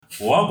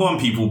Welcome,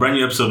 people. Brand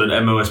new episode of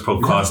the MOS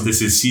podcast.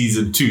 This is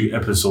season 2,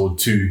 episode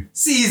 2.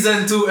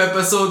 Season 2,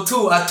 episode 2.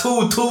 Are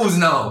 2 twos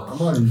now.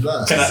 I'm on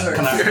that.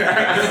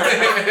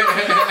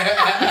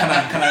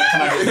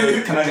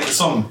 Can I get the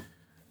song?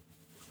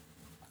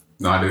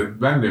 Nah, they're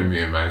banding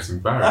me, man. It's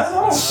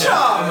embarrassing. Shut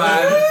up,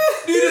 man.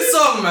 Do the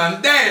song,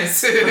 man.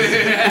 Dance. Come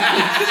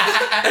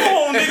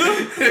on,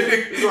 nigga.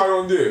 That's why I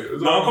don't do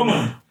it. No, come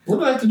on. What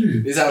do I have to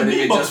do? This is how they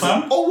made Beatbox, Justin.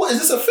 fam. Oh, what is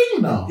this a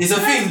thing now? It's a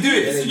thing, do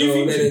it.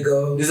 Let it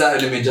go. This is how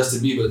they made Justin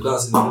Bieber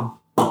dancing.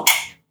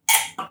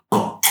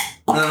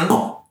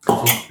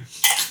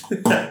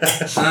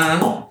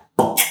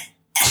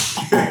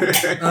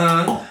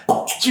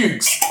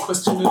 Jukes,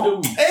 question of the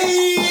week.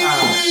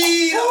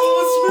 Hey! That one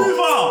was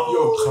smoother.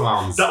 Yo,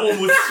 clowns. That one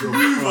was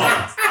smoother.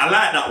 I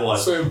like that one.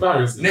 So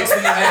embarrassing. Next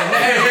week,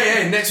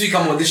 hey, next week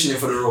I'm auditioning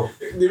for the role.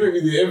 They make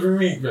me do it every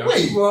week, man.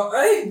 Wait, Well,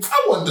 hey,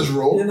 I want this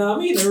role. you know what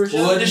I mean?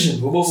 We'll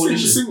audition. We'll both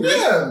audition. Sing,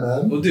 Yeah,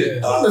 man. We'll do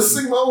it. I want to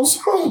sing my own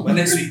song. But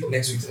next week's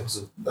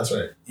episode. That's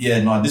right.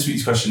 Yeah, no, this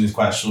week's question is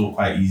quite short,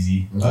 quite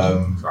easy.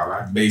 So I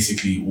like it.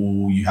 Basically,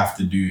 all you have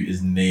to do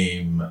is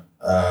name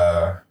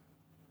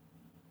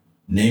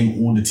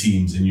all the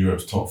teams in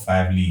Europe's top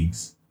 5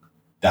 leagues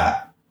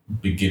that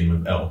begin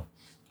with L.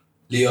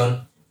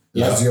 Leon.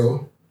 Yeah.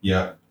 Lazio,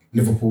 Yeah,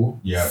 Liverpool.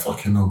 yeah,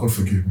 Fucking hell, God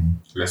forgive me.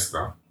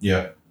 Leicester.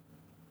 yeah.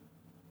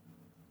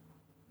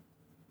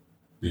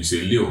 Did you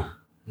say Lille?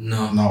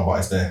 No. No, but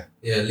it's there.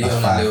 Yeah, That's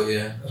Leon five. and Leo,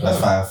 yeah. That's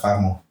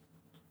 5 more.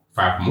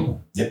 5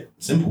 more. Yep,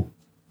 simple.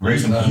 Very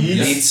simple.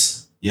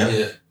 Leeds. Yep,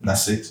 Yeah.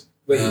 that's 6.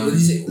 Wait, what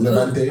is it?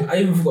 Levante. I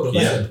even forgot the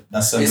Yeah, question.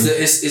 that's 7.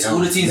 It's all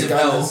the teams in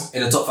hell Leganes.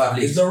 in the top 5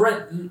 Is leagues.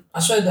 Lorient? I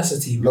swear that's a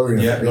team.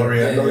 Lorient. Yeah,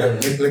 Lorient.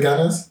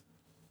 Leganes.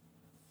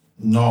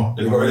 No,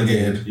 they They got got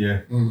relegated.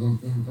 Yeah.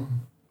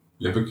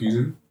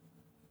 Leverkusen.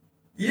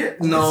 Yeah.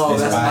 No,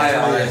 It's that's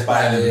Bayern. It's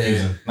Bayern Yeah,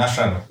 Leverkusen. Nice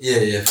try, though.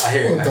 yeah. I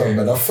hear it. Well done,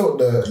 man. I felt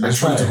the I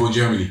just wanted to try. go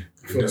Germany.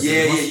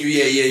 Yeah.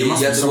 You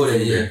must have be to go there,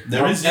 something yeah. there.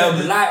 There is.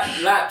 Leipzig.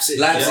 Leipzig, Yeah,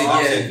 yeah.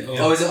 Leipzig, yeah.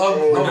 Oh, is it? The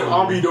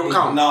RB don't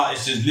count. No,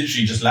 it's just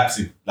literally just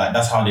Leipzig. Like,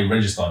 that's how they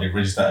register. They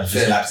register as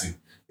just Fair. Leipzig.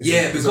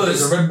 Yeah, because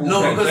it's a Red Bull no,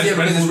 brand. because it's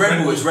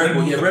Red Bull. It's Red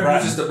Bull. Yeah, Red Bull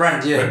is the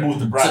brand. Yeah. Red Bull's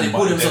the brand. So they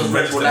call but themselves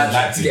they're Red Bull registered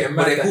Leipzig. Getting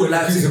But mad they that call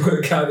Leipzig. could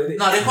have counted it.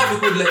 No, they can't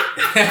be called.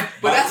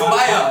 But that's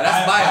Bayer.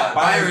 That's Bayer.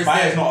 Bayer is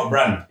Bayer's there. not a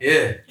brand.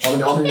 Yeah. How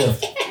many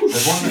left?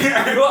 There's one.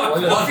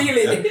 What? I feel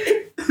it.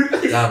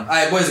 Damn.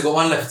 Alright, boys, we got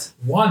one left.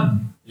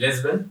 One.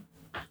 Lisbon.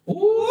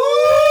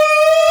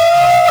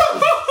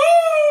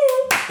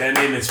 Their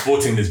name is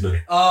Sporting Lisbon.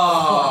 Oh,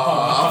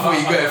 I thought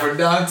you got it from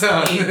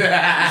downtown.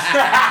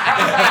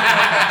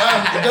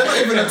 They're not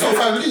even in the top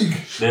 5 league.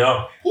 They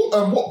are.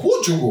 What,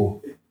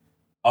 Portugal?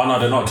 Oh no,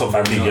 they're not top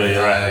 5 league. No, Yeah,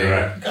 you're right. You're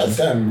right. God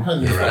damn,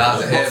 man. You're right.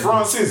 That's a But head.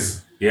 France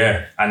is.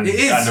 Yeah, and It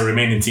is. and the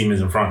remaining team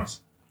is in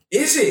France.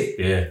 Is it?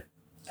 Yeah.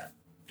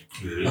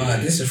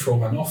 This is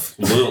throwing off.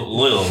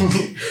 Lil.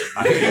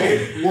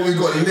 What we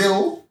got?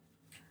 Lille,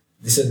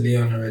 They said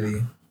Leon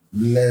already.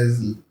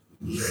 Les.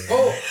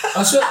 Oh,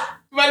 I swear.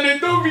 Man, they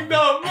don't be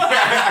dumb. Man,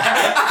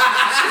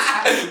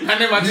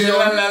 they might do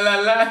la.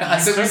 I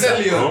said, we said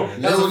Leo.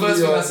 That's the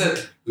first thing I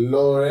said.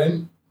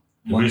 Lauren.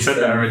 We said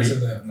that I already.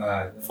 said that.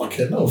 Nah,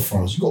 Fucking hell,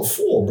 France. You got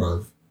 4,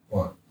 bruv.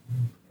 Oh,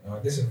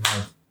 this is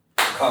mad.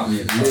 can't be.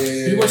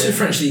 You watch the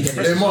French league?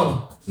 Le Mans.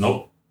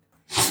 Nope.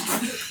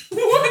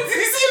 What? Did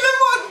you say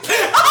Lemon?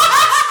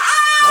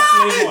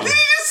 What's name one? Did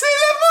you say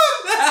Lemon?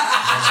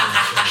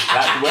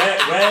 Like where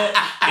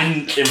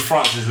in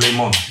France is Le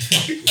Mans?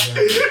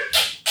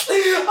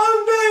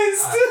 I'm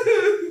based.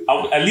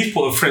 I'll at least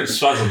put a French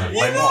swaz on it.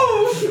 Le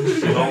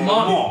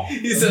Mans.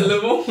 He said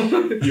Lemon.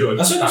 Yo,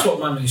 I swear that's what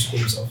man used to call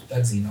himself.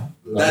 Dagsy now.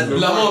 That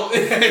Lemon.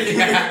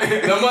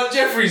 Lamont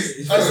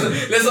Jeffries.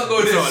 Let's not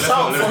go there.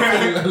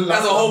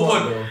 That's a whole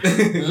pod.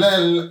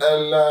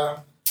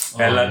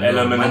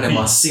 Man, them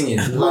are singing.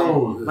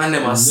 Man,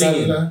 them are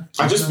singing.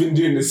 I just been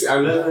doing this.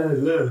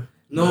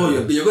 No,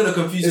 you're gonna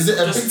confuse. Is it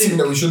a Just big think- team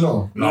that we should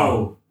know?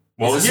 No.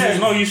 Well, It's a yeah,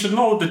 small- no, you should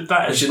know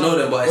that. You should know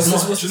them, but it's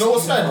not. Do you know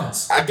what's mad?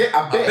 I bet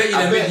I bet you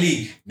the mid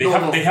league.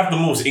 They have the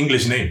most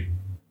English name.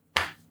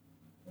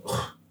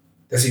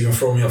 That's even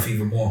throwing me off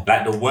even more.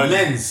 Like the word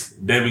Lens.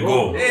 There we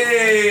go.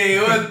 Hey,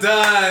 well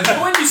done.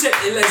 When you said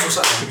Lens or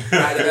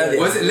something,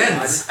 Was it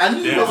Lens? I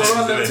knew Yeah, it was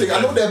around that's that thing. I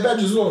know their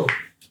badge as well.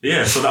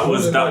 Yeah, so that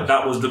was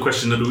the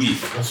question of the week.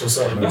 That's what's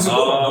up,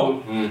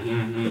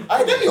 man.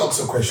 I let me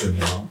ask a question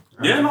now.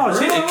 Yeah, no,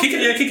 kick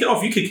it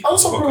off. You kick it. On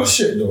some real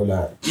shit though,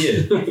 like,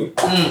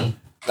 Yeah.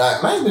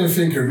 like man's been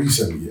thinking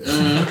recently.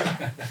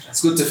 Yeah.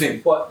 It's good to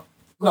think. What?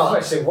 No,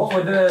 Question. What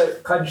were the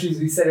countries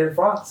we said in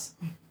France?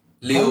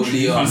 Leo,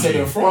 Leon. said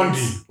in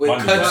France. Wait,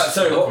 Bundy. country.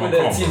 Sorry, what were the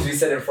Come on. teams we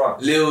said in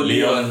France? Leo,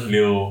 Leon,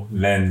 Leo,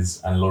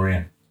 Lens, and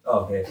Lorient.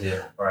 Oh, okay.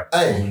 Yeah. Right.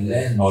 Hey,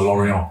 Lens. Or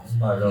Lorient.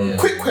 Oh, no. Yeah.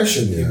 quick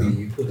question, yeah.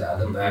 You put that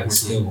out of the bag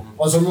still.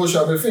 On some real shit,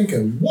 I've been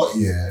thinking, what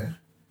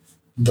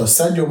does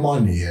Sadio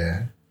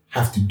Mane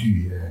have to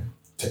do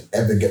to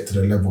ever get to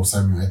the level of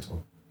Samuel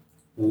Eto'o?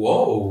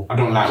 Whoa. I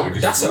don't like what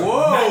this That's is. a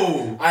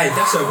Whoa. Aye,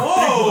 that's a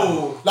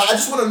Whoa. Like, I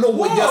just want to know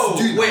what he has to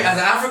do. Wait, as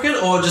an African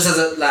or just as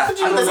a like? As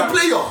a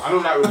player. I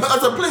don't like what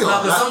As a player. No,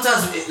 but like-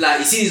 sometimes, like,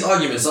 you see these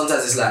arguments,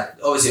 sometimes it's like,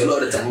 obviously, a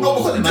lot of the time. No,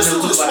 because man, this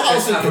they'll is talk what I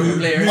was about African thinking.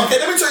 players. Okay,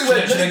 let me tell you.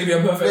 Wait, Should I give you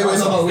a perfect wait,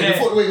 answer? no, wait, Yeah.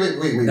 before,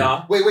 wait.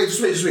 Nah. Wait,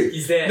 just wait.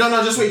 He's there. No,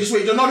 just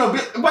wait. No,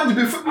 Bundy,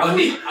 before. I'll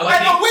need-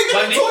 Let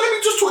me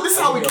just talk. This is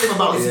how we came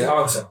about it. Yeah,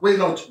 answer. Wait,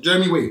 no,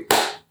 Jeremy, wait.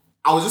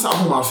 I was just at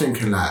home, I was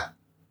thinking, like,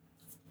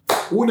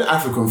 all the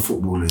African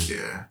footballers,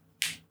 yeah,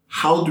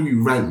 how do we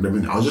rank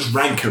them? I was just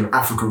ranking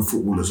African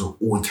footballers of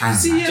all time.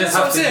 See, like. yeah, that's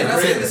what I'm saying.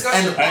 That's the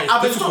discussion. And Hey,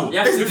 I've been difficult.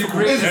 Yeah, it's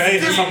difficult. Hey,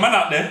 there's some man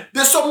out there.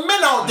 there's some men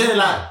out there,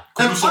 like,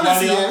 and Kudu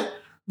honestly, Somalia. yeah,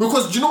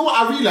 because do you know what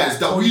I realized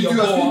that we do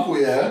as people,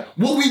 yeah?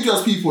 What we do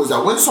as people is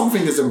that when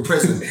something is in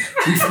present,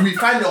 we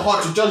find it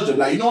hard to judge them.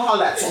 Like, you know how,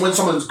 like, when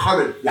someone's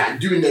current, like,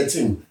 doing their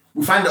thing,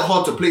 we find it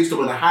hard to place them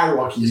in a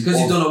hierarchy. Because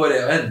you of- don't know where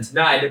they'll end.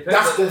 Nah, it depends.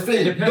 That's the thing.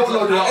 It You depends don't know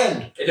on the how-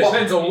 end. It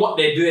depends on what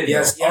they're doing.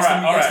 Yes. All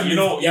right. You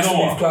know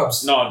what?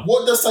 Clubs. No,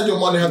 What does Sadio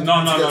Mane have to No,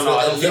 do no, to get no, to no,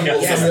 I a don't think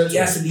level he of He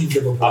has to leave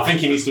Liverpool. I think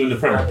he needs to win the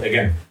Premier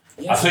again.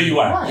 I'll tell you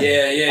why.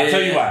 Yeah. I'll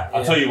tell you why.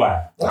 I'll tell you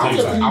why.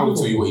 I will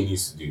tell you what he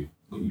needs to do.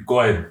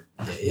 Go ahead.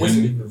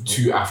 Win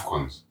 2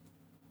 AFCONs.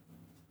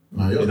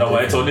 Is that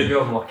what I told him?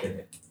 You're mocking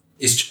it.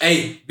 It's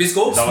hey,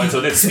 Bisco. Is that what I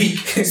told him?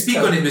 Speak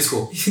on it,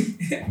 Bisco.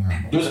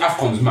 Those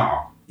AFCONs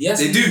matter. Yes,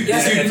 They do.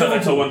 Yes, They do.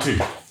 Until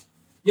 1-2.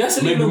 Yes,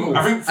 to Liverpool.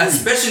 I think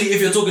Especially if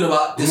you're talking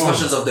about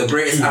discussions of the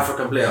greatest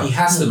African player. He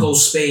has to go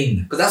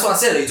Spain. Because that's what I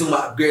said. Are you talking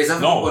about greatest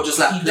African No. or just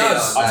like He players?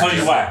 does. I'll tell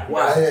you why.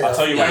 Why? I'll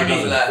tell you Yeah, why I he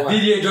mean, doesn't. like,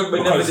 Didier Drogba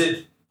never Because-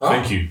 did.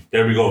 Thank you.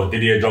 There we go.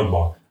 Didier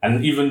Drogba.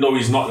 And even though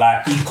he's not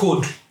like... He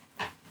could.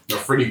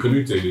 Freddie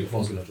Canute did.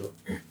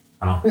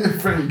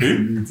 Freddie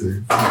Canute.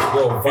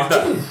 Yo, Who's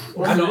that?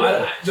 I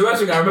know. The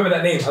worst thing, I remember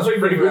that name. I was really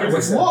pretty good at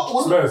West Ham. What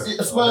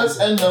was Spurs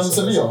and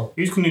Sevilla?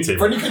 Who's Canute?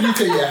 Freddie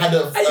Canute had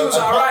a. He was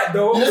alright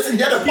though. Listen,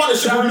 he had a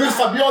partnership with Luis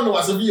Fabiano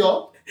at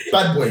Sevilla.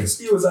 Bad boys.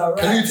 He was alright.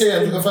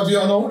 Canute and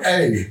Fabiano.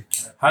 Hey.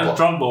 Has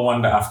Drogba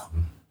won the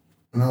AFCON?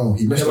 No,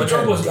 he missed Yeah, but the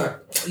Drogba was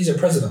like, he's a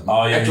president.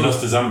 Oh yeah, he lost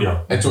to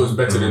Zambia. Eto'o is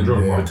better than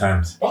Drogba. Good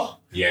times.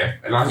 Yeah.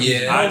 And I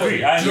Yeah. I agree.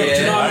 Do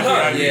you know I'm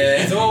hurt?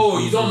 Yeah. No,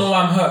 you don't know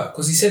I'm hurt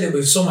because he said it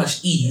with so much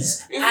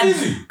ease. It's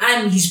easy.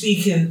 And he's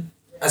speaking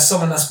as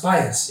someone that's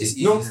biased. It's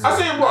easy. No, I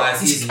say Nah, what?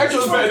 it's easy.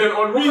 Eto'o's better than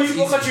Henry.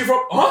 What country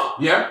from? Huh?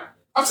 Yeah.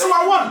 I'm saying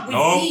what I want.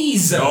 No. With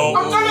ease. No.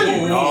 I'm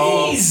telling you.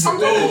 No. Ease. I'm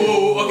telling you.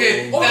 Oh,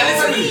 okay. Now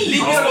listen,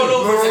 leave Bisco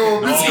alone for a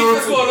second. No. Leave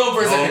Bisco alone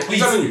for a second, I'm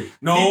telling please. you.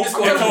 No, Leave this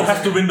Eto'o one.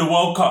 has to win the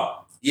World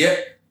Cup. Yeah.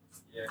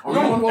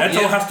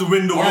 Eto'o has to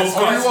win the World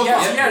Cup.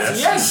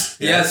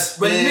 Yes.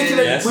 When Yes,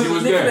 Nicolas, He was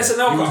when there. Nicolas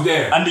He was Anelka.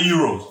 there. And the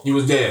Euros. He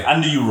was there.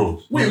 And the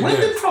Euros. Wait, when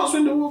did France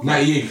win the World Cup?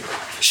 98.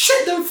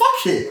 Shit, then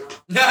fuck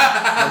it.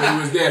 I mean, he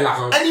was there like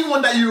a...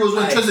 Anyone that Euros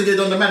when Trezeguet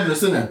done the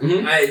madness,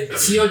 innit? I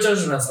see your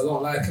judgments. I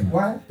don't like him.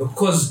 Why?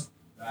 Because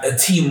a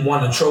team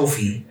won a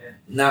trophy.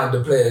 Now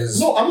the players.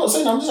 No, I'm not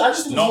saying. I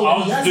just didn't know No, I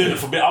he was had doing it. it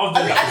for bit. I was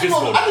doing that for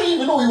this I didn't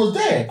even know he was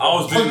there. I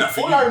was doing that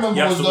for All you. I remember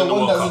You have was to the win the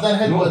one World that Cup.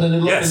 Zidane headbutted and they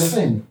lost Yes. in the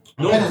thing.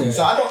 No. Penalty.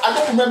 So I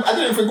don't remember. I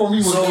didn't think Henry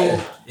was So-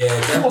 there. Yeah,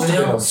 He must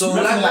have been. So He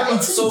must have been like,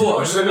 18, so didn't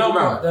what? he? The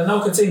Anelka. The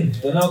Anelka thing.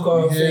 The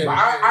Anelka thing. But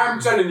I'm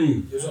telling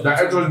you that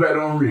Eto'o's better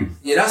than Henry.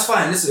 Yeah, that's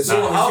fine. Listen,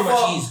 so how Too much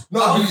far? ease.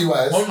 Not ability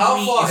wise.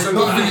 How far has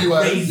Not ability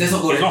wise. Let's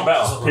not go He's there. not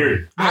better.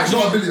 Period. Not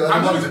ability wise.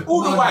 I'm not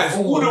all the wise.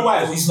 All the Oh,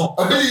 wise. he's not.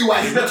 Ability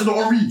wise, he's better than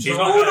Henry. He's not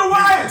All the better.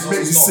 wise.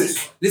 Makes me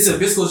sick. Listen,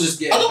 Bisco's just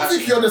getting. I don't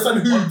think you understand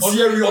who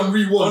Thierry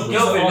Henry was.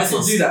 Kelvin, let's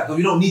not do that because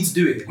we don't need to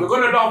do it. We're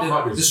gonna laugh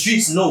about The this.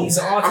 streets know. He's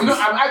an artist.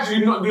 I'm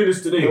actually not doing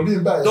this today. You're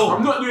being bad. No.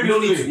 I'm not doing We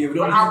don't this need to. today. Yeah, we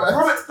don't But need I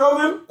promise,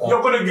 Kelvin,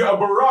 you're gonna get a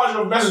barrage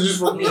of messages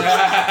from me.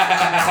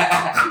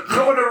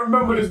 You're gonna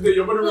remember this day.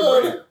 You're gonna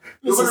remember it.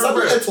 You're Listen, gonna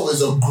Samuel remember it. Eto'o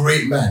is a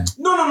great man.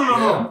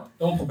 No.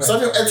 Don't compare.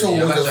 Samuel Eto'o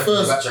Yeah, was the backtrack,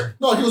 first. backtrack.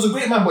 No, he was a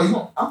great man, but he's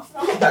not. I'm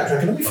not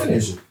backtracking. Let me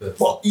finish.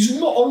 But he's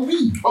not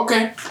Henry.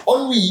 Okay.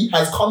 Henry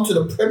has come to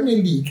the Premier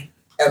League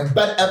and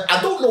I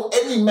don't know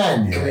any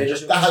man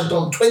that has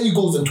done 20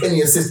 goals and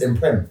 20 assists in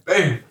Prem.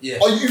 Hey, Yeah.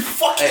 Are you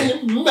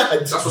fucking mad?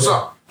 that's what's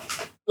up.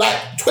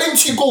 Like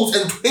 20 goals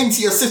and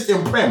 20 assists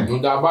in Prem.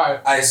 No doubt about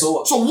it. Alright, so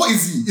what? So what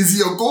is he? Is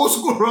he a goal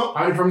scorer?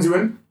 How many Prem's he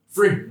win?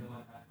 3.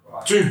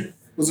 2.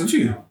 Was it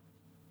 2?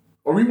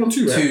 Or we won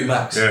 2, right? 2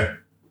 max. Yeah.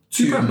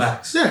 2 2 Prem.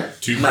 max. Yeah.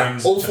 2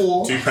 Max. Prem's.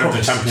 04. 2 Prem's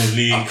in Champions I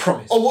League.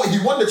 promise. Oh, what? He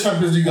won the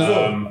Champions League as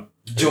well.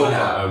 Joe.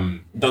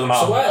 Doesn't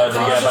matter. So why- Did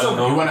he get a so- Ballon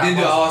He d'Or? won Didn't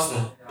do it at at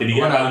Arsenal. Did he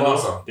get a won at Ballon d'Or?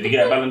 Barca. Did he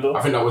get a Ballon d'Or?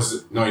 I think that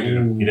was... No, he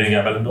didn't. He didn't get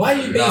a Ballon d'Or? Why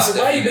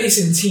are you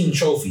basing team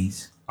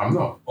trophies I'm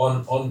not.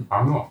 on?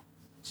 I'm not.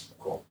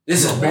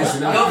 Listen,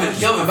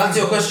 Kelvin, back to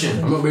your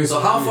question. I'm not based So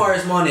on how you. far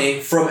is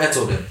Mane from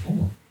Eto'o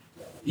then?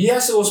 He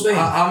has to go Spain.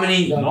 How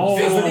many? No.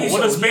 Felicio,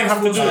 What does Spain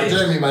have to do? Like,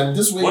 Jeremy, man,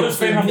 this way. What does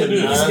Spain have to do?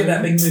 He needs to get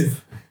that big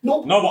move.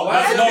 No, No, but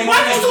Why? no, Why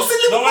are you still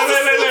saying no,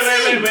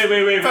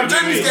 Liverpool's wait. Fam,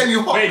 Jeremy's getting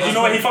you hot. Wait, do you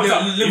know where he fucked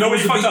up? You know where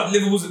he fucked up?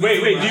 Liverpool's a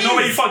big Wait, team, do you know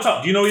where he fucked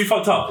up? Do you know where he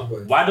fucked up?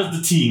 Why does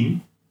the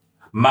team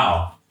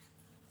matter?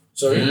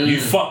 Sorry, You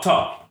fucked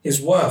up.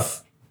 his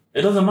worth.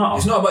 It doesn't matter.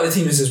 It's not about the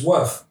team. It's his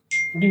worth.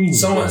 What do you mean?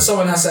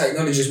 Someone has to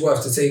acknowledge his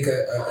worth to take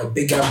a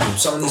big gamble.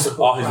 Someone needs to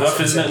put His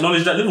worth isn't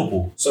acknowledged at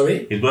Liverpool.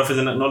 Sorry? His worth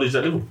isn't acknowledged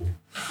at Liverpool.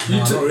 No,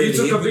 not really.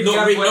 took a big Not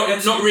gamble really,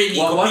 at not really.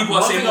 Well, Because people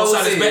are saying Mo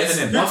Salah's better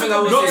than him. One thing I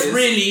would Not say is-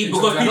 really,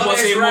 because people are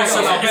saying Mo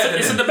Salah better than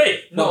It's a him. debate.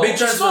 No, big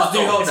transfers do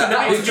help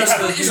that. Big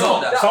transfers do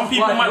help that. Some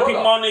people might pick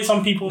Mane,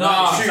 some people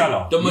might pick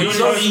Salah. The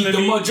majority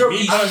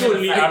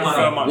personally, should I pick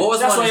prefer Mane. Mane. What was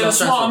That's why Mane's you're a last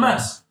smart transfer man.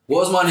 price? What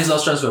was Mane's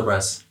last transfer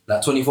price?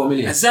 Like 24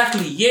 million.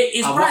 Exactly. Yeah,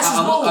 his price is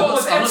low.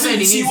 I'm not saying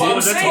he See needs what it.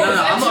 I'm saying? No,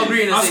 I'm not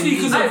agreeing and I'm saying he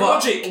speaking needs it, of but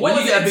logic. when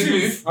you get a big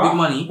move, big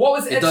money, What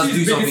was it does do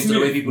Etsy's something biggest to the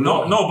way move? people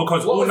No, know. no,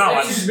 because What all was now,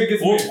 Etsy's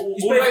biggest all- move?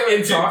 He's paid for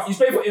Inter. He's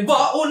paid for Inter.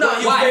 But all now, Why?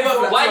 he's paid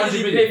for Why did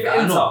he pay for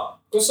Inter?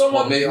 Because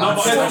someone. Maybe No,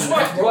 but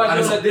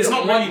it's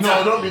not really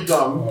No, don't be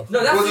dumb.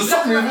 No, that's It was a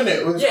soft move, innit?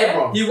 It was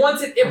Yeah, he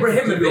wanted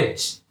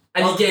Ibrahimovic,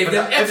 and he gave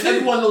them everything.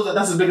 Everyone knows that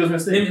that's his biggest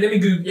mistake. Let me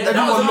Google.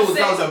 Everyone knows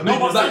that was a big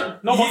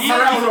mistake. No,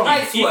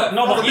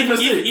 but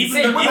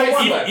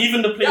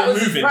even the player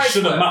moving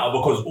shouldn't matter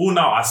because all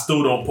now I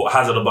still don't put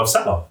Hazard above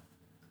Salah,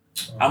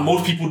 and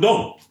most people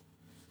don't.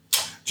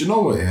 Do you know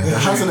what? Yeah,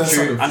 Hazard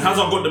And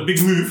Hazard got the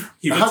big move.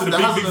 He went to the big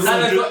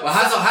 400. But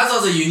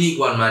Hazard's a unique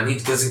one, man.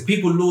 Because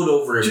people lord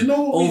over him Do you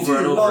know what we over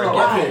and do? over No,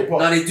 again. okay, but-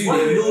 No, they do.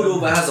 They lord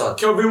over Hazard.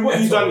 Kelvin,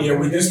 what you done here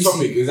with this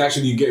topic is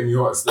actually getting me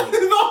hot still. No,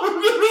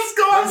 let's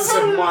go I just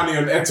said Mane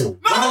and Eto'o.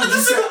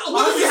 No,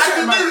 what does he have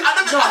to do?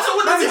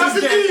 What does he have to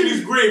in do?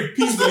 his grave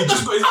peacefully,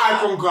 just got his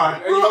icon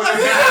card. And you want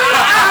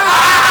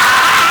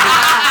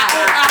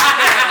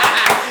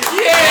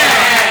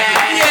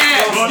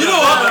You know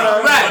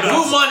what? Right,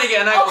 will Mane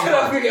get an How icon can I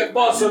card? forget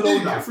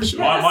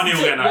Barcelona? Money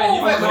will get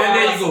that. But then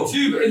there you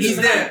go. He's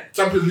there.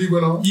 Champions League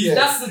winner.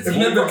 That's the If team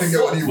Neymar that can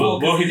get what he Well,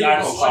 wants. his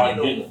icon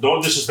card.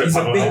 Don't disrespect He's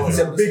a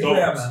Hazard. big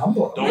player, man. I'm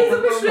not.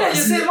 You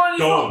say money's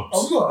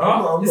Don't.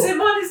 I'm You say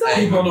money's not.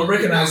 People don't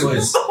recognize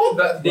this.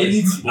 They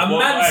need to. A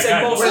man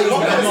said Mo Wait,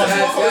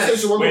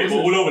 Salah. Wait, we're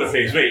all over the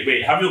place.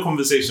 Wait. Have your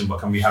conversation, but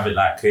can we have it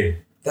like clear?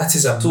 That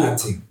is a mad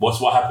thing.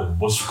 What happened?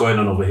 What's going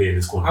on over here in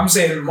this corner? I'm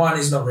saying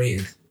Mane's not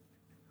rated.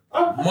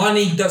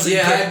 Mane doesn't Yeah,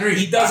 I get. agree.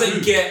 He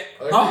doesn't get.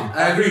 Huh?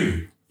 I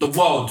agree. The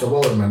world. The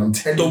world, man. I'm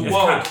telling The you.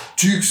 world.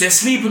 Dukes. They're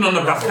sleeping on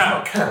the That's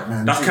brother. cap.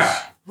 Man. That's Dukes.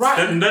 cap. Right.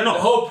 They're The not.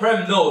 whole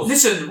Prem knows.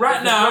 Listen,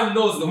 right now, Prem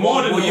knows the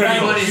More than world. the Well,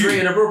 Premier Mane's League.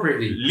 rated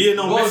appropriately.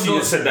 Lionel God Messi knows.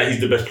 has said that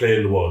he's the best player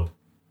in the world.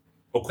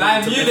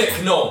 Bayern Munich,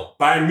 no.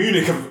 Bayern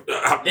Munich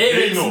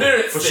They know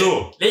experienced for it.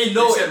 sure. They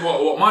know They it. said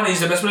what Mane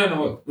is the best player in the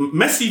world.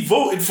 Messi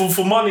voted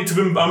for Mane to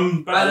win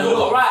Ballon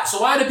d'Or. Right,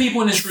 so why are the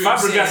people in the street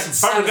Fabregas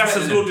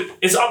has voted.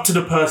 It's up to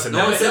the person.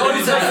 No, The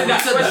only person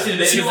that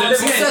questioned it. See is what I'm the-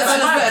 Who says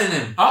Salah's better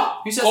than him? Huh?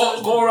 Who says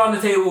Go around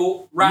the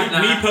table right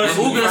now. Me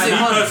All gonna say Mane.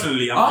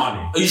 personally, I'm Huh?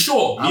 Mane. Are you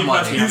sure? Me I'm Mane.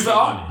 personally, Who's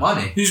I'm better?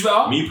 Mane. Who's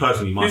better? Me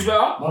personally, Who's Mane.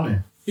 better? Money.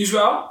 Who's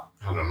better?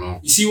 I don't know.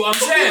 You see what I'm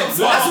saying?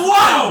 That's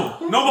wow.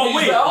 No, but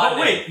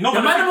wait. No, The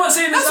but man was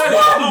saying this no, earlier.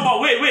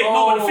 but wait.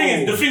 No, but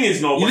the thing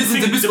is, no. You but listen the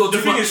to thing- Bisco the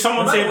too thing much. is,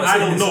 someone The man saying was I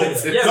saying don't know.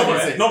 this. Yeah,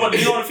 No, but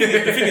you know what the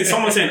thing is,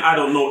 someone saying I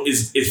don't know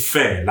is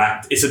fair.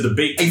 Like it's a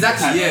debate.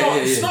 Exactly, yeah.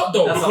 It's not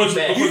though. That's Because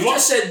unfair. you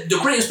just said the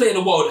greatest player in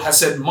the world has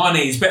said Mane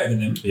is better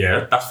than him.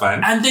 Yeah, that's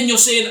fine. And then you're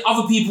saying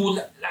other people.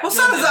 Well,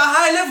 Salah's at a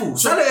high level.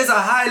 Salah is a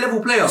high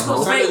level player, It's not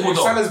bro. debatable If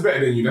though. Salah's better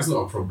than you, that's not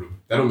a problem.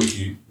 That don't make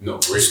you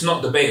not great. It's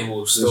not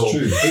debatable still. It's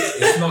true.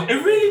 It's not. It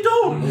really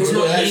don't. It's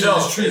not. Yeah, It's no,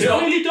 not. it's true. It's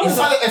not. really don't. If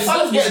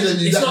Salah's better than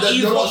you, It's not you're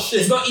evil. not shit.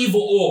 It's not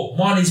evil or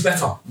Mane's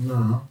better.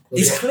 No.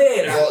 It's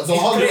clear. Like, So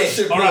how's not a it's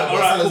shit clear. player, All but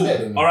right, Salah's cool.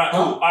 better than All right,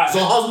 cool. So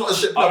how's not a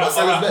shit player, but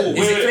Salah's better than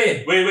Is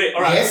it clear? Wait.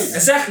 All right. Yes.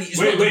 Exactly. It's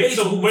not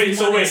debatable. Wait.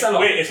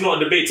 It's not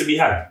a debate to be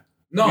had.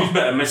 No. Who's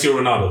better, Messi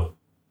or Ronaldo?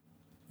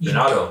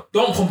 Ronaldo.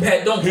 Don't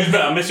compare. Don't. Who's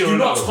better, Messi or Do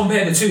not Ronaldo?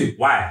 compare the two.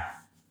 Why?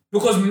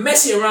 Because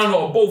Messi and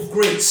Ronaldo are both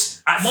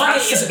greats. Mane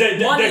is they're a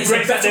greats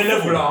at better their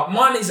level. footballer.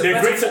 Mane is a They're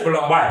better greats at-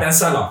 footballer Why? than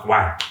Salah.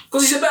 Why?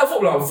 Because he's a better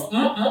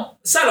footballer.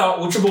 Salah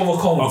will trip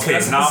over Combs. Okay,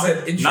 as I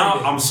said in now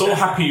training. I'm so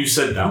happy you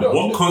said that. No,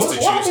 What no,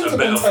 constitutes what happened a to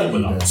better mentality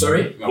footballer? then?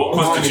 Sorry? What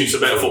constitutes a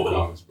better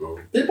footballer? Bro.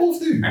 They both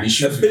do. And he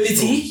shoots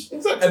Ability.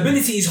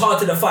 Ability is hard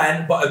to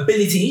define, but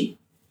ability,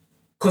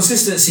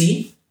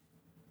 consistency,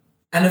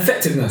 and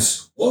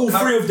effectiveness. All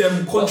three of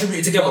them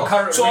contribute together.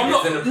 So I'm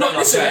not.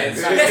 Listen.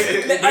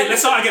 Let's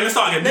start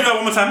again. Do that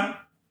one more time.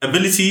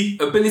 Ability.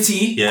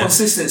 Ability, Yeah.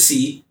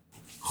 consistency.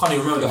 I can't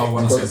even remember the other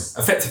one I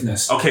said.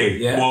 Effectiveness. Okay.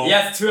 Yeah. Well,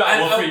 Yes, 2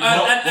 out of 3.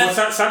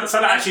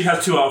 Salah actually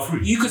has 2 out of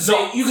 3. You could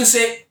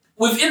say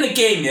within the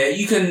game, yeah,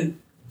 you can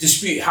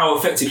dispute how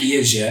effective he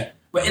is, yeah.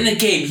 But in the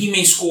game, he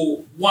may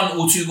score 1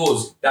 or 2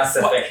 goals. That's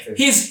But effective.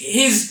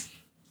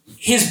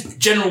 his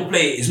general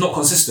play is not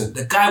consistent.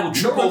 The guy will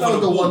You trip know over the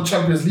Ronaldo ball. won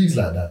Champions Leagues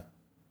like that.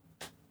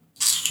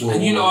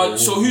 And you know,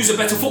 so who's a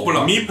better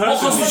footballer? Me personally, what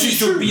constitutes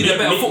to be the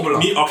better footballer?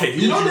 Okay,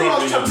 You know the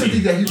last Champions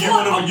League that he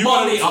won?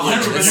 Mane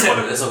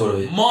 100%. Let's not go to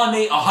it.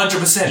 Mane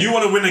 100%. You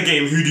want to win a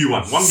game? Who do you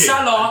want? One game.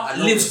 Salah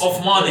lives off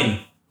Mane.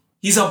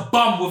 He's a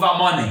bum without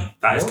money.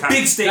 That is cap. Big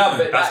Yeah, statement.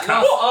 but That's that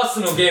cap. last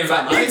Arsenal game,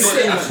 like, Big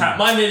statement.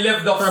 Mane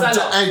lived off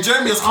Salah. Hey,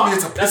 Jeremy has come here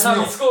to piss That's me how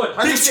he off. scored.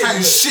 I'm just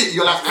chatting shit.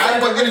 You're like, I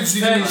ain't got energy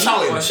to be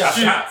shouting.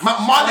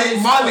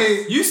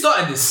 Mane. You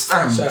started this.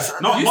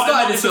 No, You but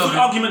started it's a this, good man.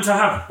 argument to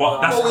have.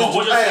 But that's what you're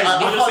saying.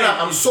 What you're saying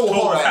I'm is so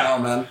total hot right cap. now,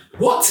 man.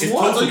 What? It's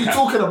What total are you cap.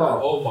 talking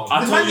about? Oh my I'll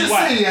god. The tell man you just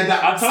why. saying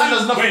that I'll tell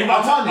Salah's you. nothing Wait,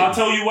 about money. I'll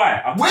tell you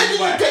why. Where did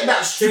you get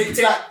that stupid?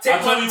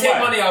 Take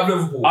money out of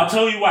Liverpool. I'll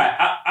tell you why.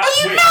 At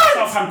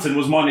Southampton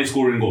was Mane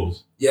scoring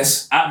goals.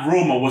 Yes. At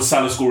Roma was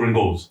Salah scoring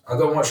goals. I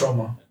don't watch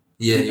Roma.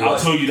 Yeah, you I'll are.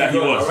 tell you that he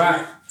was.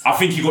 Alright. I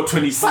think he got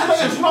 20. Salah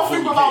is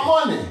nothing without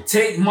money.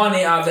 Take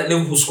money out of that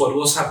Liverpool squad.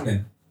 What's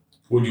happening?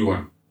 What do you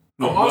want?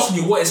 I'm asking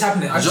you what is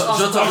happening. I just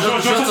asked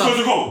Jota scores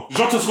a goal.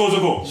 Jota scores a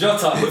goal.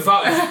 Jota.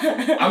 without.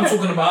 I'm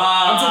talking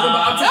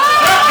about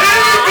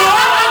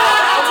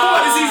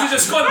the season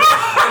just gone.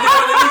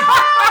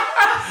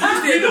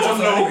 We don't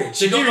know.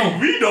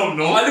 We don't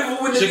know. I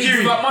Liverpool win the league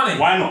without money.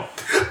 Why not?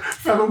 I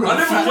Liverpool win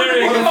the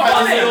league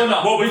without money.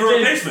 What with a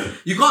replacement?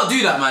 You can't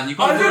do that, man. You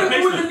I can't do that.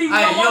 Liverpool win the league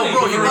Hey, without yo, money.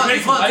 bro, you can't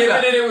Are do they that.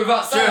 winning it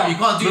without Jeremy, Salah? you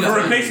can't do With a that.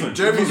 replacement.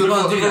 Jeremy's You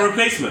can't do With a that.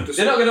 replacement.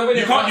 They're not going to win it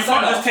You can't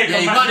without just take Yeah, a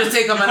you man. can't just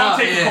take a man You out,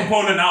 can't take yeah. a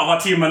component out of our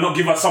team and not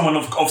give us someone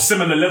of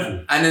similar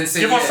level. And then say,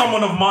 Give us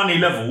someone of Mane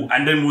level,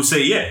 and then we'll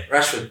say yeah.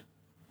 Rashford.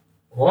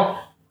 What?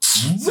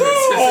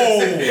 Oh,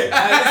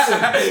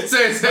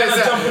 Sorry.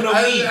 jumping on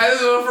me. I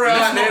just want to throw it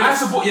out there. I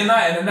support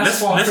United, and that's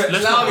far let's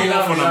fetched. not go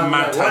off on a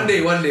mad One tangent.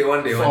 day.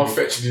 One day.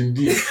 Far-fetched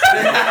indeed.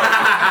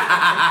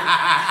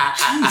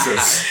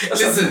 Jesus.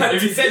 Listen,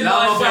 If you said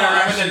Lama Martial, I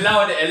Barra- would have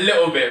allowed it a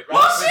little bit.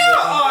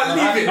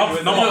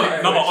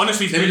 No, but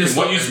honestly Let me just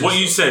speaking, stop. what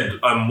you said,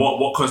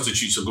 what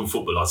constitutes a good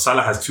footballer?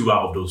 Salah has 2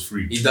 out of those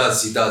 3. He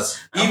does.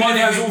 Even if he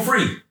has all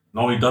three.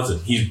 No, he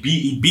doesn't. He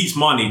beats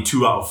Mane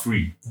 2 out of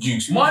 3.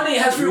 Mane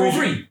has all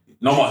three.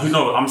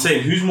 No, I'm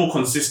saying who's more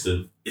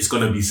consistent? It's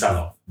gonna be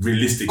Salah,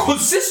 realistically.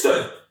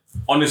 Consistent.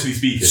 Honestly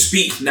speaking.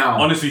 Speak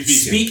now. Honestly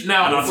speaking. Speak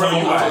now. And I'll tell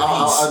you why.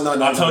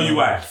 I'll tell you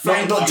why.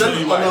 No,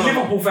 general,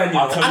 Liverpool fan.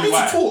 I'll tell I you need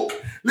why. to talk.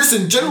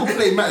 Listen, general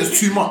play matters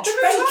too much. I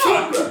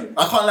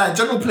can't lie,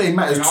 general play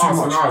matters too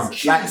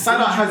much. Like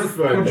Salah has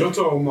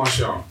Jota or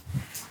Martial?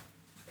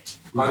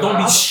 Don't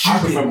be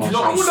stupid. I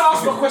would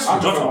ask a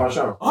question.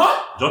 Jota.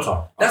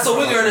 Jota. That's a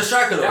winger and a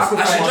striker though.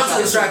 Actually,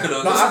 Jota's a striker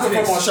though. No, I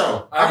prefer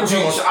Martial. I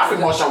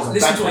think Martial's a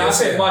Listen to what I bad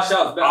said.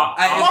 Martial's better.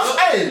 Hey,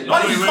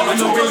 buddy, Wait, come and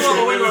talk to No.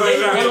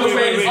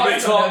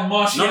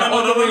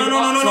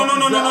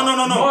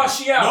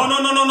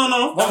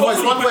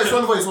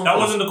 One voice. That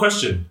wasn't the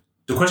question.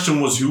 The question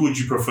was, who would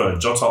you prefer,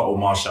 Jota or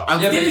Martial?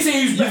 Yeah, but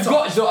you've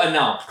got Jota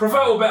now. Prefer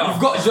or better? You've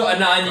got Jota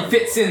now and he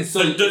fits in, so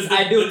it's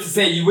ideal to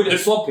say you wouldn't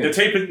swap him. The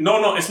tape is,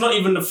 no. It's not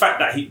even the fact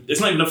that he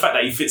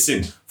fits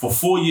in. For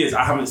 4 years,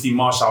 I haven't seen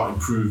Martial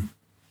improve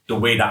the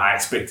way that I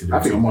expected him I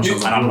think to,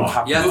 Martial's and I'm not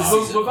happy. Yeah,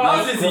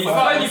 about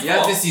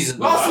it. this season.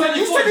 Last one,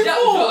 you said it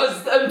before.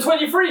 Jota's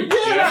 23.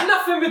 There's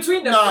nothing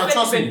between them. Nah, If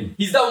trust anything, me.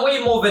 He's done way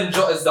more than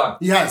Jota's done.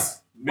 He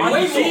has. Way more.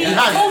 Maybe. He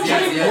has.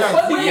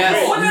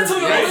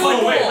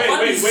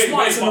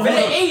 But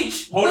the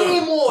age, Hold on, way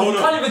more. hold You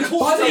on. can't even talk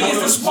Buddy about is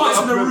the it.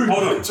 smartest in the room.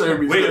 Hold on.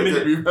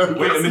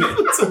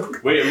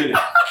 Wait a minute.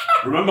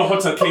 Remember,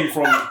 Jota came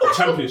from the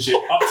Championship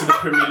up to the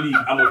Premier League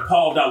and was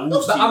part of that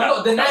Wolves But team. I'm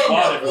not denying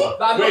that.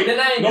 But I'm not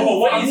denying No, that.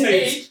 what For I'm his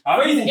saying age, is,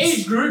 for his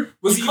age group,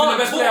 Was he even the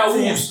best player at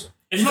Wolves? it's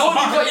He's not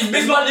only got his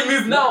big money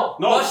move now.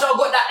 No. Martial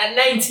got that at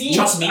 19.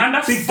 Trust me. and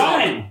that's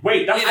fine.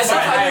 Wait, that's And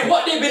that's fine.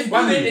 what they've been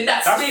doing in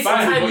that That's space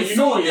fine, of time but is you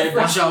know so what, yeah,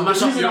 different.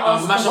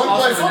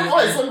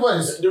 One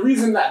voice. The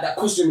reason that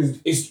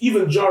question is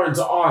even jarring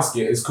to ask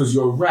it is because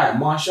you're right.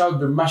 Martial's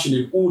been mashing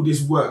in all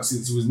this work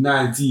since he was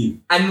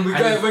 19. And we're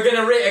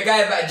gonna rate a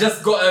guy that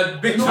just got a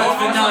big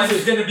transfer now and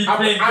he's gonna be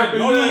playing good.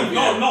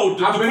 No.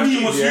 The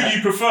question was, who do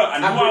you prefer?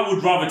 And who I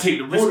would rather take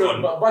the risk Hold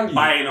on, on Bundy.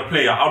 buying a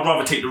player. I'd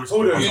rather take the risk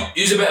Hold on. on.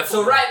 Use a better.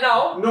 So right now,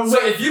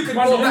 if you could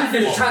go back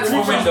in the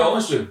transfer window,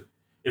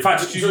 If I had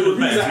to choose So who the was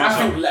better, reason it's I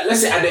myself. think, let's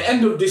say at the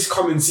end of this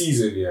coming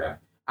season, yeah,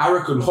 I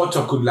reckon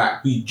Jota could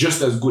be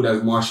just as good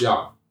as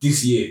Martial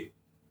this year.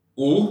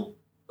 Ooh.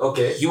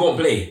 okay. He won't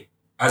play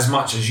as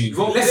much as you.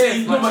 Let's Let's say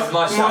say as much as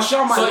Martial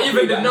Martial. might So not even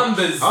play the that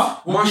numbers,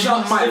 Martial will be much might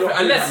not different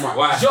play unless that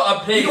much. Jota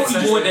plays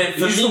more than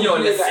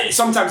Firmino, let's say.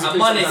 Sometimes he And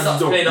plays, Mane sometimes starts he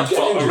don't. playing up You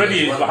get top. injured.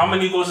 Already, but how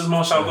many goals has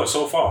Martial got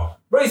so far?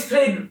 Bro, he's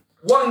played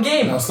one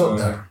game. No, stop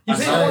that. He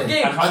played one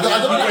game. I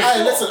don't like.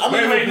 Hey, listen. I'm a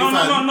Wait, Liverpool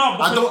fan. no.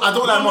 I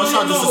don't like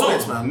Martial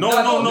disrespect, man. No.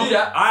 Don't do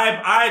that.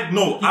 I've He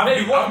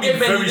played one game been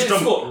and he very didn't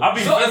strong. score. I've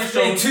been Jota's very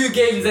strong. played 2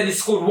 games and he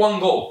scored 1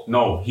 goal.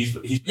 No, he's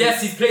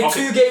Yes, he's played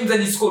 2 games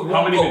and he scored 1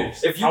 How many goal.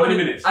 minutes? If you How many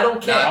wanna- minutes? I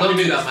don't care. Don't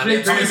do that, man. The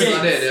Played 2 appearances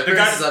are there. games. The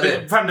appearances are there. the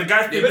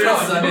guy. The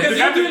appearances are there. Because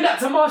you're doing that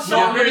to Martial.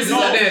 The appearances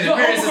are there. The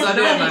appearances are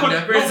there, man. The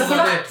appearances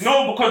are there.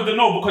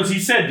 Because he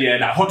said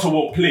that Jota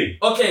won't play.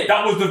 Okay.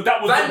 That was the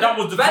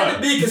Van term.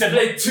 de Beek He has said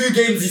played 2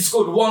 games, he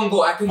scored 1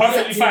 goal. I can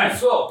perfectly get to him fine.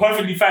 as well.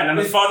 Perfectly fine. And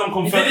as far as I'm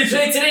Did he concerned,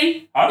 play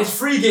today? Huh? It's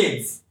 3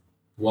 games.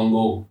 1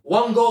 goal.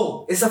 1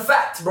 goal. It's a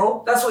fact,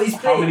 bro. That's what he's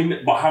how played. many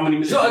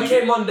minutes? Jota did he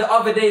came on the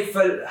other day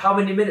for how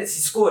many minutes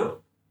he scored.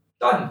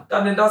 Done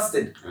and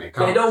dusted. And it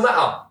But it don't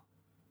matter.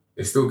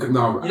 It's still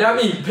no. You know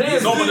what I mean?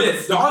 Players do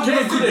this. The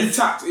argument could be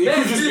tapped. It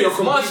could just be a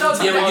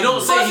Martial Yeah, but you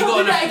don't say he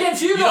got that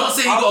against you. You don't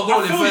say he got a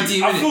goal in 13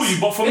 minutes. I feel you,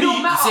 but for me,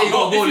 don't say he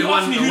got a goal in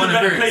one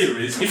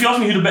appearance. If you ask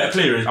me who the better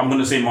player is, I'm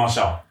gonna say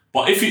Martial.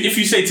 But if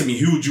you say to me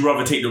who would you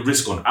rather take the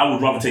risk on, I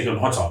would rather take on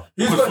Hotter.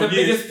 Who's got the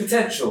biggest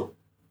potential?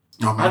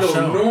 I don't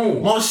know.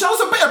 Martial's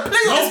a better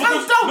player.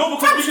 Hands down.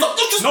 Stop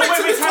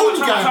disrespecting this Tony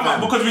guy, man.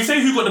 Because we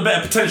say who got the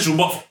better potential,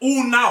 but for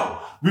all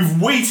now,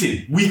 we've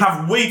waited. We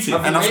have waited.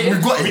 And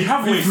we've got it. We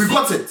have waited. We've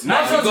got it.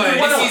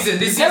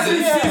 This season.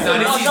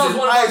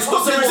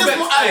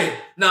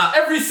 Nah,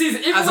 every season.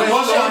 Even As a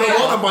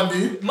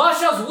Martial,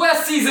 Martial's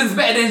worst season's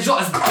better than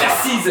Jota's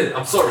best season.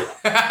 I'm sorry.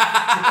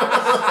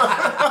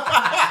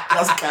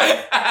 That's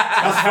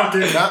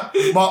fucking that.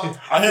 But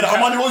I hear that.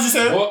 Amani, what was you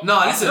saying? no,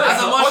 listen.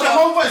 As a One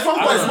voice.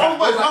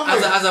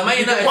 as a Man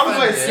United One fan,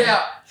 voice.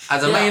 Yeah.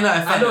 as a Man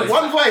United fan,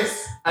 One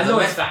voice. I know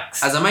it's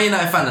facts. as a Man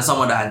United fan and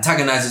someone that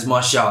antagonizes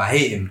Martial, I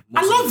hate him.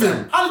 I love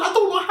him. I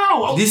don't know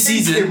how. This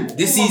season,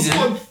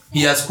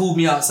 he has called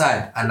me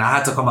outside and I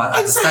had to come out. I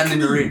had to stand in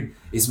the ring.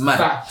 It's mad.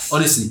 Facts.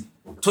 Honestly.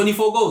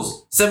 24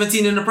 goals,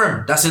 17 in the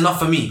Prem. That's enough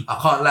for me. I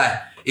can't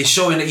lie. It's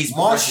showing that he's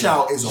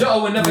Martial is Jota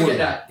will never get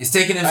that. It's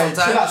taking him some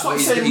time, Stop but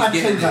he's saying mad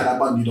getting things like there. that,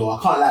 Bundy, though.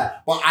 I can't lie.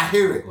 But I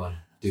hear it. Go on,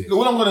 do it.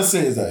 What I'm going to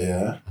say is that,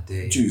 I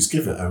dare you. Juice,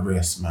 give it a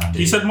rest, man.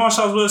 He said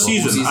Martial's worst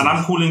season, and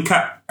I'm calling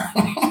Cap.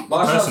 Martial's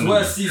Personally.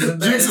 worst season.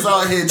 Juice is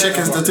out here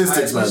checking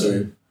statistics,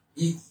 man.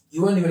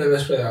 You weren't even the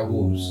best player at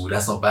Wolves. Ooh,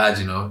 that's not bad,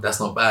 you know. That's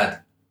not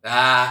bad.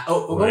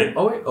 Wait.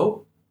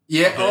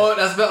 Yeah, Okay.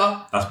 that's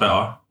better. That's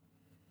better.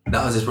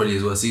 That was probably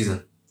his worst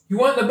season. You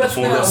weren't the best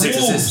Four player at goals, 6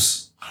 Wolves.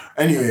 assists.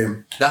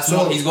 Anyway, That's so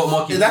more. He's got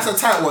more. that's a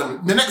tight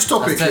one. The next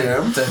topic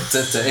here. 10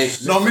 to 8.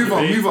 No, move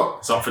on.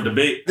 It's up for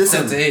debate.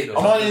 Listen, 10 to 8.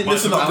 Amani,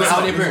 listen up. How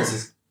many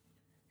appearances?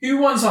 Who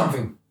won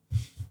something?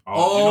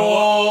 Oh, you know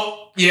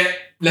what? Yeah.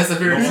 Less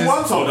appearances. Who won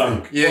Hold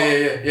something? on.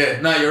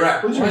 Yeah. No, you're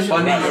right. What do you mean?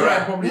 Bundy, you're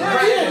right.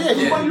 Yeah.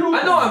 He won Euro.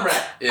 I know I'm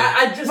right. Yeah.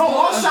 I just No, know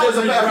Martial's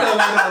a better player.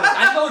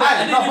 I know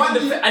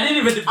that. I didn't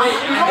even debate.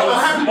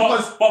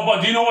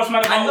 But do you know what's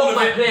mad I about know all of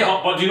my it? player.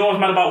 But do you know what's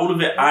mad about all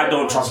of it? I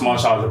don't trust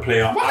Martial as a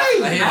player. I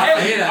Why?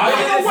 hear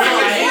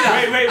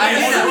that. Wait.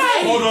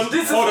 Hold on.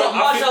 This is what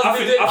Martial's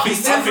been doing.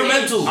 He's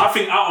temperamental. I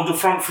think out of the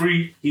front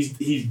three, he's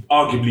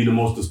arguably the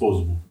most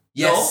disposable.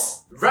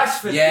 Yes.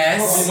 Rashford.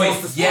 Yes.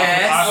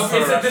 Yes.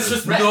 It's a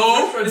disrespect.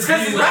 No. It's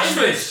because he's not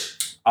English.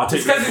 I'll take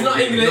It's because he's not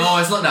English. No,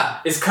 it's not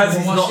that. It's because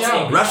he's not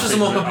English. Rashford's a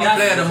more complete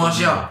player than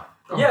Martial.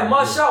 Yeah,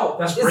 Martial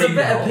That's is a brave,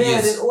 better though. player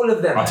Yes. than all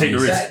of them. I'll take the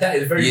risk. That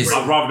is very Yes.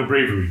 brave. I'd rather the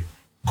bravery.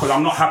 Because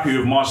I'm not happy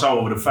with Martial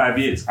over the 5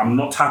 years. I'm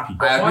not happy.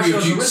 I agree with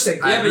Martial's a you. risk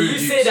taker. Yeah, but you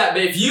say that,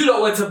 but if you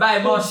lot were to buy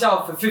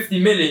Martial for 50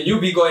 million,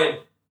 you'd be going,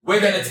 we're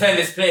going to turn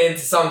this player into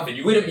something.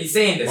 You wouldn't be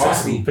saying this.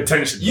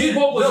 Potentially. You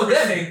Paul was no, a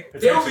risk them, taker.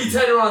 they will be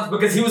turnarounds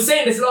because he was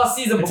saying this last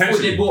season before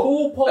Potentially. they bought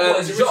Paul Pogba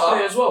was a risk Jota.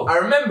 player as well. I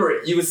remember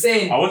it. You were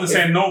saying I wasn't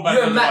saying no back you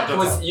then and Mac about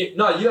was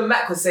Jota. you and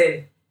Mac was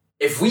saying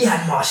if we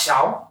had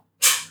Martial,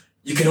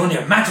 you can only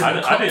imagine. I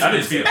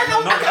didn't feel it. I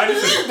can't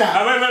believe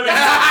that.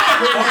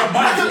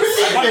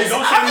 Wait.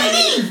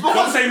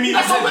 Don't say me.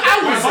 That's what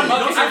I was saying.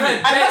 Don't say me.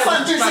 And that's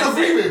what Juice should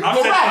agree with. I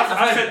You're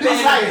right. said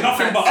He's lying.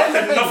 nothing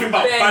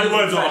but bad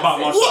words about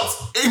Martial. What?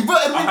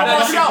 Inverted I window had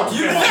Martial. nothing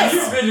to Yes.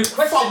 You've been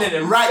questioning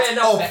him Right fair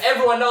enough, off. but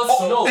everyone else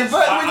knows.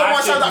 Inverted window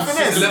Martial that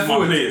finesse. Left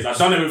my players. I've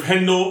done it with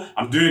Hendo.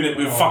 I'm doing it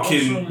with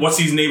fucking what's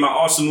his name at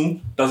Arsenal.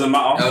 Doesn't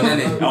matter.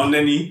 El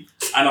Neni.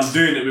 And I'm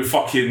doing it with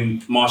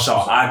fucking Martial.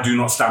 I do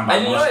not stand by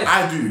And you know Martial. it's,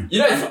 I do. you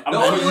know it's, the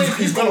only way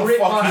he's people gonna rate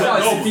fuck you Martial up.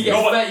 is if he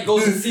gets 30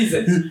 goals a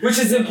season, which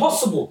is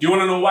impossible. Do you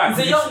want to know why? He's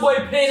a young boy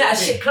playing at a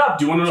shit club.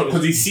 Do you want to know?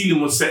 Because his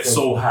ceiling was set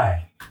so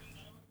high.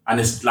 And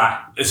it's like,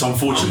 it's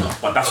unfortunate,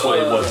 but that's what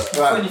it was.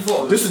 Right.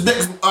 24. This is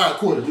next. Alright,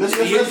 cool. Let's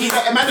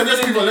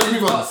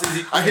move on.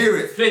 I hear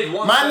it. Played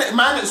one.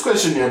 My next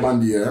question here,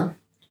 Bundy, yeah?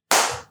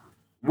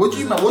 What's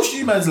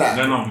you man's like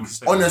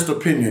honest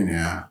opinion,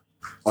 yeah,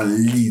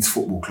 on Leeds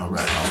Football Club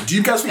right now? Do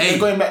you guys think they're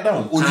going back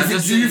down? Or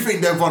do you think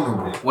they're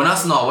vulnerable? When I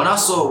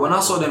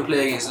saw them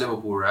play against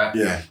Liverpool, right?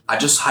 Yeah. I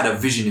just had a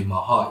vision in my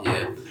heart.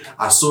 Yeah,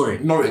 I saw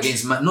it Norwich.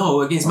 against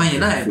Man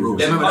United, bro.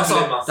 Yeah, Remember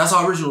but that's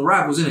our original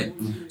rivals, isn't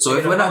it? So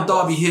when that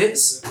derby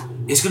hits,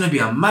 it's gonna be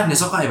a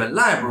madness. I can't even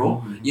lie,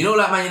 bro. You know,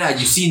 like Man United,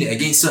 you've seen it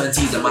against certain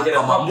teams that might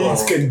come up, bro.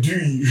 can do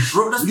you.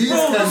 Bro, that's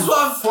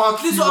what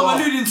I'm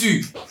alluding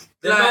to.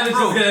 The Like, manager's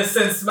bro, gonna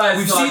send Spice.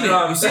 we've seen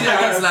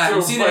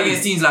it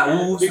against teams like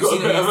Wolves. He got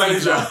a better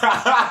manager.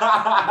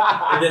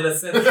 They're gonna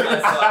send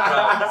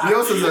Spice. He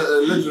also is a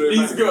legendary.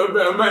 He's got a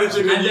better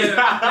manager than And you. then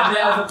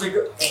I'll have to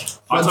go.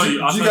 I'll tell you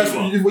Do you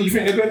guys what you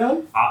think they're going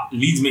down?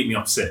 Leeds make me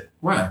upset.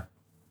 Right.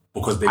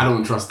 Because they I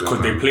don't trust them.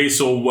 Because they play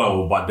so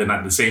well, but then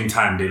at the same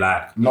time they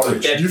like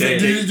Norwich. Do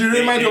you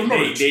remind you of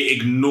Norwich? They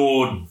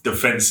ignore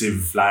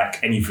defensive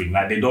like anything.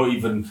 Like they don't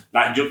even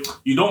like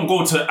you don't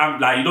go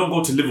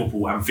to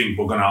Liverpool and think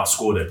we're gonna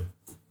outscore them.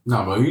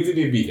 No, but who did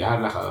they beat? They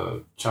had like a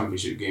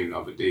championship game the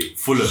other day.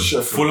 Fulham.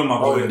 Sheffield. Fulham are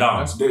going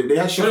down. They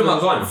had Sheffield. Fulham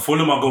are gone.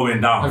 Fulham are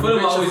going down. Fulham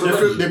are always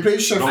winning. They play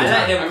Sheffield. I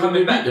like them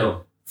coming back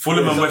though.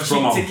 Fulham and West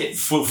Brom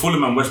tickets.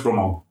 Fulham and West Brom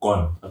are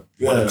gone.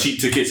 But the cheap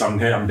tickets I'm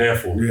there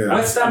for. Yeah.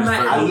 West Ham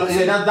might.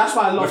 That's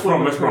why I love West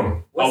Brom.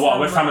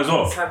 West Ham as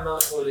well. West Ham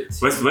might hold it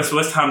too.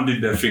 West Ham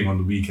did their thing on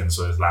the weekend,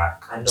 so it's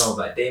like I know,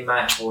 but they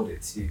might hold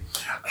it too.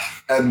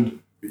 And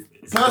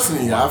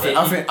personally, I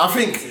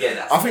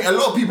think a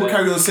lot of people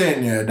carry on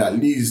saying that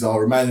Leeds are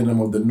reminding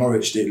them of the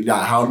Norwich day,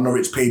 like how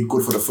Norwich played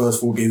good for the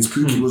first 4 games.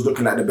 Pookie was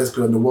looking like the best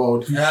player in the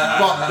world.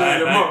 But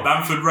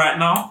Bamford right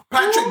now.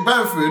 Patrick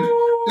Bamford,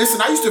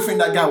 listen, I used to think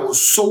that guy was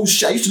so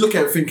shit. I used to look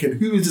at him thinking,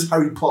 who is this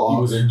Harry Potter?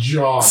 He was a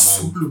jar,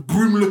 man.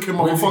 Broom looking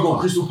motherfucker.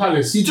 Crystal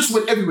Palace. He just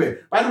went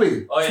everywhere. By the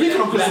way,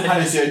 speaking of Crystal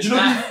Palace, do you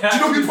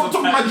know who popped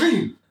up in my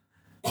dream?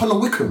 Connor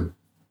Wickham.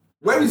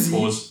 Where is he?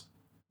 Pause.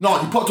 No,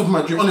 he popped up in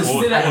my dream,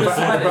 honestly.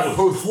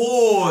 Pause.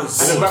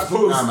 Pause.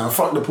 Nah, man,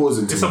 fuck the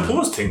pausing. It's a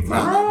pause thing,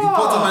 man. He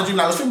popped up in my dream,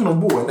 like, I was thinking of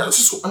ball, and that's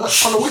just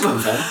Connor Wickham,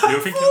 fam.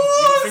 You're thinking of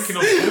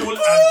ball and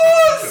Wickham.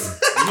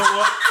 You know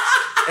what?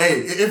 Hey,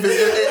 if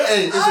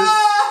it's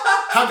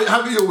have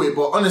it your way,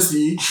 but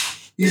honestly,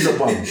 he's a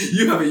bum.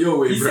 You have it your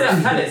way, You bro. said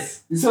at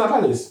Palace. You said at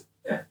Palace?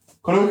 Yeah.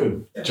 Connor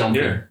Wickham?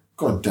 Jumping. Yeah.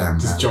 God damn,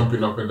 Just man.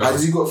 jumping up and down.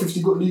 Has he got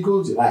 50 league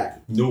goals?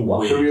 Like, No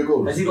way. career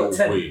goals? Has he got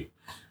 10? Wait.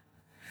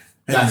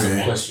 That's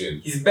Anyway. a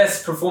question. His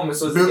best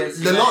performance was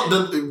against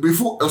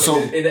Before, so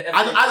in the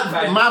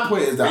FA my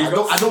point is that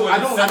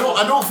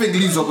I don't think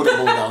Leeds are gonna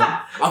go down.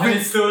 I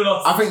think still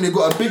lost. I think they've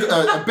got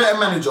a better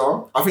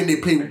manager. I think they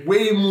play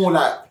way more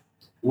like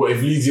What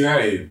if Leeds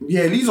United?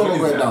 Leeds are not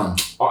going that? down.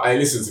 Oh, hey,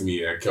 listen to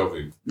me,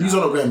 Kelvin. Leeds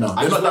are not going down.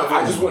 They're not that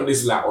I just want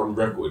this like on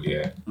record,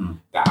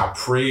 that I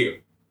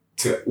pray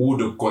to all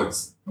the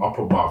gods up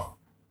above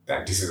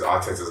that this is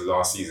Arteta's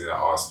last season at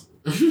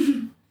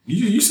Arsenal.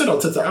 You said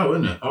Arteta out,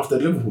 innit? After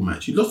the Liverpool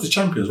match, he lost the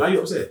champions. Why are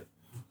you upset?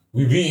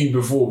 We beat you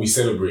before we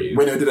celebrated.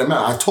 When it didn't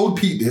matter, I told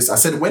Pete this. I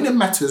said when it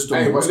matters,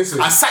 Hey, but listen.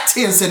 I sat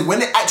here and said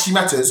when it actually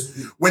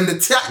matters, when the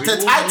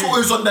title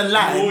is on the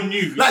line. We all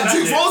knew. Like,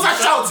 Jukes, what was I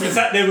shouting? We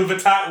sat there with a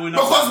title in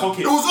our Because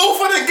pocket. it was all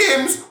for the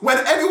games when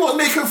everyone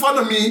making fun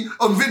of me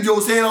on video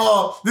saying,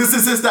 oh,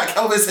 this that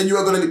Kelvin said you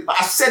were going to leave. But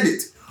I said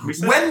it.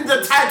 When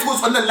the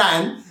title's on the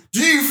line,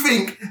 do you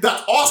think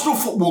that Arsenal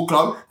Football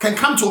Club can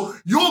come to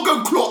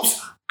Jurgen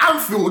Klopp's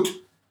Anfield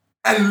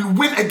and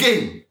win a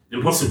game?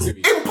 Impossible.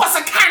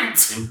 Impossible can't.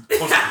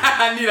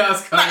 I knew that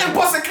was coming. Like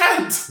impossible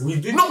can't. We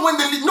did Not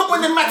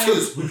when it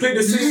matters. We played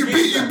the same You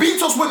game.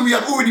 beat us when we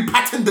had already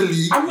patterned the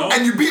league,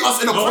 and you beat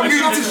us in a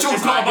Community Shield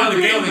it's not cup. about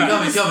the game plan.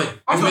 Kelvin.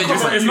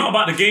 It's not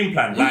about the game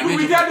plan. Like,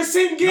 We had the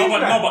same game.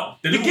 but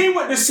the game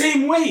went the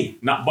same way.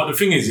 Nah, but the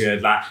thing is,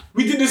 like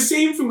We did the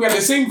same thing. We had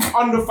the same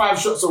under 5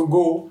 shots on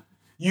goal.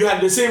 You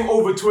had the same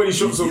over 20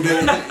 shots on goal. do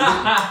you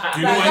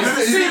know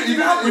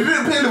what? You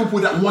didn't play Liverpool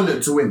that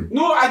wanted to win.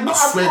 No, I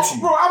swear to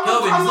you. Bro, I'm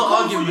Kelvin, not he's not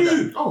coming arguing for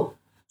with you. Oh,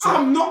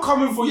 I'm not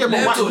coming for you.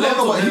 Yeah, but Let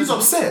him talk. he's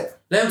upset.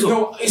 Let him talk.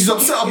 No, He's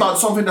upset about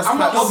something that's I'm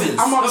quite not obvious.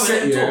 I'm upset,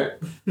 Let him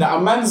yeah, that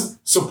a man's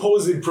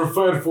supposed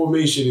preferred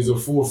formation is a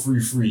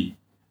 4-3-3,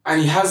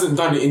 and he hasn't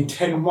done it in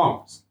 10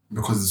 months.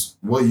 Because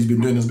what he's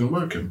been doing has been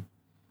working.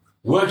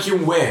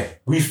 Working where?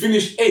 We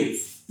finished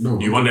 8th. No.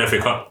 You won the FA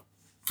Cup.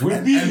 We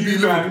And beat beat you,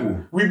 Liverpool.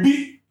 man. We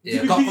beat. Yeah,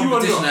 Did we cup beat you or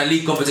competition not? and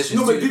league competition.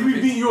 No, but did we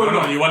beat you or No,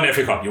 not? you won the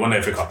FA Cup. You won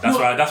the FA Cup.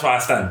 That's why I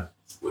stand.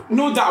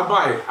 No doubt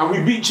about it. And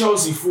we beat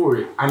Chelsea for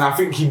it. And I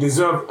think he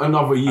deserved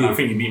another And I year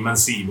think you beat Man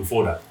City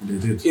before that. They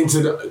did. into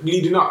the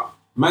leading up.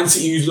 Man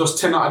City, who's lost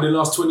 10 out of the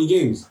last 20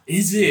 games.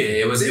 Is Yeah,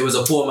 it was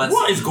a poor man.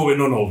 What is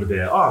going on over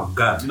there? Oh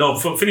God! No,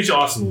 finish your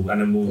Arsenal and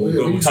then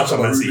we'll touch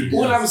on Man City.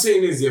 All I'm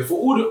saying is, for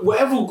all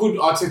whatever good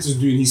Arteta's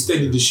doing, he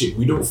steadied the ship.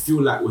 We don't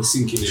feel like we're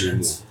sinking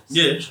anymore.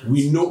 Yeah.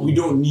 We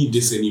don't need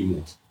this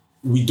anymore.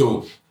 We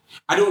don't.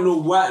 I don't know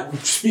why.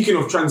 Speaking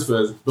of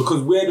transfers,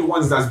 because we're the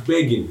ones that's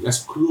begging,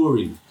 that's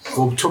clawing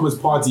for Thomas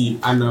Partey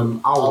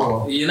and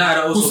our.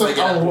 United Who also said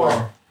making that.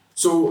 Aouar?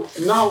 So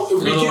now,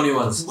 if They're the only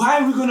ones. why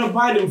are we gonna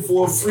buy them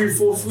for a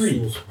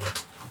 3-4-3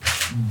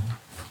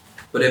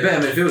 But they're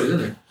better midfielders,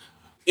 isn't they?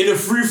 in a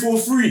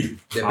 3-4-3?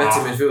 They're better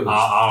midfielders.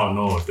 I don't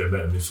know if they're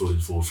better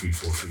midfielders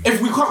 4-3-4-3.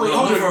 If we can't, No,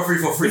 hold not on. for a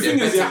 3-4-3. The thing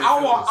is, they're better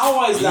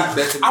our is midfielders. like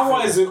Better our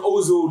midfielders. is an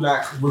Ozil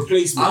like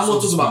replacement. I'm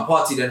more talking about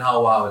Partey than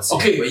how I would say.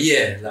 Okay. But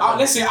yeah. Like,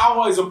 Let's say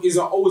our is an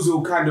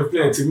Ozil kind of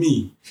player to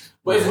me.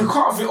 But if we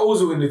can't fit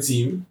Ozil in the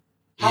team,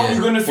 how are we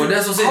gonna fit? Well,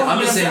 that's what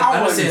I'm saying.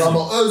 I'm just saying. No,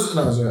 but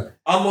Ozil,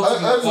 I'm more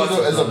talking about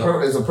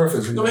Partey. is a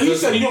perfect thing. No, but he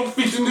said he don't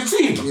fit in the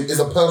team. It's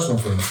a personal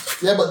thing.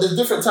 Yeah, but there's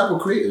different type of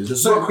creators.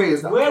 There's certain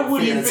creators that Where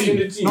would he fit in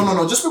the team?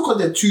 No. Just because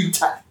they're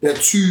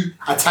two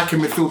attacking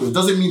midfielders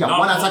doesn't mean that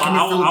one attacking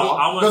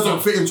midfielder doesn't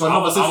fit into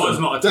another system. I was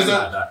not a 10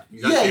 like that.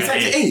 Yeah, he's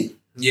actually 8.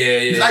 Yeah.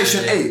 He's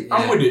actually 8.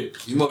 I'm with it.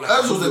 He's more like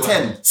Ozil's a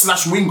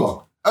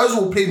 10/winger.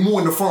 Ozil will play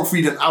more in the front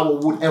three than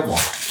Aouar would ever.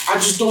 I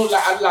just don't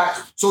like.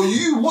 So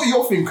what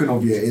you're thinking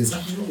of here is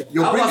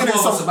you're bringing in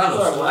some.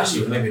 Well,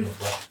 actually, maybe not.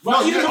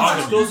 But even the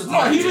fact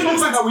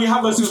that we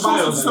have a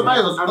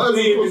Ceballos and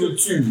play him in the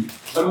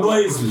 2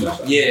 annoys me.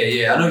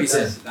 Yeah, I know what you're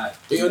saying.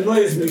 It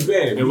annoys me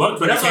bad. It worked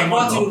when he That's why came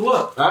on. Partey would though.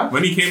 work. Huh?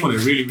 When he came on,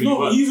 it really No, but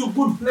worked. he's a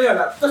good player.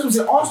 Like, that's what I'm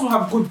saying. Arsenal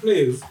have good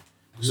players.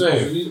 So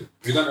We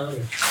don't know.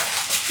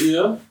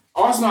 yeah.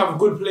 Arsenal have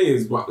good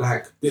players, but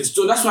like,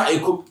 so that's why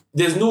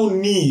there's no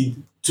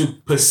need to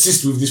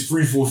persist with this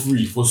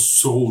 3-4-3 for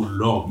so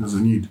long. There's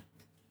a need.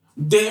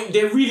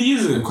 There really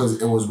isn't.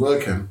 Because it was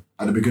working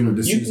at the beginning of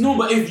the season. No,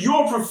 but if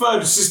your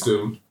preferred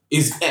system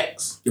is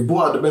X, you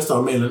bought out the best out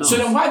of Maitland. So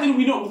then why didn't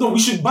we not? No, we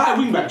should buy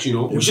wing backs. You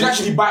know, we should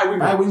actually buy wing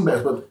backs. Buy wing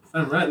backs, but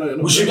right now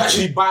we should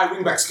actually buy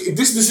wing backs. If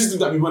this is the system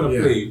that we want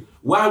to play,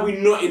 why are we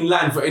not in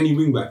line for any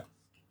wing back?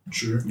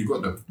 True, you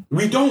got them.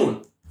 We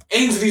don't.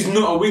 Ainsley's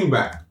not a wing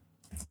back.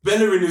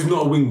 Bellerin is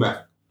not a wing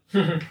back.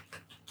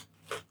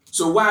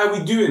 So why are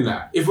we doing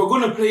that? If we're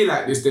gonna play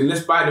like this, then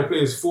let's buy the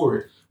players for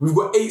it. We've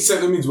got 8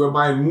 centre mids. We're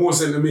buying more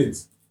centre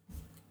mids.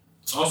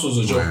 Arsenal's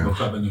a joke of a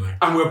club anyway.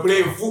 And we're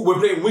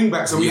playing wing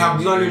backs, and we have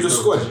none in the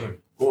squad.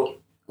 All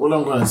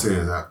I'm gonna say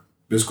is that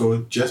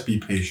Bisco, just be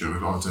patient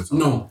with Arteta.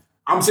 No,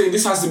 I'm saying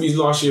this has to be his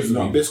last year for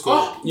me. Bisco.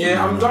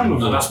 I'm done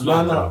with it.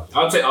 No.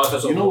 I'll take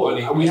Arteta. You know what?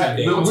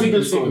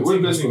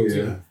 With Bisco,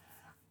 yeah.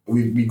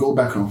 We go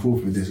back and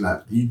forth with this.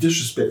 Like, you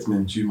disrespect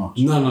men too much.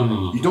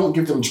 No. You don't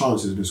give them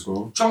chances,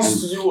 Bisco.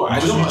 Chances to do what?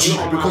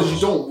 Because you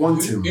don't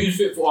want him. Who's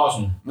fit for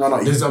Arsenal?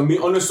 No. There's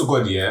honest to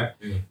God, yeah.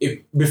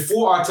 If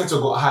before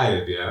Arteta got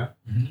hired,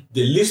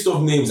 the list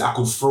of names I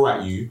could throw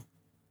at you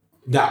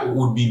that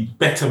would be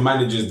better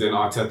managers than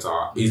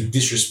Arteta is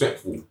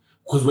disrespectful.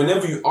 Because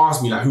whenever you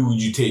ask me, like, who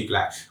would you take,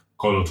 like,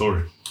 Colo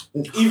Torre.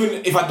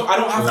 Even if I don't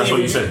have that's to.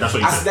 What you said.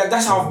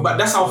 That's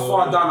how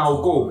far down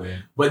I'll go.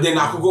 But then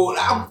I could go,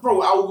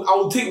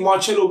 I'll take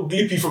Marcello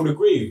Glippi from the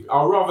grave.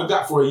 I'll rather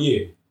that for a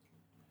year.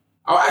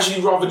 I'll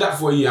actually rather that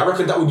for a year. I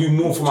reckon that would do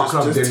more for my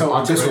club than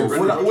Arteta.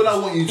 All I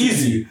want you to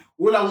do.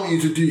 All I want you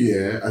to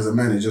do, as a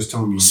manager, just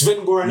tell me.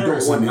 Sven Goran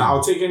Eriksson,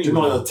 I'll take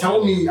anyone.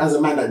 Tell me as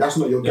a man that that's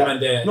not your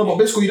guy. No, but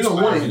basically you didn't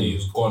want him.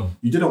 He's gone.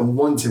 You didn't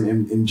want him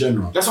in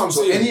general. That's what I'm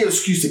saying. Any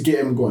excuse to get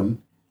him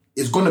gone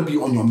is gonna be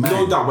on your mind.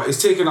 No doubt, but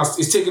it's taken us.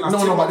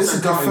 No, but this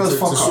is the first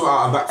fuck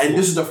up, and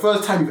this is the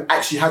first time you've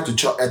actually had a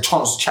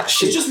chance to chat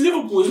shit. It's just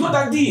Liverpool. It's not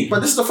that deep.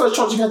 But this is the first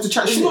chance you've had to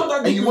chat shit. It's not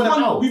that deep. And you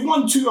won. We've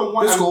won 2 and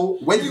 1. Let's go.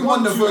 When you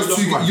won the first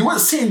 2 games, you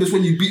weren't saying this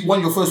when you won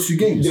your first 2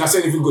 games. Did I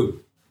say anything good?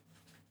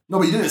 No,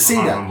 but you didn't say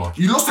that.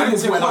 You lost to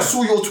Liverpool and I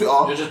saw your Twitter.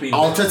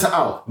 Arteta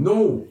out.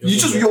 No.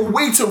 You're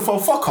waiting for a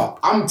fuck up.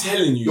 I'm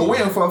telling you. You're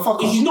waiting for a fuck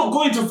up. He's not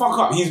going to fuck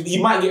up.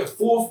 He might get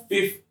 4th,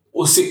 5th,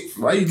 or 6th.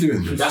 Why are you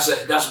doing this?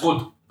 That's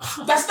good.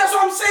 That's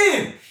what I'm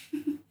saying.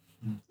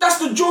 That's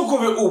the joke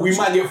of it all. We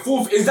might get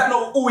 4th. Is that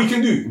not all we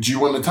can do? Do you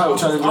want the title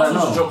challenge right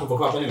now? That's a joke of a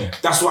club anyway.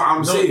 That's what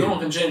I'm saying. No one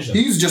can change that.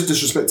 He's just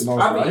disrespecting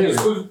Arsenal. I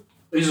mean,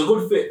 he's a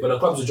good fit, but the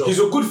club's a joke. He's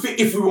a good fit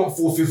if we want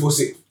 4th, 5th, or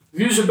 6th.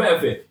 Who's a better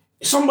fit?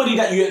 Somebody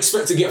that you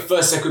expect to get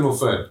 1st, 2nd, or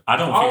 3rd. I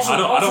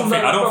don't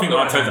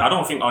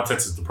think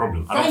Arteta's the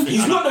problem.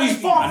 He's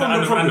far from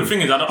the problem. And the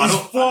thing is, I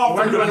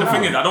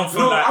don't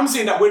feel like. I'm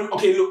saying that look,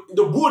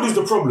 the board is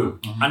the problem.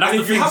 And that's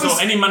the thing. So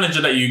any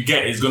manager that you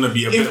get is going to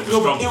be a bit of a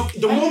struggle.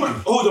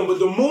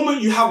 The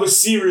moment you have a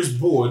serious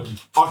board,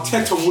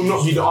 Arteta will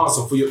not be the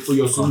answer for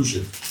your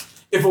solution.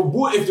 If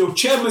the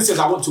chairman says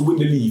I want to win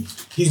the league,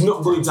 he's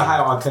not going to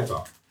hire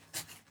Arteta.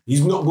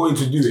 He's not going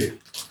to do it.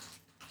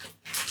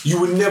 You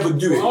would never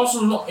do it.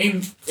 Arsenal's not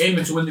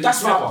aiming to win the league.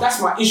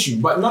 That's my issue.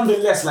 But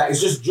nonetheless, like,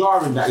 it's just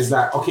jarring that it's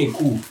like, okay,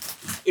 cool.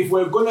 If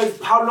we're gonna,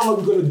 how long are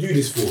we gonna do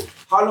this for?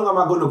 How long am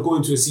I gonna go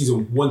into a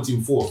season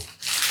wanting 4th?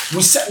 We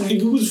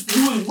was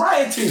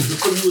rioting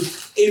because we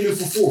was aiming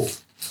for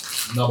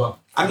 4th. No, but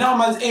and now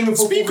man's aiming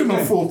for 4th. Speaking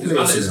of 4th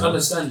place, it's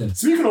understanding.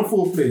 Speaking of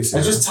 4th place,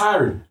 it's just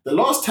tiring. The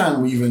last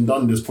time we even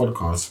done this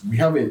podcast, we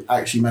haven't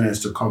actually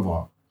managed to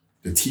cover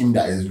the team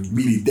that is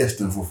really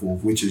destined for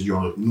 4th, which is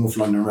your North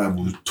London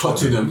rivals,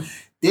 Tottenham.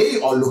 They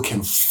are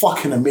looking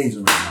fucking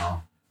amazing right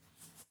now.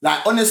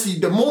 Like, honestly,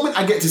 the moment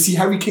I get to see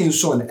Harry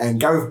Kane's son and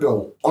Gareth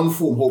Bale on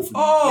form, hopefully,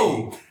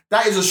 play,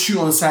 that is a shoot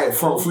on sight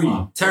front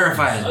 3.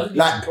 Terrifying.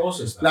 Like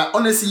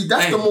honestly,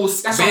 that's the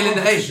most. That's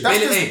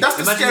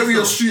the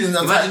scariest shooting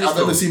I've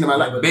ever seen in my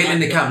life. Bale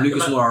in the camp,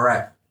 Lucas Moura,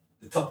 alright.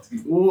 It's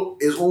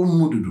all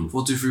Mududu.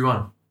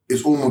 4-2-3-1.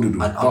 It's all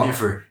Mududu. I'll be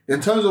free.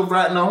 In terms of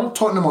right now,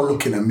 Tottenham are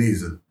looking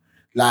amazing.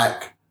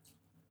 Like,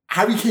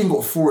 Harry Kane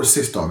got 4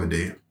 assists the other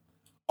day.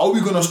 Are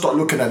we going to start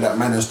looking at that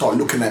man and start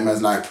looking at him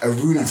as like a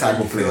Rooney type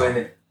of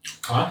player?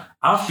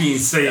 I've been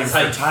saying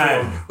for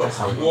time,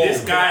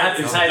 this guy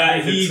is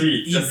like,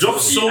 he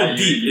drops so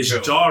deep, it's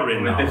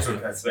jarring now. From a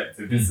different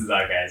perspective, this is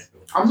our guy's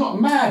goal. I'm not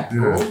mad,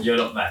 bro. You're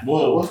not mad.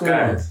 Whoa, what's going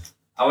on?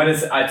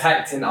 I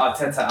typed in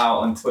Arteta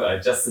out on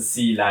Twitter just to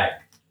see, like,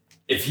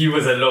 if he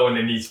was alone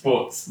in these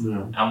sports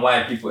and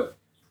why people...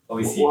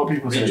 Obviously, what are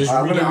people saying?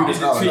 I'm going to read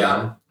the tweet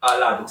out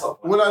loud, the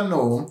top one. All I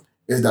know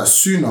is that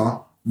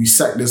sooner we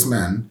sack this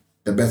man,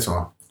 the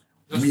better.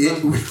 My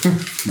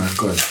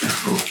God.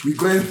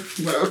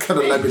 What kind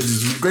of language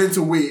is this? We're going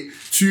to wait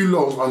too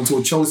long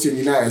until Chelsea and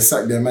United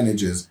sack their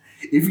managers.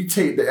 If you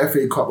take the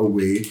FA Cup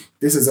away,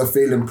 this is a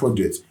failing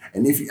project.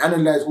 And if you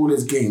analyse all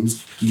his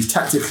games, he's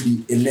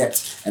tactically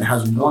inept and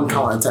has one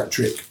counter-attack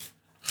trick.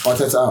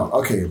 Arteta out.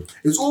 Okay.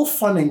 It's all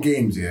fun and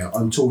games,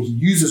 until he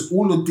uses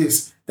all of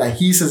this that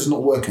he says is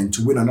not working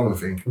to win another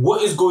thing.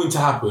 What is going to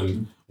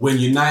happen when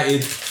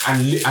United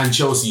and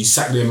Chelsea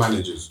sack their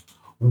managers?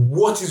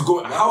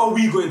 How are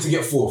we going to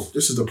get fourth?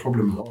 This is the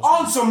problem.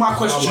 Answer my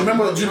question.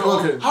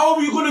 Okay. How are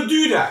we going to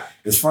do that?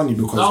 It's funny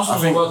because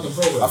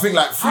I think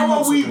like 3 How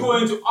months are we ago,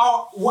 going to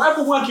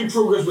whatever work in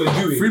progress we're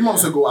doing? 3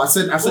 months ago, I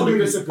said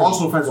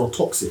Arsenal fans are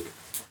toxic.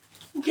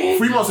 Okay.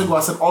 3 months ago, I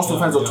said Arsenal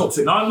fans are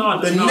toxic. No.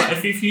 The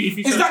If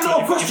you Is that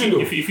not a question though?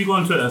 If you go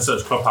on Twitter and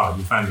search Clubhouse,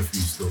 you find a few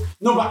still.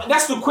 No, but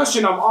that's the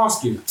question I'm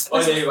asking. That's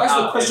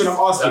the question I'm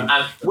asking.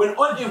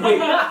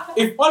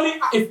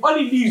 If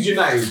Oli leaves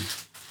United,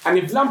 and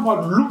if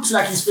Lampard looks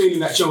like he's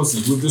failing at Chelsea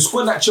with the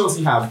squad that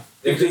Chelsea have,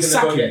 if they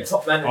sack him,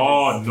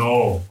 Oh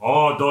no!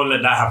 Oh, don't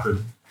let that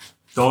happen.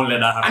 Don't let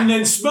that happen. and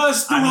then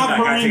Spurs still I need have that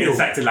guy to get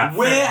sacked in Mourinho,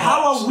 like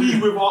how are we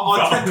with our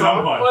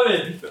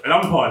Arteta?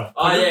 Lampard.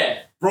 Oh yeah.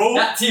 Bro,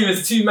 That team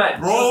is too mad.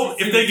 bro,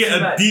 if they get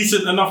a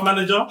decent enough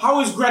manager,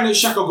 How is Granit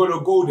Xhaka going to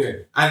go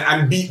there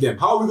and beat them?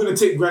 How are we going to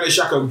take Granit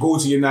Xhaka and go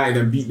to United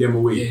and beat them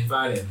away? Yeah,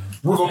 violent, man.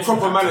 With a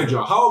proper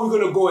manager, how are we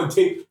going to go and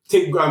take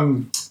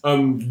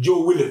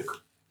Joe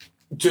Willock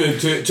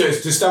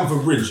to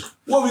Stamford Bridge?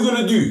 What are we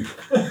going to do?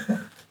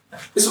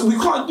 We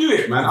can't do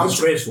it, man. It's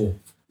disgraceful.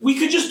 We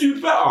could just do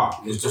better.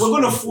 It's We're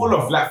going to fall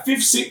off like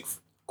 5th, 6th.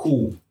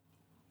 Cool.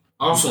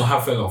 Arsenal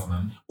have fell off,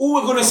 man. All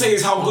we're going to say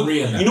is how good.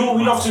 Unreal, You know what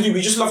we love to do?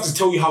 We just love to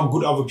tell you how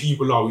good other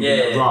people are.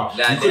 They're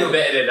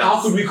better than How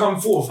us. could we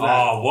come fourth?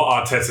 Like,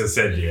 what Arteta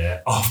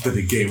said, after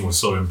the game was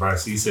so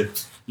embarrassing. He said,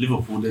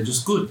 Liverpool, they're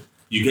just good.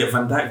 You get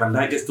Van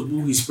Dijk gets the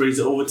ball, he sprays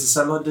it over to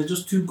Salah, they're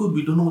just too good,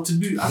 we don't know what to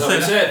do. I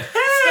said,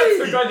 he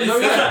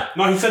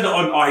said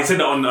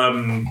that on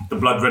the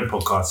Blood Red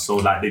podcast, so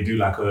like they do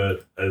like a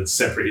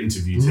separate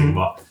interview thing,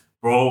 but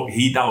bro,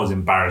 that was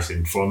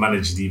embarrassing for a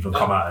manager to even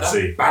come out and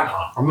say.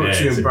 I'm not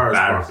too it's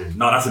embarrassed.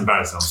 No, that's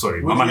embarrassing, I'm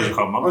sorry. My manager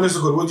come up. Honest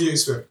to God, what do you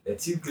expect? They're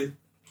too good.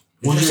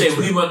 What you say?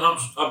 We went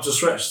up to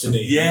stretch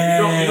today.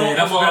 Yeah, you don't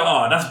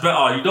that's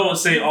better. You don't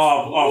say,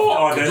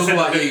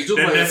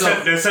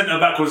 their centre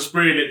back was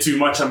spraying it too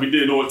much and we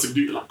didn't know what to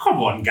do. Like,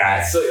 come on,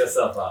 guy. Sort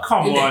yourself out.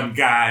 Come on,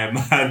 guy,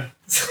 man.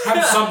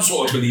 Have some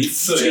sort of belief.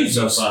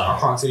 Jesus. I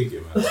can't take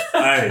it, man.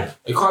 Hey.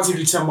 It can't take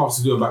you 10 months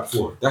to do a back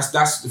four. That's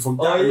from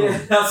that. Oh yeah,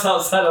 that's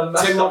outside of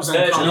 10 months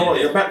and You know what?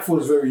 Your back four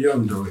is very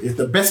young though. If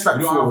the best back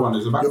You don't have four, one,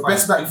 there's a back your five.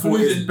 best back four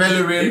is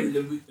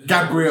Bellerin,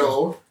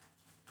 Gabriel,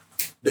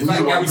 the new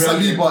one,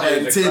 Saliba,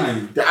 and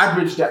Tierney. The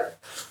average that.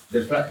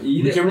 We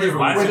can move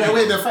on.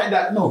 Wait, the fact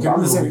that no, can I'm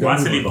move saying on. Why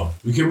Saliba?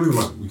 We can move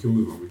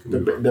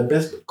on. the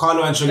best.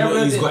 Carlo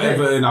Ancelotti's got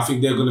Everton. I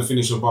think they're going to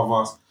finish above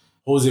us.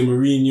 Jose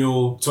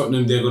Mourinho,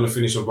 Tottenham, they're going to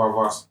finish above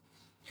us.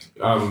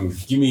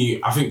 Give me.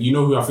 I think you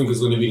know who I think is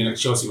going to be the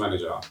next Chelsea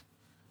manager.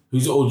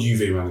 Who's the old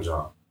Juve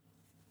manager?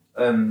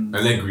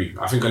 Allegri.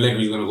 I think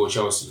Allegri is going to go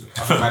Chelsea.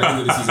 I think by the end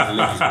of the season,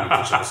 Allegri is going to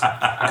go Chelsea.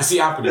 I can see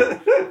it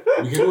happening.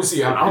 We can all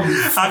see it happening.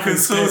 I can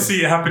so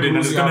see it happening and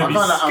it's going to be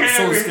I'm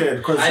so scary. scared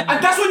because And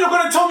that's when you're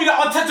going to tell me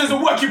that Arteta's a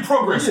work in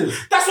progress.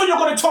 That's when you're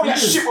going to tell me that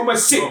shit when we're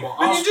sick. you don't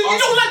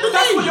like the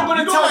That's name. what you're going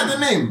to You don't tell like me. the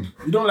name.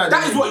 You don't like the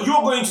That name. is what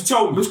you're going to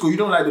tell me. Let's go. You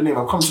don't like the name.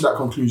 I've come to that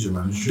conclusion,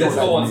 man. You That's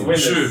don't all like the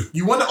wants name. winners.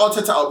 You want the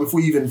Arteta out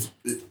before you even.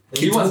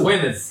 He wants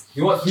winners.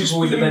 He wants people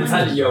with the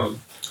mentality of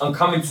I'm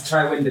coming to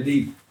try and win the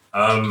league.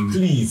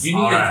 Please. You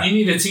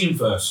need a team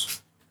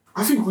first.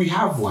 I think we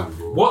have one,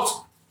 bro.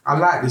 What? I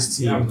like this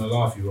team. You're having a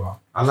laugh, you are.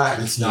 I like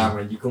the team. Nah,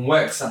 man, you can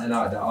work something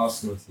out of that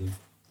Arsenal team.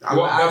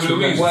 I David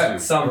Luiz Work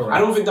some. I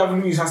don't think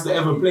David Luiz has to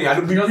ever play.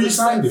 We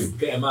re-signed him.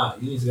 Get him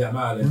out. You need to get him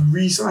out of We there.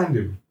 re-signed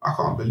him. I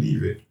can't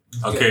believe it.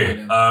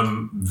 Okay,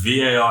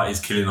 VAR is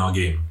killing our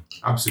game.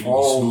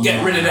 Absolutely.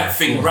 Get rid of that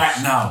thing right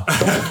now.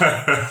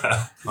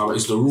 No, but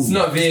it's the rule. It's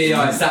not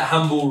VAR, it's that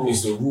handball rule.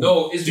 It's the rule.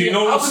 No, it's Do you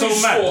know what's so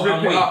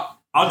mad?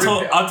 I'll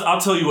I'll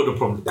tell you what the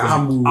problem. The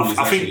handball rule is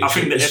I think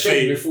the it's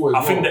changed before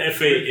as FA.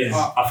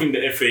 well. I think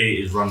the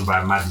FA is run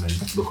by madmen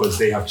because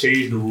they have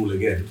changed the rule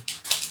again.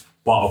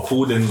 But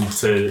according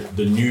to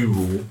the new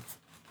rule,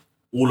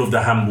 all of the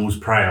handballs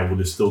prior would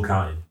have still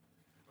counted,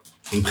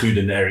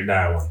 including the Eric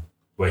Dyer one,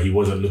 where he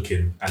wasn't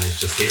looking and it's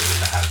just hit him in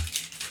the hand.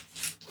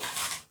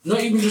 Not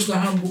even just the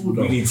handball,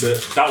 though. We need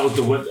to. That was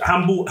the word.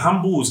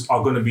 Handballs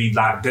are going to be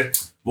like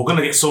that. We're going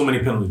to get so many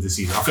penalties this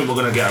season. I think we're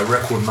going to get a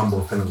record number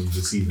of penalties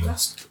this season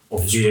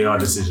of VAR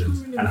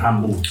decisions and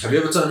handballs. Have you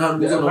ever turned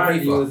handballs on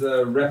Apparently, it FIFA? was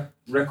a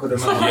record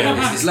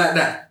amount. It's like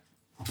that.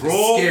 Bro,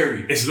 It's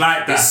scary. It's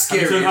like that. It's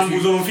scary. Have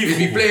you turned handballs on FIFA? If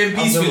you playing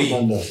peacefully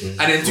and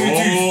then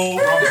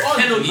 2-2,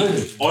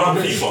 penalty. Or on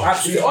FIFA.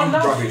 Absolutely On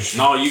now. rubbish.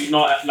 No, you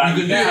not like.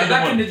 You can do Yeah, it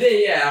back in the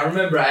day, I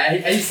remember. I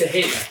used to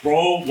hate that.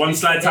 Bro, one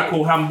slide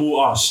tackle, handball.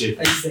 Oh shit.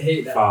 I used to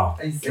hate that. Foul.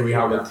 I used to Can we hate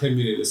have a that.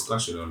 10-minute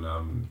discussion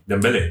on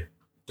Dembele.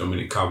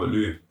 Dominic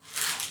Calvert-Lewin?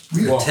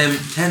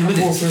 10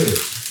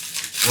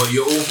 minutes. Well,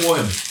 you're all for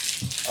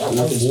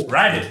him.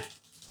 Ride it.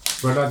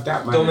 Brother,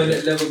 that man.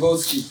 Dominic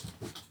Lewandowski.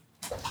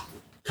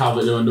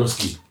 Calvert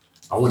Lewandowski.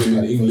 I want him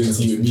in the England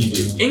team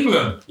immediately.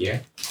 England. Yeah.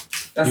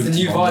 That's the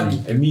new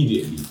Vardy.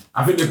 Immediately.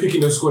 I think they're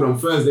picking the squad on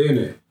Thursday,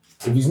 innit?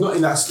 If he's not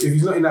in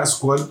that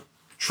squad,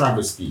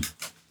 travesty.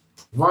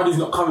 Vardy's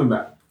not coming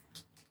back.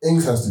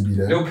 Ings has to be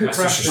there. They'll pick That's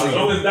the Rashford. As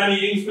long as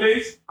Danny Ings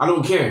plays. I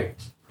don't care.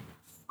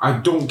 I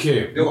don't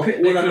care. They'll pick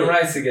Declan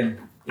Rice again.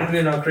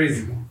 England are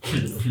crazy.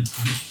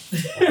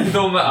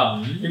 Don't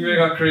matter. England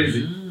are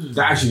crazy.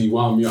 That actually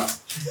wound me up.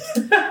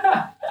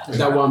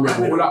 That wound me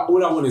up.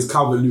 All I want is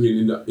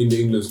Calvert-Lewin in the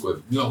England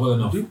squad. Not well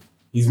enough.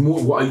 He's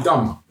more. What he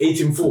done?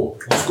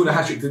 8-4. He scored a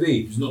hat trick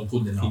today. He's not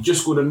good enough. He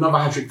just scored another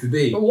hat trick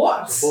today.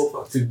 What?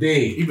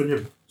 Today. Even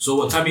him. So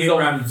what? Tammy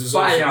Abraham deserves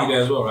to be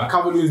there as well, right?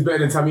 Calvert-Lewin's better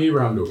than Tammy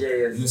Abraham though. Yeah.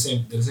 They're the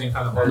same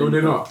caliber. No,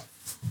 they're not.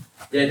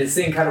 Yeah, the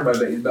same caliber,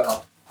 but he's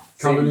better.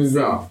 Calvert-Lewin's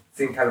better.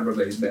 Same caliber,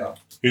 but he's better.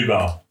 Who's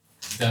better?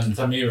 Than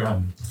Tammy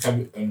Abraham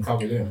and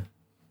Calvert-Lewin.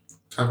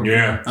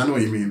 Yeah. I know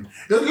what you mean.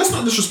 Let's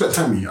not disrespect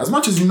Tammy. As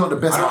much as you're not the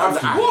best. I don't have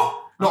the eye.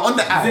 What? No, on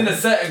the He's app. in a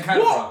certain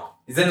caliber.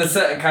 He's in a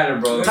certain caliber,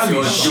 bro. Tammy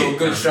You're shit, a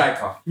good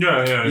striker.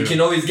 Yeah. You can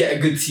always get a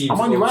good team. I'm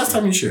wondering, why is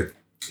Tammy shit?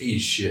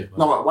 He's shit.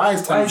 No, but why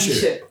is Why Tammy is he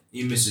shit? shit?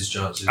 He misses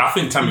chances. I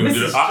think Tammy will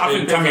do it. I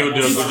think Tammy will do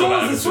a He good job at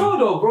scores as Everton. well,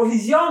 though, bro.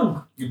 He's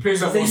young. He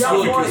plays up He's a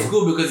on young boy. It's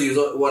good because he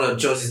was one of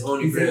Chelsea's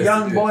only He's a players.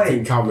 young to do it. I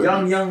think boy. Calvert-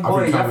 Young I boy.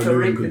 think You have to Calvert-Lewin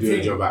rate could the do a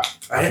team. job at.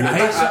 I Match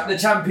hate up the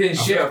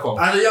championship.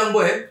 as a young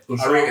boy,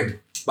 I rate him.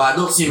 But I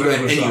don't see him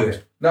going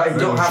anywhere. No, you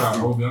don't have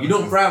to. You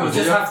don't thrive You as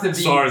just a have to be.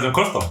 Suarez and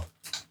Costa.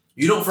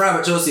 You don't thrive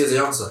at Chelsea as a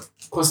youngster.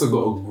 Costa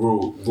got to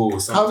grow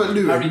something.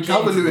 Calvert-Lewin.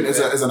 Calvert-Lewin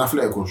is an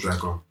athletic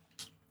striker.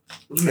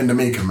 In the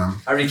making, man.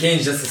 Harry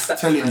Kane's just a stat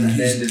Telling you, man at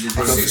the he's- end of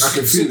the I day. can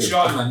feel Six it.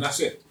 yard, man. That's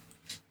it.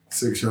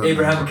 6 yards.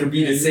 Abraham can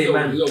be the same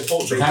man. Little But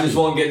culture. he just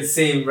won't get the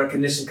same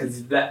recognition because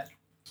he's black.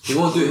 He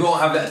won't do We it. won't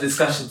have that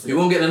discussion He today.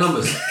 won't get the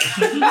numbers.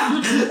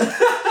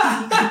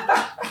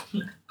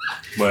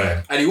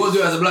 Where? And he won't do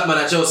it as a black man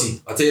at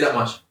Chelsea. I'll tell you that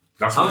much.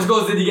 How much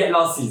goals did he get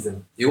last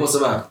season? He won't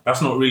survive.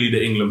 That's not really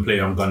the England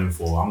player I'm gunning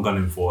for. I'm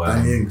gunning for.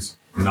 Danny Ings.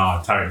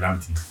 Nah, Tarek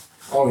Lamptey.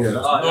 Oh, yeah.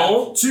 That's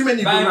No. too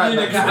many good Bayern right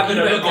Munich backs. have He a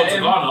better look go at to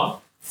him. Ghana.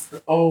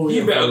 Oh,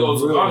 He better go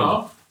to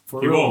Ghana.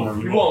 For He real, won't.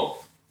 man. You won't.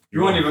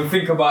 You won't even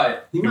think about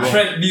it.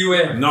 Trent,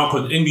 beware. No,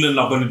 because England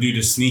are going to do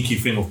the sneaky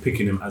thing of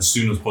picking him as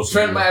soon as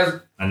possible. Trent might as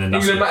and then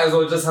that's England it. might as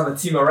well just have a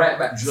team of right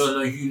backs.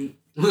 No, you.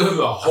 The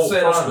I whole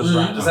swear process down.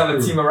 right Just now. have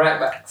a team of right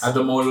backs. At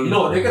the moment, You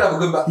know what? They could have a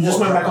good back. He just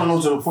went back on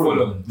loan to Fulham.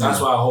 Fulham.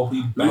 That's why I hope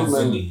he bangs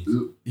the league.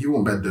 He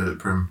won't bet the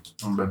Prem.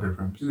 Won't bet the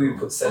Prem. Who we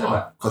put centre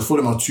back? Because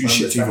Fulham are too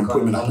shit to even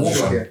put him in that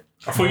position.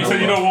 I thought you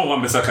said you don't want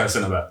Wan-Bissaka at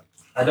centre back.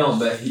 I don't,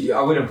 but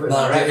I wouldn't put him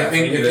Nah, right if back.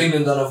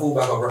 England done a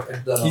fullback or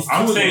He's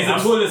I'm tall, saying- he's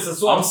the tallest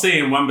as well. I'm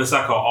saying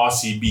Wan-Bissaka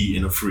RCB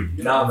in a free.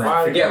 Nah,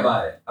 man, forget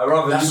about it. I'd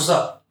rather That's you. what's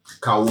up.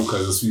 Kyle Walker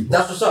as a sweeper.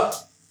 That's what's up.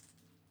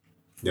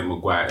 Then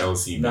Maguire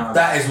LCB. Nah,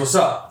 That is what's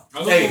up.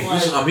 Hey,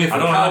 listen, I'm here for I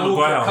don't that. have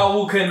Maguire. Kyle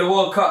Walker in the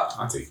World Cup.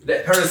 I'll take it.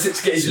 Let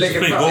Perisic get his leg in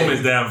Play front of Gomez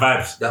him. there and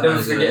vibes. That Never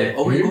man is forget gonna. it.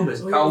 Oh, wait,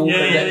 Gomez. Kyle Walker Yeah,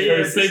 let yeah,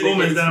 Perisic play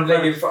Gomez get down his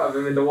leg in back. front of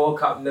him in the World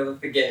Cup. Never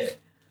forget it.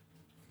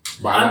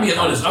 But I I'm like being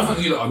Kyle honest. I Walker.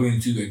 think you lot are being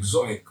too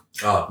exotic.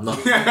 Oh, no.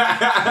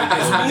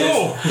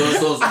 Whoa! Joe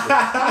Stones.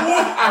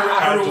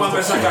 I don't want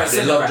Wan-Bissaka at They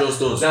centre love back. Joe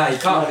Stones. Nah, he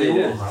can't play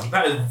there.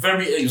 That is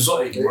very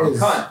exotic, bro. He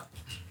can't.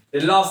 The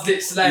last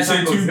ditch slide You say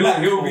tackles, too black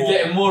he'll be or-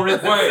 getting more red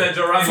than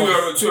Sergio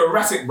Ramos. Too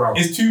erratic, bro.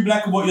 It's too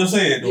black what you're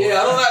saying. though.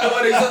 Yeah, I don't like the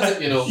word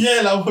exotic, you know.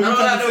 Yeah, like what I you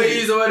don't like the way you say.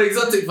 use the word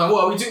exotic, man.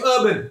 What, are we too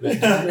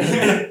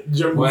urban?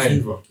 Jungle Wait.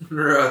 Fever.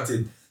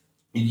 Rotted.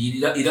 He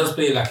does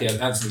play like he has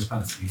answered his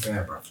pants, to be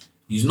fair, bro.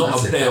 He's not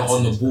That's a it, player that's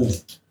on the it. ball.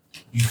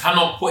 You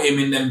cannot put him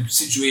in them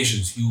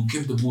situations. He will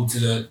give the ball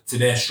to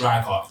their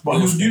striker. But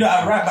he'll do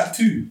that at right back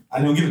too,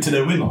 and he'll give it to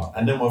their winner,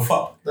 and then we're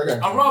fucked. Okay.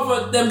 I'd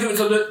rather them give it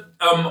to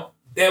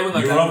their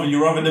winger.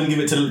 You rather them give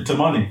it to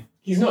Mane.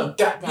 He's not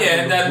that bad.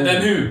 Yeah,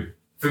 then who?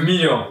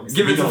 Firmino.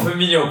 Give it to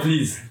Firmino,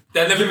 please.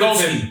 Then Give it to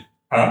Lewandowski. him.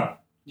 Huh?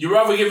 You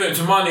rather give it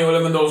to Mane or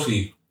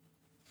Lewandowski?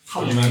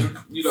 Come on, man.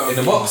 You know, In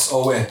the box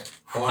or where?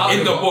 In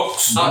the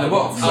box. Out the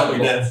box. Out the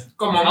box.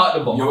 Come on, Out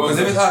the box. Because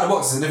if it's out of the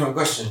box, it's a different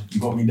question. You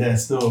got me there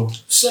still.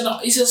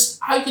 He says,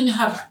 how can you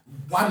have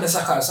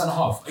Wan-Bissaka at centre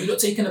half? Are you not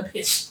taking a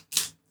piss?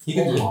 He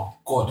can do it.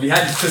 God. We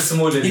had Chris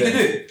Smalling. He there. can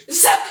do it.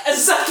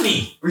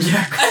 Exactly.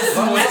 Yeah.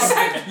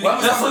 Exactly.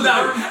 That's what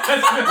that.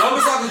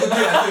 Wan-Bissaka could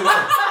do it and do it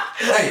well.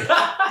 Hey,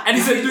 And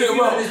he said, do it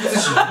well. His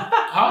position.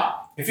 Huh?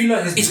 If you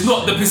learn his It's position.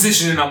 not the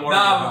positioning I'm worried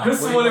Nah, about. Chris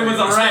Smalling was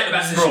a right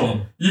back,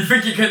 bro. You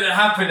think it couldn't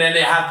happen and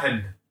it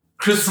happened.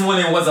 Chris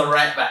Smalling was a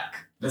right back.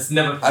 Let's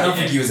never forget. I don't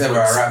think he was ever a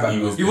right back.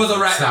 He was a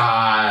right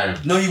back. Time.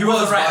 No, he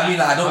was, a right but I mean,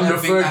 like, I don't back.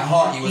 think at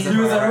heart he was He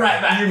ever was a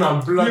right back. You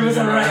man, bloody He was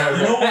a right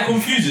You know what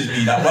confuses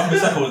me? That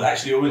Wan-Bissaka was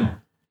actually a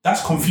winner.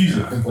 That's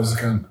confusing.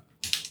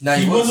 Nah,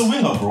 He was a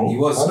winner, bro. He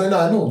was. I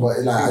know, but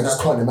like, I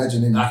just can't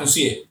imagine him. I can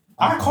see it.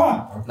 I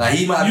can't. Nah,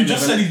 he might have You been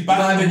just the said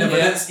Val- he's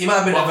bad. He might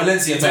have been a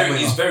Valencia type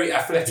He's winger. very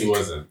athletic. He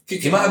wasn't.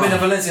 He might have been a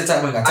Valencia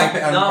type winger. Tap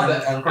it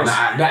and cross. Nah,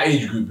 at that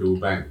age group, they will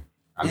bang.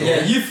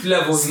 Yeah, youth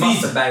level, he must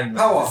Speed, have banged.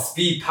 power.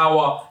 Speed,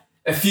 power,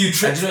 a few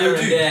tricks And do you know here what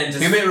and he there and He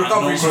just made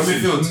recoveries from crossing.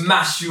 midfield.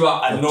 mash you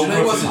up. And Do you know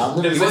he crossing.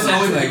 wasn't? He wasn't a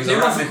winger. He was They a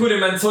must right have called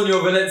him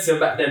Antonio Valencia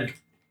back then.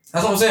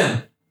 That's what I'm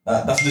saying.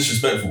 That's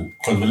disrespectful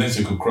because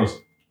Valencia could cross.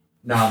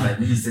 Nah,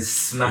 man, he's just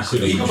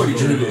smashing. He could probably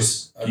do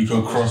this. He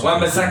could cross.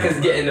 Wan-Bissaka's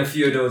getting a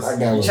few of those. That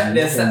guy You was check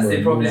their stats, nothing they're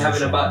but probably losers,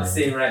 having about the man.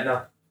 same right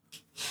now.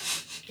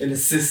 In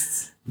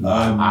assists.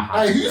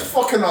 Hey, who's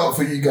fucking out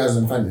for you guys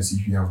in fantasy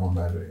if you have one,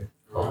 by the way?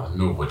 Oh,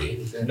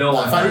 nobody. No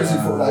Like, one. fantasy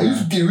football,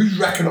 like, who's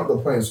racking up the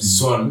points for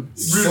you?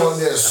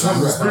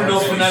 Son. Bruno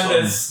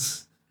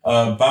Fernandes.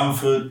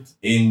 Bamford,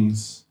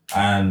 Ings,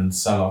 and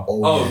Salah.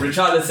 Oh,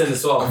 Richarlison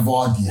as well.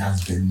 Vardy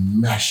has been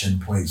mashing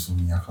points for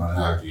me. I can't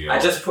lie. I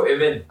just put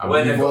him in. I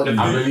Werner got the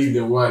boot. believe they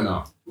were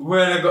now.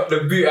 Werner got the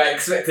boot. I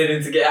expected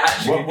him to get a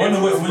hat-trick. When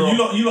you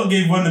lot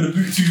gave Werner the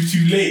boot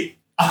too late.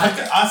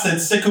 I said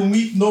second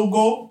week, no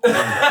goal. Get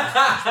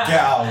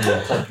out of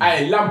here.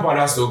 Hey, Lampard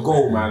has to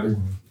go,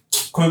 man.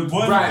 Because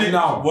Werner playing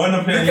Look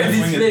at against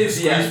these wingers. players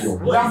he has.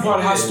 disgraceful.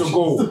 Lampard has to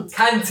go.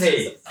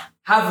 Kante,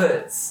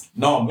 Havertz,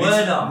 No,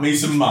 Werner.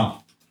 Mason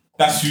Mount.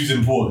 That's who's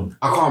important.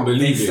 I can't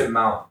believe Mason it.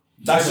 Mount.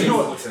 That's You know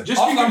important. what?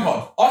 Just Ask think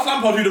Lampard. Ask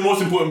Lampard who the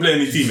most important player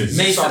in his team is.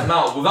 Mason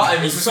Mount. Without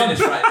him, he's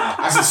finished right now.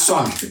 as his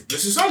son.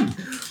 That's his son.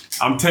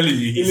 I'm telling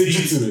you,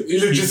 Illegitimate.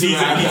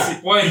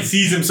 he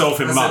sees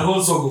himself in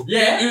Mount.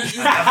 Yeah.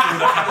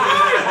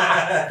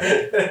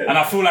 And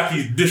I feel like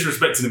he's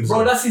disrespecting himself.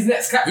 Bro, that's his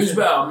next captain. Who's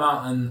better,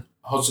 Mount and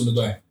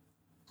Hudson-Odoi?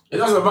 It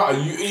doesn't matter.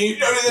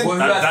 Well,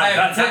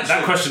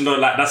 That question though,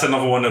 like that's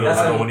another one of those.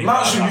 I don't want to.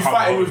 Mount should be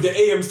fighting with the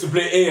AMs to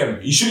play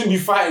AM. He shouldn't be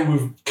fighting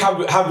with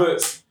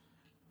Havertz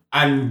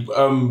and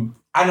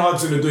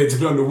Hudson-Odoi to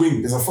play on the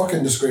wing. It's a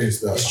fucking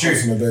disgrace that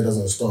Hudson-Odoi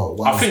doesn't start.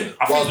 I think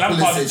Lampard.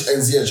 Pulisic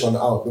and Ziyech are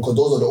out because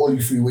those are the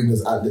only three wingers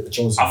at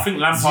Chelsea. I think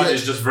Lampard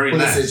is just very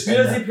nice. Who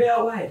does he play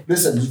out wide?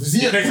 Listen,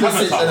 Ziyech,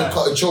 Pulisic, and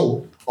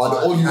Katacho are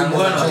the only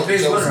wingers at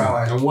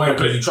Chelsea. And Werner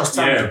plays. You trust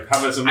him. Yeah,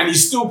 Havertz And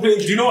he's still playing.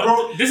 Do you know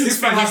what? This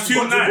is man he's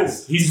too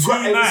nice. He's too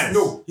nice.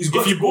 No, he's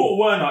got If you bought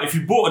Werner, if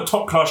you bought a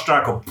top class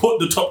striker, put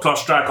the top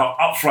class striker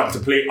up front to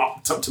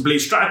play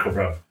striker,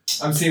 bro.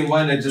 I'm seeing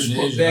Werner just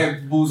put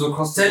their balls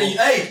across the Tell you,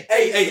 hey,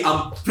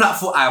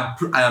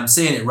 I am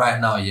saying it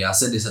right now, yeah. I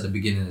said this at the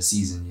beginning of the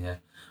season, yeah.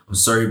 I'm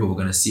sorry, but we're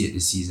gonna see it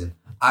this season.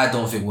 I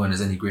don't think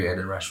Werner's any greater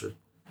than Rashford.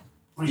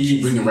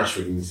 Bringing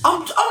Rashford in. I'm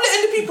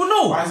letting the people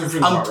know. Why is it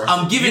about Rashford?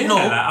 I'm giving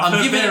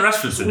I'm giving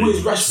Rashford today. Who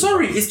is Rashford?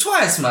 Sorry, it's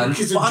twice, man.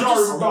 It's a But I'm jar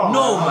just of bar.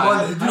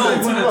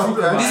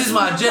 no. This is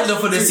my agenda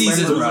for the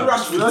season, Who's bro.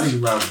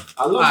 Rashford, bro?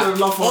 I love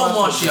the love for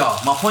Omar Rashford.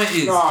 Shia. My point is,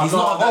 he's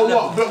not at that Oh,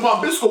 level. what?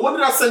 But Bisco, what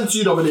did I send to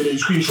you the other day that you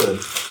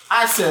screenshot?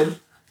 I said,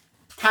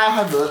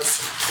 Kai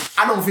Havertz,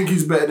 I don't think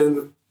he's better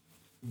than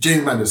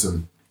James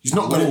Maddison. He's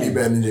not going to be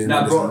better than James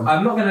Nah, Maddison. bro,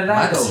 I'm not gonna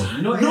lie though.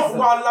 You know, Not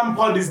while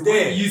Lampard is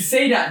there. you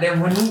say that then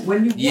when you watch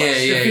the Yeah.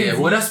 things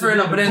Well, he that's used to fair do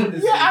enough, but in then-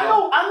 Bundesliga, Yeah,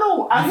 I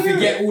know. I you hear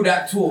forget it. all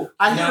that talk.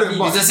 I You know hear what it, mean?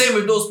 but- It's the same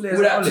with those players.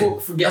 all that only.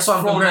 talk forget That's what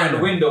I'm thrown out comparing the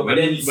them. window, but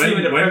then you see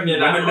with the Premier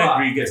when like,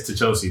 Allegri gets to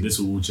Chelsea, this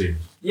will all change.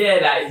 yeah,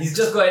 like he's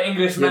just got an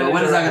English Yeah, manager. but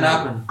when is that gonna right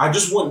happen? I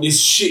just want this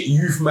shit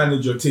youth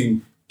manager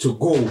thing to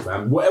go,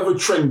 man. Whatever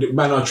trend that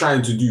man are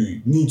trying to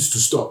do needs to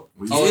stop.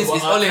 It's Ole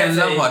and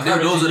Lampard.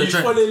 Those are the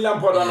trends. Ole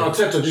Lampard and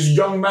Arteta, just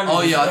young managers.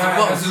 Oh yeah, I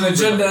That's an forgot.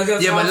 agenda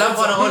against Yeah, but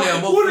Lampard and Ole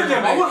are both. All of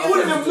them. I want all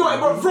of them. No,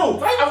 but bro,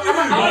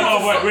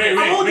 Wait.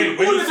 When all you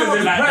of say them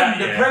it like that,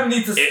 The yeah, Prem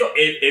need to stop.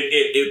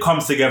 it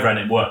comes together and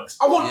it works.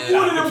 I want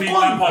all of them Between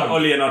gone. Lampard,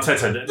 Ole, and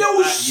Arteta, They're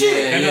all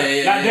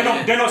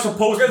shit. they're not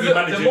supposed to Because be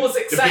managing the most the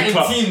big exciting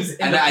clubs. teams in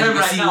And the you Prem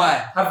can right see now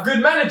why. have good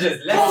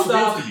managers. Leicester,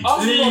 Arsenal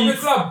are a big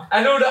club.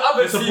 and all the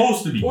other They're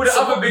supposed to be. All the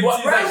other big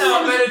teams right now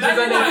have managers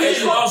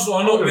and they're Arsenal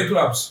are not big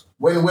clubs.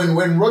 When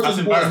Rodgers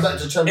That's brought us back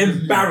to Champions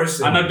League.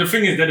 Embarrassing. And the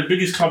thing is, they're the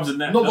biggest clubs in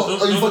there. No,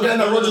 but are you forgetting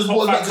that Rodgers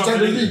brought us back to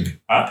Champions League?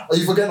 Huh? Are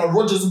you forgetting that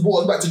Rodgers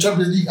brought us back to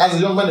Champions League as a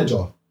young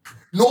manager?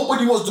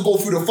 Nobody wants to go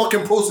through the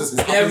fucking processes.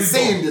 I've been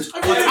saying this for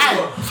time.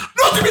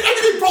 Not to be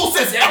anything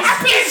process. You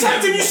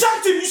sacked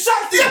him.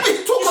 Yeah, but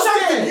he took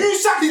us there. You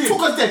sacked him. He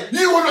took us there.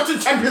 You are not in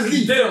Champions He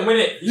League. didn't win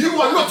it. You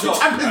are not in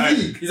Champions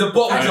League. He's a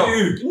bottom job.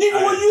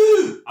 Nigga, what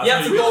you? You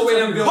have to go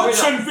win and go win.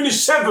 Hodgson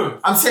finished 7th.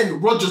 I'm saying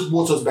Rodgers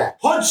brought us back.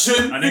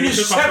 Hodgson And then he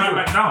finished took us right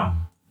 7th. back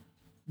down.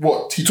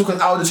 What? He took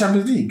us out of the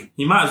Champions League.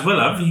 He might as well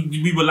have.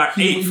 We were like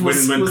He 8th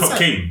was- when he was Klopp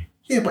sacked. came.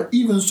 Yeah, but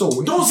even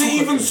so. Don't say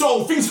even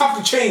so. Things have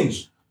to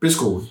change.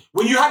 Bisco.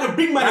 When you had a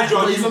big manager,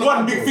 But he's you on the won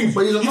up, big though. things.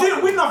 But he's You on the didn't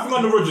up. win nothing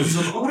under Rodgers.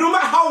 No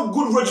matter how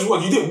good Rodgers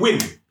was, you didn't win.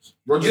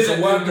 Rodgers.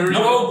 Didn't work.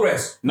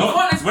 Progress. No,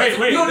 wait.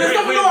 No, there's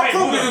nothing about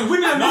progress. It's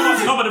winning and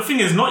losing. No, but the thing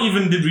is, not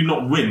even did we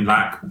not win.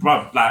 Like,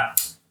 bruv,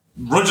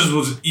 Rodgers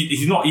was.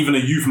 He's not even a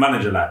youth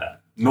manager like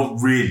that. Not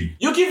really.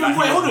 You're giving Like,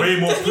 wait, he hold was on. way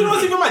more You know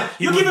what's even mad?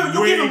 He You're was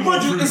giving way more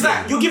Rodgers. It's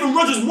like you're giving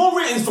Rodgers more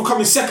ratings for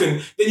coming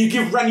second than you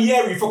give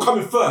Ranieri for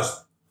coming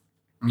first.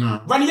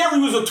 Ranieri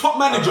was a top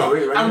manager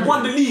and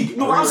won the league.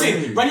 No, what I'm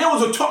saying, Ranieri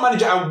was a top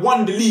manager and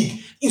won the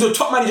league. He's a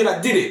top manager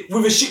that did it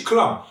with a shit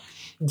club.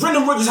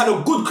 Brendan Rodgers had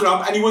a good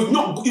club and he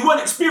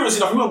wasn't experienced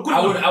enough. He wasn't good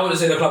enough. I wouldn't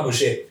say the club was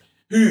shit.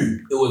 Who?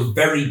 It was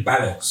very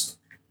balanced.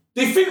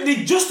 They think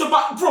they just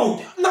about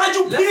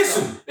Nigel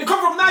Pearson. They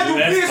come from Nigel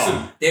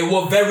Pearson. They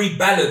were very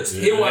balanced.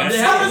 They were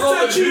Balance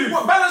to achieve.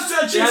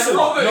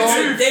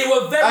 They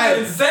were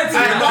very balanced.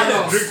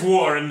 Drink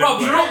water and Bro,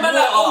 you don't man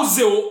like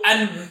Ozil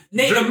and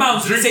Nathan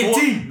Mount in the same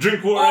team.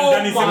 Drink water and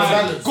Danny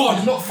Simpson. God,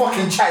 you're not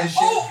fucking chatting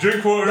shit.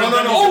 Drink water and No.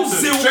 Danny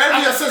Simpson. Ozil.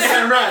 Jeremy says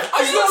that right.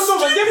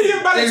 But giving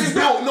imbalance is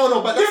not.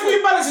 But that's Giving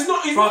imbalance is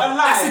not a lie.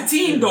 That's a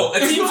team though. A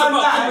It's team's not a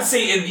about lie.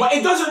 compensating. But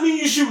it doesn't mean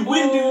you should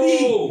win the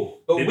league.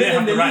 But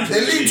winning the league. The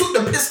league took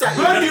the piss that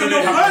Burnley are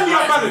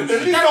balanced. The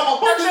league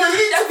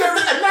took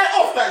a night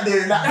off that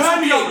day.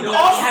 Burnley The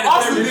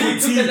Arsenal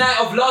league took the night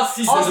of last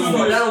season.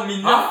 Arsenal That don't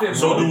mean nothing.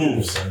 So the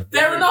Wolves.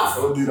 Fair enough.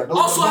 Don't do that.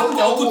 Also, I've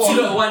got a good team.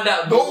 The one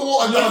that. Don't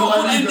water They've down got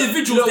my good league.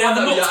 individuals. They have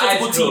Your not got a eyes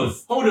good team.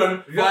 closed. Hold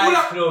on.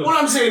 All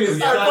I'm saying is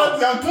but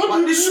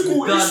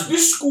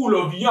this school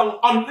of young,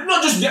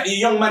 not just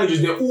young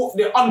managers,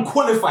 they're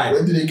unqualified.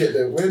 When did they get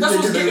there? Where did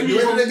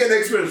they get the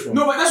experience from?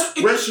 No, but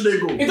where should they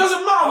go? It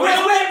doesn't matter.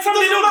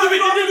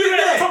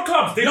 Top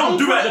clubs. They don't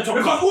do it at the top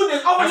because clubs.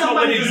 there's other young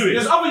managers.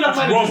 There's other young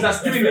managers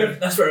that's doing it.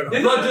 That's fair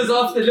enough. Rodgers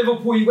after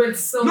Liverpool, he went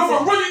to Celtic.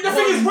 No, but the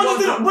thing is,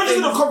 Rodgers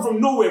didn't come from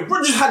nowhere.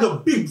 Rodgers had a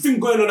big thing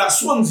going on at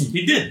Swansea.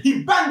 He did.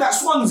 He banged at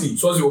Swansea.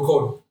 Swansea were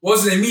cold.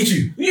 Wasn't it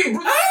Michu? Did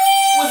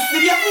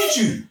he have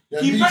Michu? I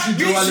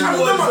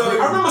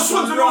remember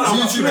Swansea alone. I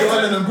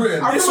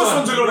remember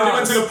Swansea alone. They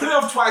went to the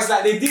playoff twice.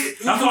 Like they did.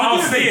 That's what I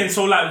was saying.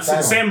 So like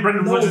saying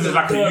Brendan Rodgers is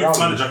like a youth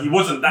manager. He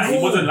wasn't that. He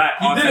wasn't like.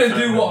 He didn't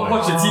do what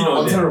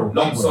Pochettino did.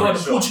 Long story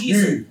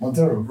short.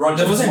 Montero.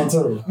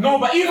 Montero. No,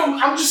 but even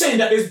I'm just saying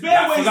that there's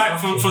bare ways. Like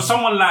for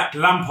someone like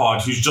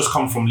Lampard, who's just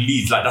come from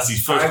Leeds, like that's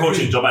his first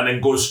coaching job, and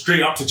then goes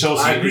straight up to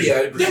Chelsea. I agree.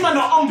 Them man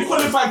are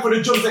unqualified for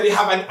the jobs that they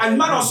have, and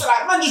man are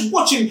man just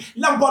watching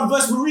Lampard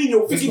versus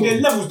Mourinho, thinking their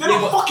levels. They're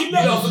not fucking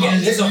levels. You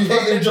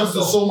hate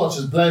injustice so much,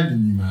 it's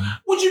blinding you, man.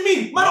 What do you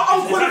mean? Man are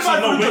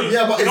unqualified for the job.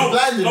 Yeah, but it's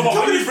blinding. No, but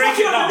when you break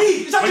it down,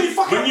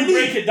 when you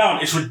break it down,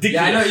 it's ridiculous.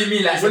 Yeah, I know what you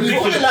mean. Like When you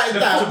put it like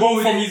that, To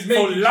go from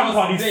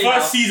Lampard, his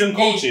first season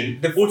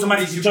coaching,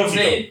 automatically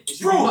Chelsea.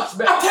 Bro,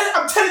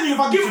 I'm telling you, if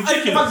I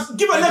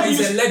give a level, He's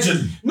a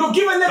legend. No,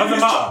 give a level. Doesn't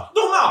matter.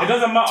 Don't matter. It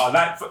doesn't matter.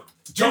 Like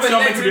Chelsea are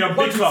meant to be a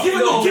big club.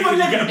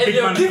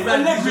 Give a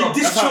level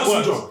this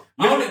Chelsea job.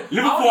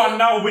 Liverpool are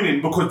now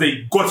winning because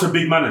they got a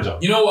big manager.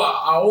 You know what?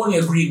 I only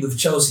agree with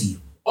Chelsea.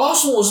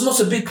 Arsenal was not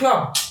a big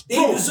club. They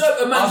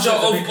deserve a manager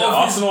of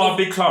Arsenal are a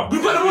big club.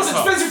 We've got the most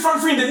expensive front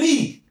three in the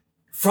league.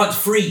 front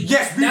three.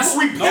 Yes,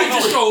 we paid for it. That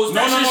just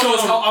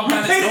shows how we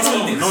paid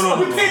for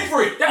it. We paid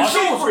for it. That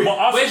shows for it.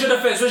 Where's your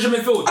defense? Where's your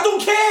midfield? I don't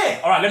care.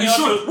 All right, let me ask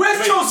you.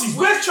 Where's Chelsea's?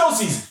 Where's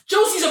Chelsea's?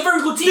 Chelsea's a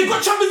very good team. They've got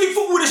Champions League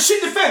football with a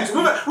shit defense.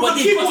 With a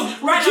keeper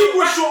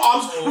with short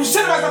arms, with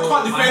centre backs that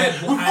can't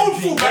defend, with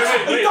old fullbacks.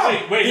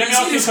 Wait. Let me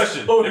ask you a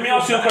question. Let me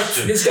ask you a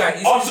question. This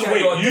guy. Arsenal.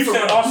 Wait, you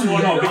said Arsenal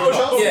are not a big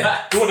club.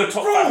 Yeah. Who are the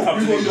top 5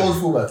 clubs? You got your old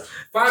fullback.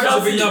 5 is a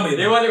big number.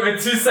 They want it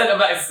with 2 centre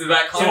backs to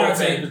back.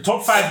 The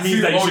top 5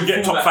 means that you should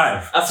get top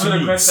 5. That's for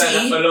the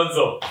question. That's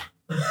Alonso.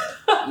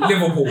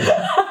 Liverpool.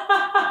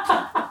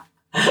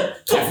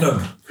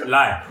 Tottenham.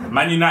 Lie.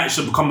 Man United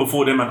should become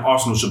before them, and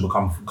Arsenal should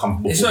come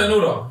before. It's not in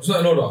order. It's not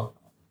in order.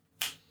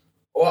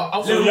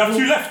 So you have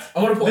 2 left.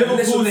 I want to put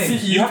Liverpool,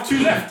 City. You have 2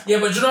 left. Yeah,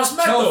 but you know what's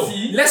mad though?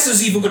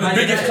 Leicester's even going to be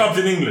Biggest clubs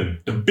in England.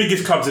 The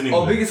biggest clubs in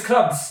England. Oh, biggest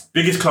clubs.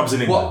 Biggest clubs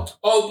in England. What?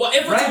 Oh, but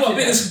everyone's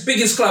got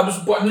biggest clubs,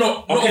 but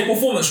not of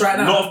performance right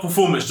now. Not of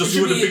performance. Just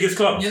who are the biggest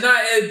clubs?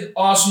 United,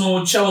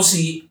 Arsenal,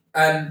 Chelsea,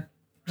 and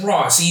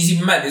City's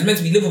even mad. It's meant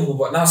to be Liverpool,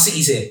 but now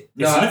City's here.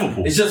 It's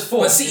Liverpool. It's just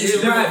 4. But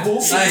City's arrived.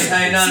 City's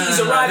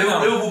arrived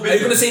now. Are you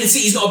going to say the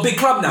City's not a big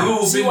club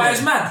now? See why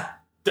it's mad?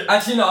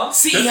 Actually, no.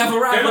 City have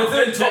arrived.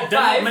 They're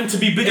not meant to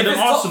be bigger than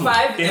Arsenal.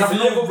 They have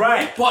no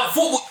right. But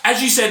football,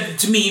 as you said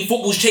to me,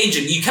 football's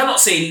changing. You cannot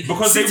say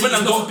because they win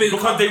and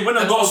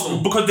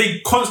go. Because they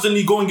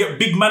constantly go and get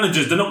big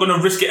managers. They're not going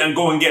to risk it and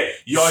go and get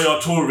Yaya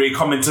Toure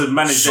coming to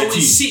manage their team. So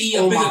is City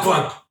a bigger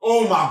club?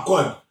 Oh my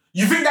god!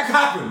 You think that can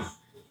happen?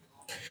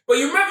 But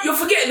you're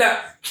forgetting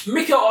that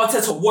Mikel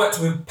Arteta worked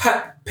with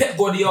Pep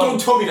Guardiola. Don't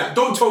tell me that.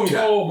 Don't tell me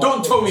that.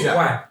 Don't tell me that.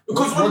 Why?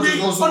 Because Henry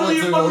was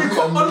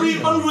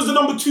the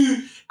number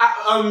 2 at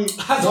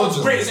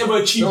Hazard's greatest ever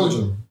achievement.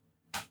 Belgium.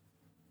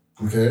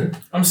 Okay.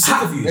 I'm sick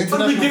of you. Did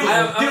Henry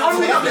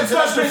not get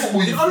third place?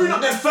 Did Henry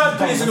not get third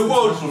place in the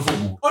world?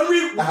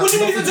 Henry, what do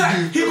you mean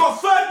he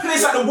got third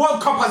place at the World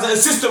Cup as an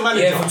assistant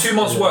manager? Yeah, for 2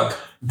 months work.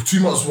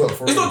 2 months work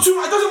for It's not 2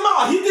 months. It doesn't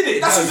matter. He did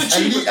it. That's his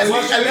achievement. That's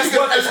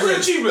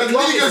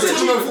his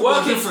achievement.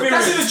 Work experience.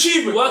 That's his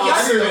achievement. Work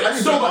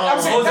experience. No, but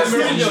I'm saying that's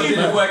his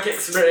achievement. Work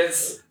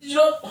experience. You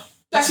know.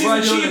 That's his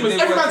achievement.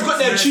 Everyone's got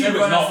their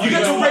achievements. You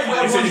get to rate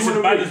whatever It's as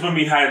bad as when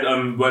we had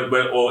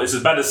or it's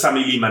as bad as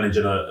Sammy Lee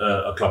managing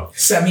a club.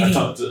 Sammy Lee,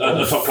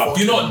 a top club.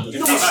 You know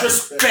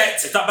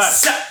disrespect. It's that bad.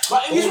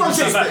 But here's what I'm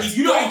saying.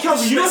 You know,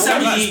 Kelvin. You know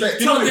Sammy Sammy. Lee.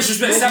 You don't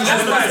disrespect Sammy Lee.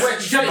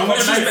 You can't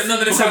disrespect none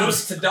of the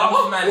Sammys. To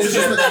dumb man. And it was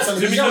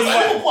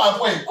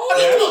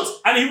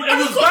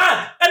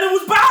bad. And it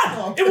was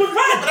bad. It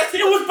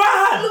was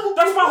bad.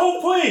 That's my whole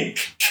point.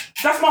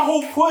 That's my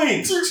whole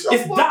point. It's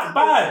that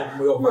bad.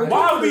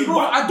 Why are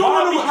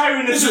we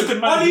hiring assistant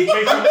managers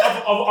based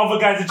on other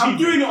guys' achievements? I'm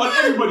doing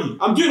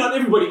it on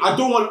everybody. I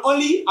don't want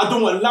Oli. I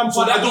don't want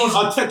Lampard. I don't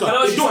want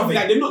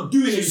Arteta. They're not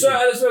doing it. Sir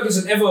Alex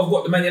Ferguson ever have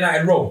got the Man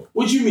United role?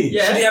 What do you mean?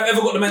 Should he have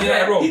ever got the Man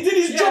United role? He did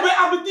his job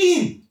at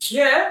Aberdeen.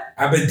 Yeah.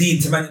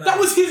 Aberdeen to Man United. That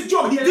was his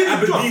job. He did his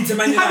job. Aberdeen to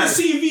Man He had a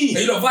United. CV. Are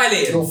you not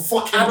violating? You're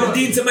fucking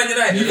Aberdeen to Man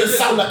United. You just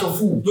sound like a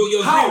fool.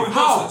 You're How? agreeing with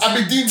How? nonsense.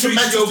 Aberdeen to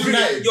Manchester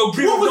United. You're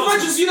agreeing What with was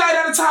nonsense. Manchester United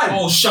at the time?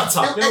 Oh, shut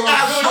up. I'm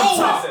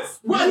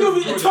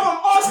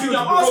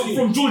asking you.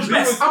 From George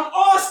Best. I'm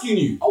asking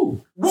you.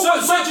 What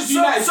was Manchester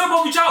United? So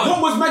Bobby Charlton.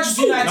 What was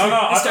Manchester United? No,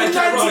 I This think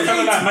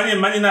guy's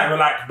Man United were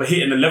like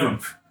hitting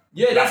 11th.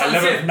 Yeah, that's what I'm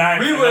 11th, saying. 9th,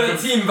 We were the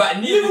 11th. team that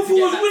needed Liverpool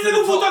to was get when that to the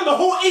Liverpool top. done the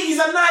whole 80s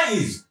and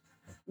 90s.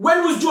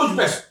 When was George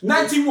Best?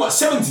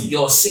 1970?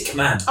 You're a sick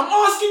man. I'm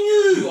asking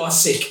you. You are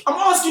sick. I'm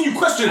asking you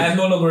questions. I am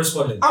no longer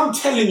responding. I'm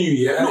telling you,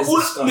 yeah. That is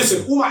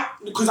disgusting.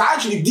 Because I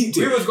actually deeped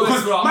it. We was going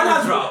Because through our man own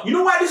has, drought. you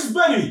know why this is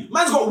burning me?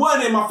 Man's got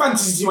Werner in my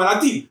fantasy team and I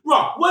deep.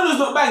 Bruh, Werner's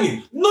not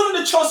banging. None of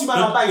the Chelsea man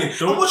are banging.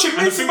 I'm watching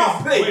Mason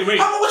Mount play. wait.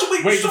 How am I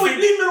watching Wait, sorry,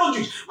 leave me alone,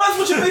 Jukes. Man's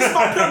watching Mason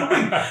Mount play on the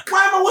wing.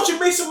 Why am I watching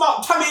Mason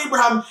Mount, Tammy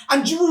Abraham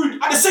and Giroud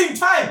at the same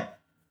time?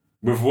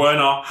 With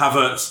Werner,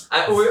 Havertz.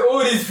 And with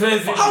all these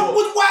players.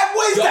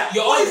 What is that?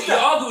 You're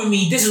arguing with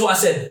me. This is what I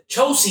said.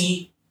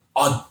 Chelsea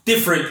are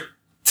different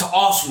to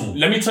Arsenal.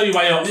 Let me tell you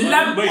why you're... So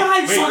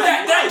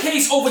that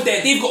case over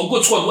there, they've got a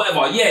good squad,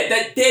 whatever. Yeah,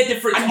 they're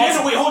different. And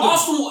then, wait, hold on.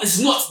 Arsenal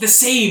is not the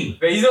same.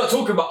 But he's not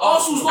talking about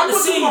Arsenal's not the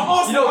same.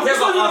 You don't care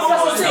about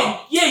Arsenal. Arsenal.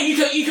 Yeah, you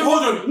can.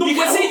 Hold on. No, you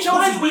can say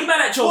Chelsea's why- weak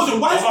man at Chelsea. Hold on.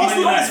 Why is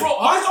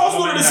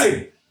Arsenal not the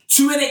same?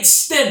 To an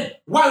extent.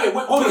 Wait,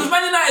 hold Because on.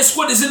 Man United's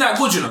squad isn't that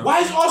good, you know. Why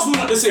is Arsenal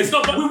not the same? It's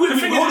not, but the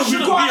thing is, it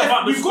shouldn't be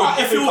about the squad.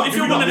 If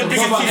you're one of the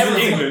biggest teams in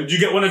England, you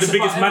get one of the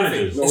biggest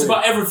managers. It's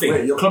about everything.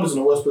 Wait, your club is in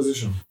the worst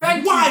position.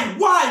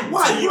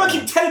 Why? You might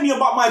keep telling me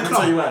about my Let me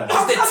tell you club.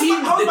 why.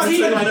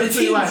 The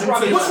team.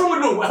 What's wrong with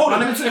no? Hold on.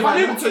 Let me tell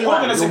you why.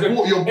 Hold on a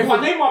second. If I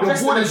name my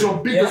best board is your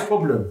 11, biggest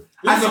problem.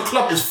 As a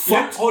club is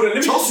fucked. Hold on, let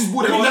me Chelsea's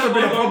board has never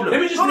been a problem.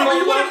 Let me just No, name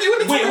you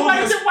want to wait, hold on.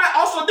 why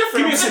Arsenal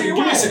different. Give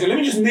me a second. Let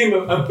me just name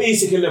a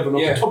basic 11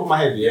 off the top of my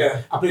head.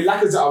 Yeah. I play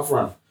Lacazette up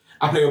front.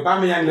 I play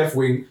Aubameyang left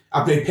wing.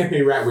 I play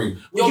Pepe right wing.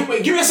 Give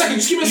me a second.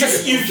 Just give me a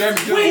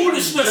second.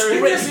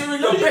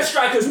 Your best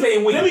strikers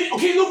playing wing.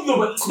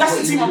 But that's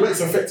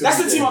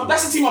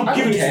the team I'm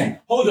giving it to.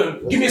 Hold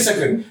on. Give me a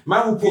second.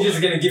 Man will put. He's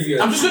just going to give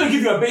you I'm just going to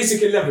give you a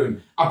basic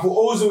 11. I put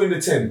Ozil in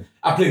the 10.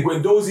 I play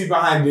Guendouzi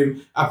behind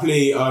him. I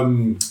play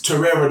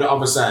Torreira the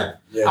other side.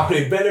 I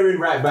play Bellerin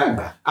right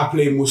back. I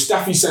play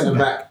Mustafi centre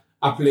back.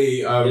 I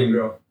play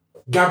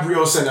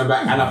Gabriel centre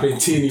back, and I play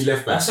Tierney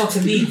left back. That's not a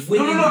league.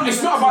 No.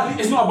 It's not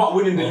about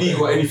winning the league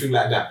or anything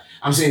like that.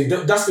 I'm saying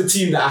that's the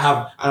team that I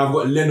have, and I've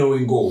got Leno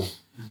in goal.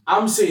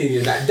 I'm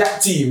saying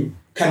that team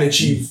can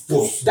achieve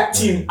both. That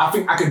team, I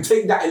think I can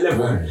take that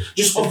 11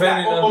 just on paper,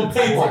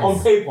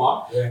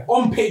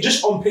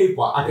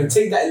 I can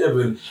take that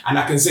 11 and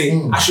I can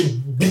say I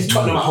should beat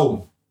Tottenham at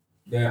home.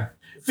 Yeah.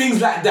 Things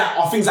like that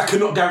are things I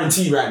cannot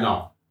guarantee right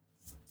now.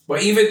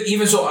 But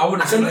even so, I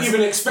wouldn't. I cannot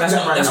even expect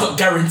that right that's now. not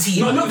guaranteed.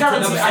 No, not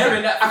guaranteed.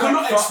 I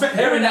cannot expect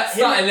Hearing that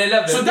starting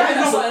 11. So that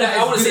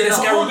I wouldn't say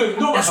that's guaranteed.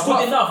 No, That's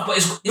good enough, but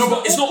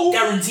it's not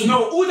guaranteed.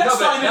 No, all that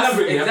starting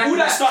 11, all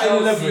that starting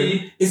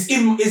 11 is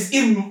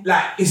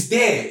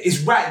there. It's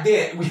right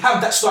there. We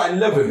have that starting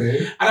 11,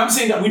 and I'm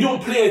saying that we don't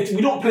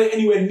play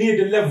anywhere near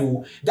the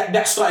level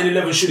that starting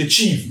 11 should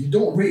achieve. You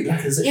don't rate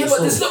Lacazette. Yeah,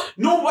 but it's not.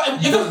 No,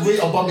 but You don't rate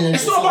Aubameyang.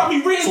 it's not about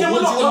me rating them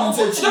or not.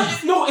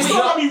 No, it's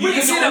not about me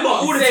rating them or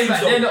not. all the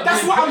teams though.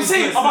 That's what I'm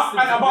saying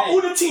about all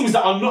the teams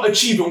that are not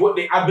achieving what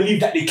I believe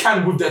that they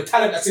can with the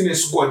talent that's in their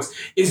squads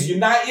is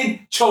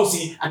United,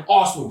 Chelsea, and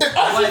Arsenal. If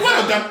Arsenal's one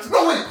of them,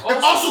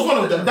 if Arsenal's one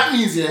of them, that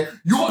means your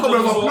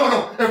problem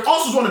of if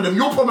Arsenal's one of them,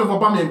 your problem with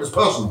Aubameyang is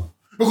personal.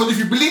 Because if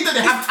you believe that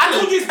they have I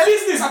told talent, you it's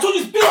business. I told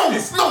you it's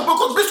business. no,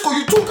 because Bisco,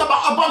 you talk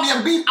about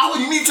Aubameyang being out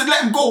and you need to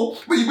let him go,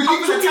 but you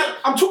believe in the talent.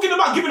 I'm talking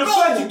about giving a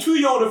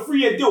 32-year-old a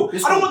 3-year deal. I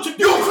don't want to.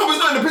 Your club is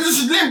not in a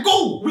position to let him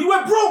go. We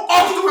were broke.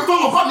 Arsenal without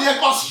Aubameyang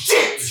are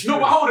shit.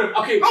 No, but hold on.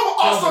 Okay. No,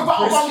 Arsenal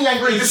without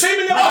Aubameyang The is same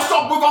in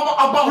Arsenal without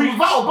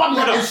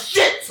Aubameyang is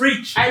shit.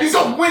 Preach. You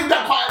don't win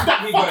that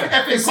fucking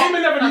FA Same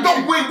Cup. 11 You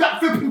don't win that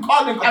flipping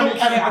Carling. I don't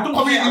care. I don't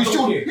care.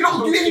 You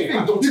don't do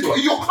anything.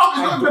 Your club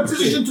is not in a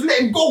position to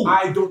let him go.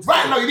 I don't.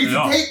 Right now, you need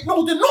to take.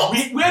 No, they're not.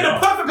 We're in the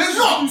perfect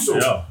position to do so.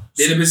 Yeah.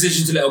 They're in a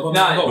position to let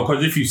Aubameyang go.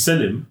 Because if you sell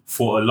him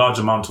for a large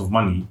amount of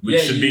money,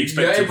 which should be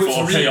expected for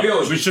a player,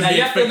 which should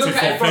be expected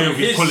for a player of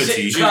his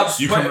quality,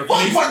 you can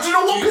replace. But do you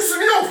know what pisses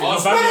me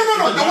off?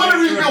 No. They want to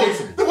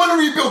rebuild. They want to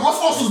rebuild. What's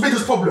Arsenal's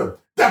biggest problem?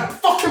 They're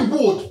fucking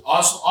bored.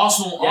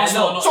 Arsenal.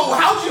 So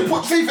how do you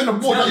put faith in the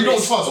board that you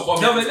don't trust?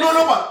 No,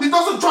 but he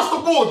doesn't trust the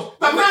board.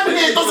 The man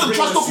here doesn't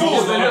trust the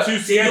board. They're too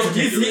scared to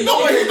do it.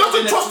 No, but he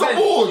doesn't trust the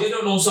board. They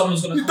don't know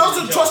someone's gonna. He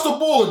doesn't trust the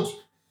board.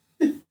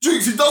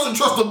 Dukes, he doesn't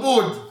trust the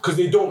board. Because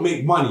they don't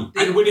make money.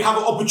 And when they have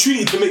an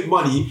opportunity to make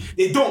money,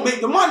 they don't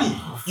make the money.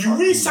 You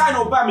re-sign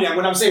Aubameyang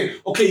when I'm saying,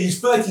 okay, he's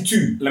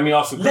 32. Let me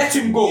ask you. Let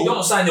him go. You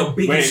don't sign your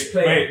biggest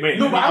player. Wait.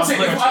 No, but I'm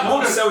saying, if I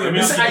want to sell him,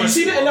 you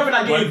see the 11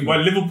 I gave you. Were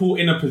Liverpool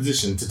in a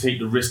position to take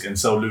the risk and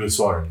sell Luis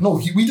Suarez? No,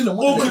 we didn't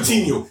want Or to.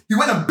 Coutinho. He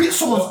went and bit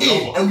someone's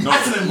ear and we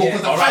had to let him go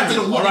because the fans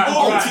didn't want him to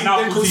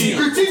go.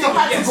 Coutinho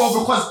had to go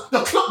because the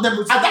club at that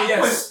point,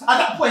 yes,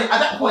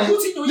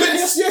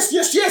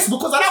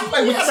 because at that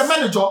point we had a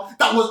manager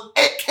that was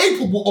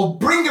capable of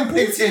bringing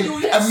players in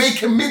and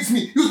making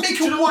mincemeat. He was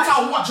making water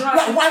out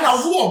of wine out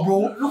of water, bro.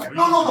 No.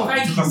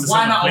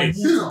 Wine out of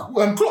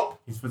water. Klopp.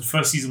 His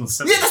first season was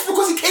 7. Yeah, that's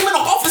because he came in a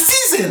half a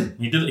season.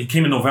 He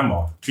came in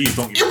November. Please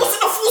don't. It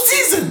wasn't a full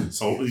season.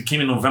 So he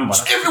came in November.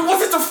 It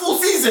wasn't a full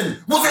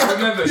season. He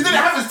didn't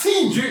have his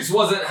team. Jukes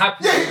wasn't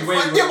happy.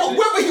 Yeah, but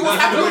whether he was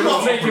happy or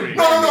not.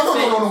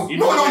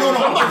 No.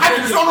 I'm not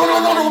having this. No.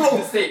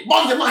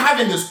 Bonds, I'm not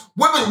having this.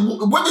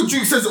 Whether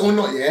Duke says it or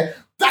not, yeah,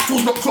 that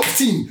was not Klopp's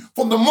team.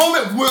 From the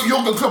moment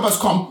Jurgen Klopp has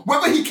come,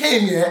 whether he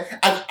came here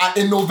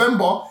in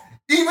November,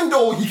 even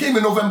though he came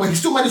in November, he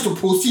still managed to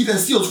proceed and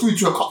see us through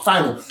to a cup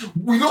final.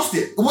 We lost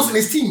it. It wasn't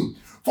his team.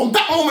 From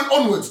that moment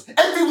onwards,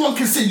 everyone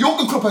can say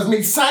Jurgen Klopp has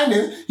made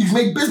signings, he's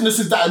made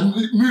businesses that have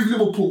moved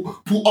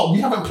Liverpool up. We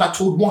haven't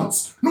plateaued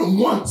once. Not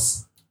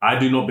once. I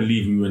do not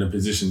believe we were in a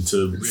position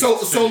to. So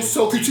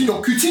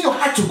Coutinho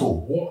had to go.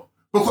 What?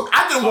 Because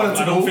I didn't want him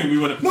to go. I don't think we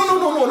want to. No.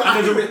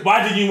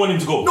 Why did you want him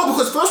to go? No,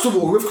 because first of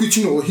all, with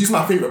Coutinho, he's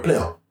my favourite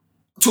player.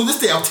 To this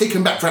day, I'll take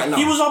him back right now.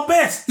 He was our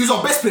best. He was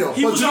our best player. But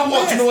do you know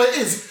what? Do you know what it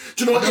is?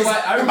 The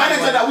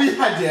manager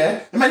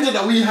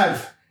that we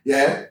had,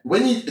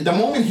 the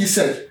moment he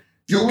said,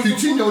 yo,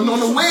 Coutinho,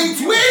 no,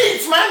 wait,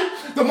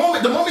 man. The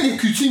moment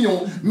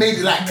Coutinho made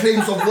like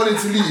claims of wanting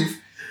to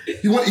leave,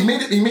 he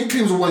made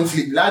claims of wanting to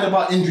leave, lied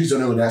about injuries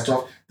and all that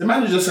stuff. The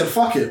manager said,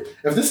 fuck it.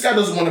 If this guy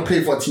doesn't want to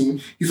play for a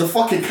team, he's a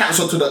fucking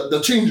cancer to the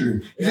changing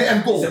room. He let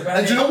him go.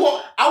 And do you know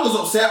what? I was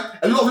upset.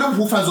 A lot of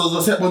Liverpool fans was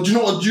upset. But do you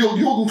know what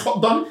Jurgen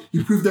Klopp done?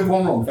 He proved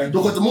everyone wrong.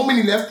 Because the moment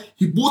he left,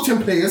 he bought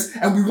in players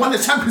and we won the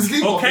Champions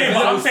League. Okay,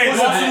 but I'm saying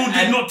Arsenal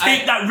did not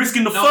take that risk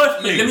in the first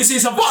place. Let me say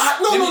something.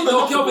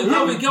 Kelvin.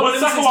 Was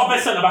Saka our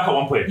best centre back at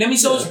one point? Let me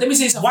say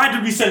something. Why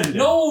did we sell him?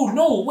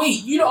 No,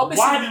 wait. You're not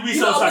missing. Why did we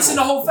sell Saka? You're missing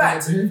the whole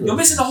fact. You're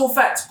missing the whole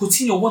fact.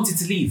 Coutinho wanted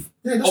to leave.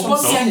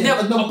 Aubameyang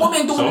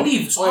don't want to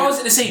leave. So how is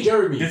it the same?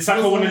 Jeremy. Did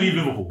Saka want to leave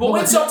Liverpool? But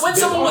when someone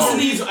wants to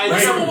leave,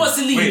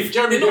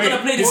 they're not going to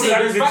play the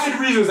same. There's valid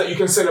reasons that you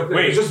can sell a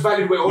player. It's just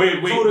valid way. Wait.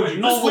 Hold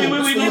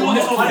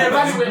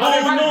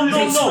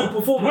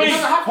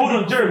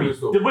on, Jeremy.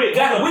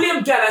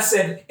 William Gallas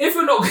said, if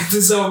you're not going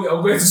to sell me,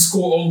 I'm going to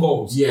score on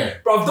goals. Yeah.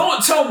 Bro,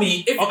 don't tell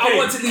me if I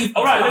want to leave.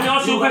 Alright, let me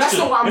ask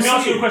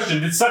you a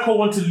question. Did Saka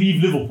want to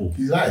leave Liverpool?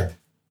 He lied.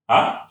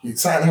 Huh?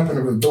 Something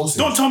happened with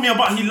Dawson. Don't tell me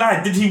about he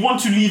lied. Did he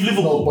want to leave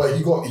Liverpool? No, but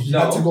he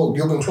had to go.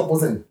 Jurgen Klopp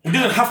wasn't. He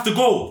didn't have to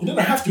go. He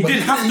didn't have to. He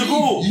didn't have to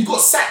go. He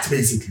got sacked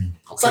basically.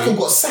 Saka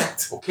got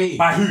sacked. Okay.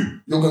 By who?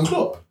 Jurgen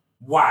Klopp.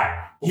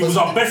 Why? He was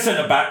our best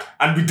centre back,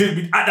 and we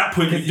at that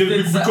point we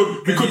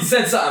could. He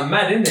said something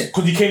mad, didn't it?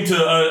 Because he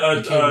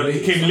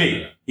came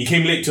late. He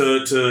came late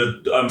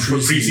to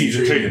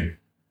pre-season training.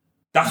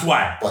 That's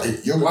why. Why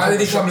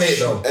did he come late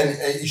though?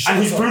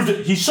 And he proved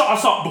it. He shut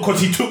us up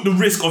because he took the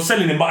risk of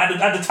selling him. But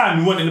at the time,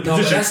 we weren't in a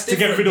position to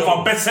get rid of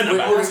our best centre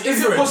back.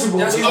 Is it possible?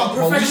 That's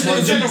unprofessional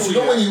in general.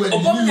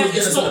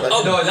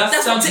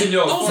 That's something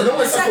else.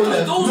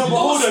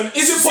 Hold on.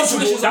 Is it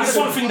possible? That's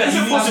something that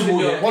is possible.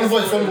 One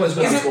voice.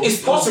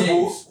 It's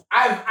possible.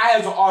 I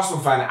as an Arsenal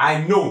fan,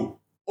 I know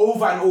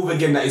over and over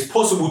again that it's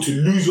possible to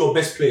lose your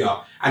best player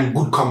and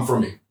good come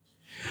from it.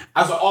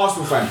 As an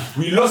Arsenal fan,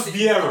 we lost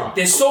Vieira.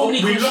 There's so many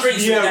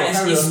constraints with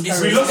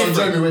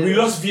that. We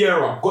lost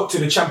Vieira, got to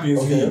the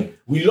Champions League.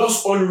 We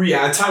lost Henry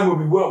at a time when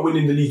we weren't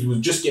winning the league. We was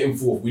just getting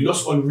fourth. We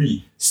lost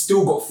Henry,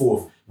 still got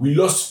fourth. We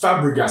lost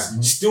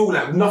Fabregas, still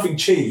like nothing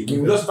changed. We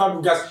lost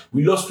Fabregas,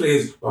 we lost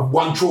players,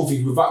 won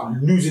trophies without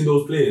losing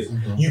those players.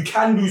 You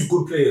can lose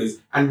good players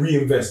and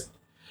reinvest.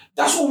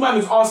 That's all man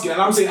is asking,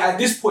 and I'm saying at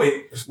this point,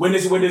 when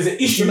there's an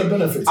issue,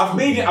 I've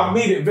made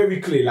it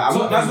very clear. Like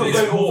that's not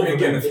going over it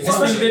again.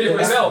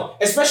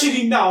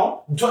 Especially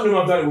now, Tottenham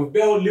have done it with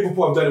Bale,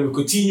 Liverpool have done it with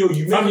Coutinho.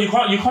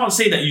 You can't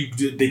say that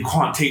they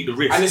can't take the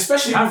risk. And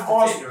especially with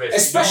Arsenal,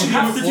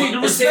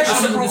 the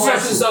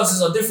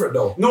circumstances are different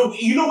though. No,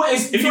 you know what?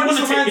 If you want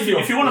to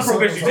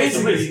progress, you take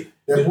the risk.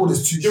 Their board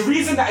is too shit. The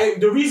reason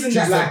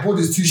that their board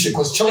is too shit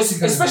because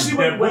Chelsea, especially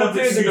when the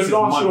players in the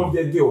last year of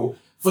their deal.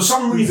 For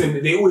some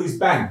reason, they always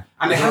bang.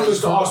 And it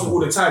happens to Arsenal all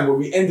the time where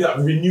we ended up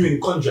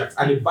renewing contracts.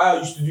 And if Bayer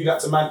used to do that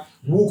to man,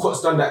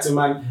 Walcott's done that to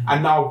man,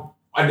 and now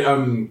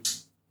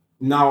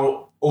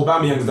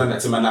Aubameyang's done that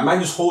to man. Like, man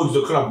just holds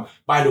the club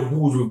by the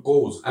balls with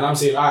goals. And I'm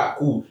saying, alright,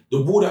 cool. The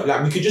ball that,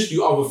 like, we could just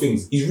do other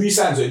things. He's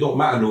re-signed, so it don't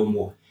matter no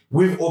more.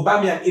 With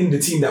Aubameyang in the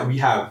team that we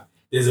have,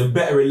 there's a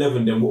better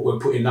 11 than what we're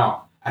putting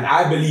out. And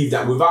I believe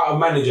that without a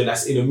manager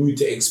that's in a mood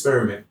to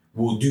experiment,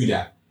 we'll do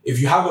that. If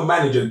you have a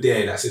manager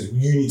there that says,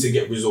 you need to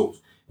get results,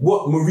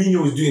 what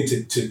Mourinho is doing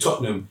to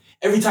Tottenham,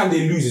 every time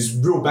they lose, is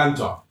real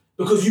banter.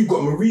 Because you've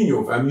got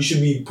Mourinho, fam, you should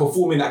be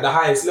performing at the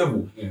highest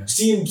level. Yeah.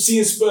 Seeing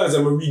Spurs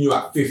and Mourinho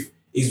at 5th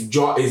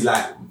is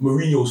like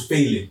Mourinho's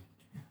failing.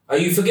 Are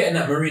you forgetting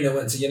that Mourinho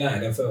went to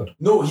United and failed?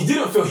 No, he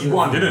didn't fail. He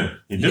won.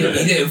 He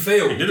didn't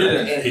fail. He didn't.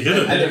 At the end,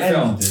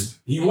 he did.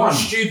 He won.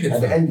 Stupid.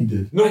 At the end, he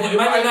did. No,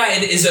 Man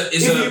United is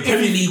a Premier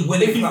League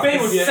winning If he club.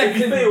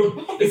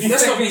 failed,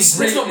 Let's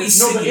not be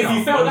singing if he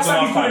now. failed, that's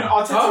how we call it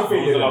Arteta When was the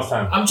failure. last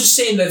time? I'm just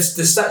saying the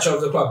stature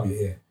of the club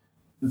here.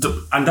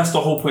 And that's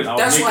the whole point.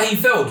 That's why he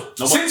failed. No,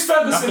 but Since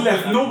Ferguson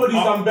left, nobody's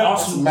done better.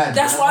 Arsenal, Man,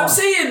 That's what I'm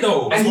saying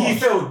though. And he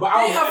failed, but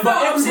They have failed.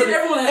 I'm saying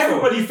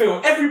everybody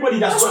failed. Everybody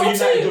that's That's got a what I'm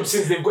United saying. job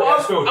since they've got But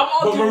has failed. I'm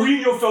But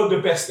arguing- Mourinho failed the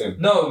best then.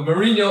 No,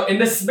 Mourinho, in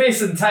the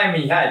space and time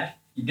he had,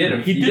 he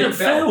didn't. He didn't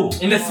fail.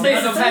 In the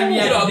space of time he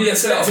You had, gotta he be didn't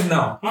fail. selective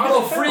now.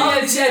 Bro, 3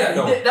 years, yeah,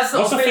 though. that's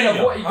not What's a a failure of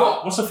failure? what he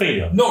got. What's a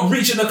failure? Not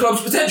reaching the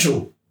club's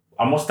potential.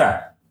 And what's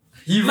that?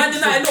 Man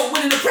United not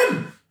winning the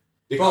Prem.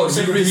 Bro, Why are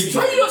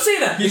you not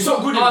saying that? He took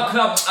our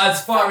club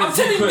as far I'm as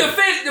he telling you could.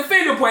 the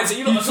failure points.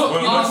 You know, took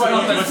our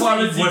club as far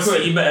as he Was could.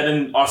 City better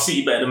than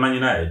City better than Man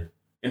United?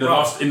 In the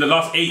last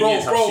 8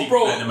 years, have City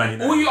better than Man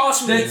United? All you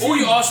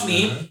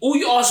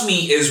ask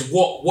me is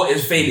what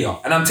is failure,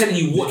 and I'm telling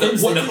you what the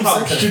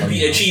club should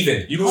be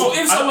achieving. You So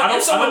can't-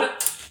 if someone,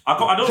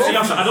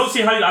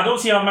 I don't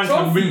see how man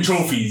can win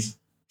trophies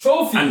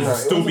Trophies. and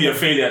still be a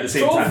failure at the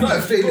same Trophies. time. Not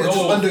a failure, just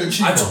Bro,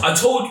 underachiever. I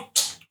told.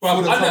 Bro,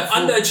 For the top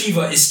four.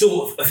 underachiever is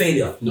still a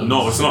failure.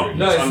 No, it's not.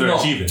 No, it's it's not.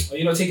 underachieving. Are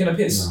you not taking a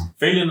piss?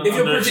 Failing and If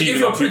you're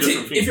underachieving are two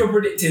different if things. you're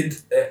predicted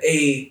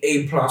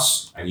A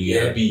plus, And you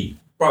get a B.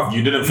 bruv,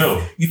 You didn't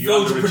fail. you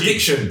failed your underachieved.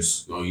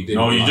 predictions. No, you didn't.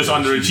 No, you just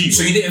underachieved.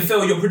 So you didn't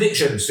fail your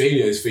predictions.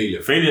 Failure is failure.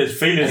 Failure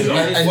is And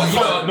you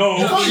can't- no.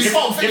 You can't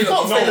fail a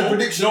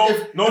prediction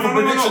if a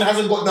prediction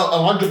hasn't got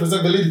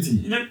 100%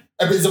 validity.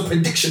 If it's a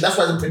prediction, that's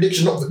why it's a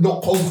prediction,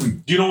 not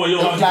concrete. Do you know what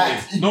your Like,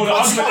 argument is? No, the you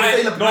can't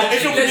argument fail a is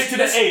if you're prediction. predicting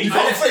an A, You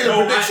can't fail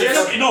a prediction. wait.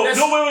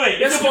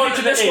 If Let's you're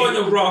predicting go on an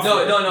your graph. No,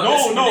 No,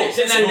 there's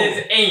prediction and no.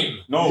 there's aim.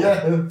 No.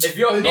 Yeah. If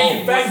your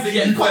aim was to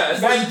get you can't-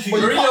 first, thank you.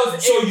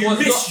 Mourinho's So aim you was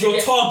missed not to your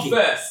get target.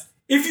 first.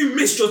 If you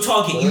missed your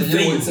target, you Well, you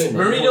failed. would say,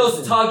 man.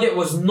 Mourinho's target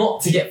was not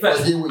to get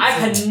first. Well, you would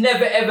I say. can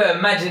never ever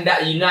imagine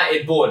that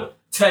United board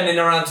turning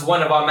around to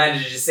one of our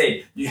managers and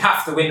saying, you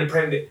have to win the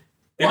Premier League.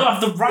 They don't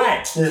have the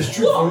right. Yeah, it's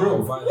true for real.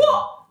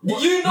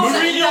 What? You know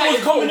that Mourinho United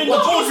was coming in the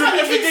board- boardroom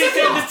every day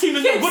saying this team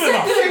is not good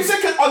enough. Came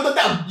second on the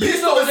damn.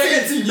 You know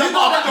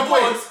that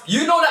board.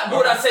 You know that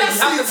board. I said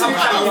you have to come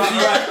Champions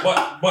League.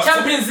 But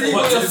Champions League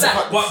on your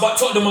sack. But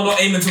Tottenham are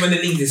not aiming to win the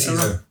league this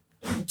season.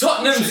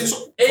 Tottenham's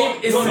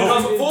aim is to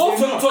come fourth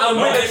Tottenham and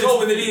are win a aiming to win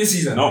the trophy. league this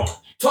season. No.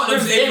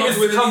 Tottenham's aim is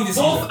to come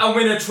fourth and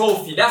win a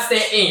trophy. That's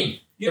their aim.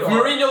 If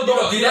Mourinho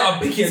don't do that,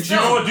 pick his Do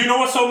you know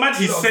what's so mad?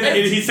 He said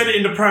it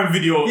in the Prime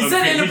video. He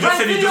said it in the He just Prime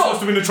said he video. just wants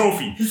to win the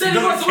trophy. He said he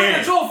wants to win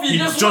the trophy. He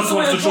just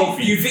wants the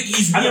trophy. You think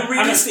he's being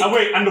realistic?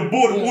 And the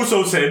board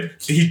also said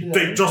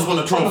they just want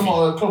a trophy.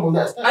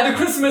 At the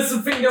Christmas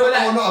thing, they were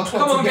like, Oh, not a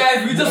club come on to guys,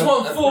 get- we just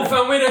want fourth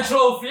and win a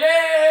trophy.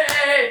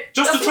 Yay!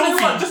 Just That's a what they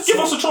trophy. want. Just give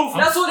us a trophy.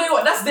 That's what they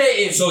want. That's their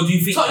aim. So do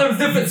you think Tottenham's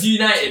different to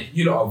United.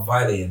 you lot are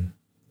violating?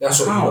 That's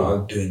what How? you lot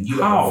are doing. You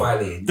lot How? are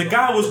violating. The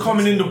guy was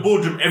coming in the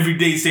boardroom every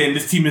day saying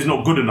this team is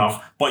not good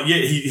enough, but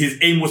yet his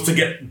aim was to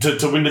get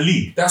to win the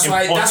league. That's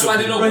why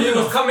they're not When good he was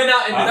enough. coming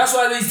out in the That's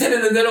why he's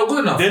telling them they're not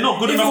good enough. They're not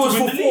good if enough it was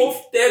to win for the fourth,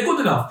 they're good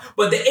enough.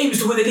 But the aim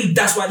is to win the league.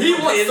 That's why He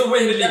wants to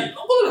win the league.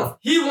 Not good enough.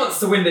 He wants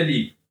to win the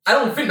league. I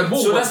don't think the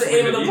board So wants that's the to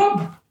aim win of the league.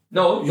 club.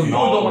 No, the No.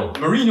 board don't want.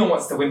 Mourinho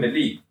wants to win the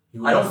league.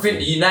 I don't think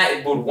the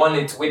United board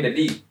wanted to win the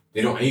league.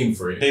 They don't aim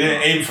for it. They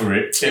didn't aim for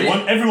it.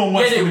 Everyone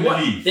wants to win the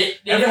league. They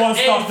Everyone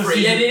didn't starts aim the for it.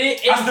 Yeah, season. they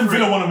didn't aim Aston for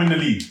Villa it. want to win the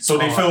league, so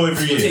they fail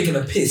every You're year. taking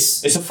a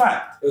piss. It's a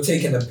fact. You're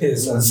taking a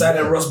piss. And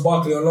signing Ross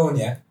Barkley alone,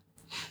 yeah?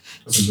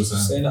 That's a good sign.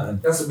 Say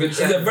nothing. That's a good It's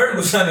a very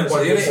good signing,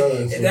 but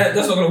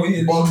that's not going to win you the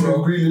league, Barkley and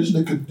bro. Grealish,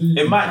 they could do.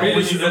 It might not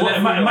win you.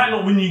 It might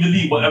not win you the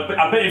league, but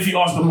I bet if you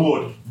ask the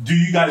board, do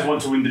you guys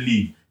want to win the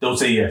league? They'll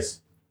say yes.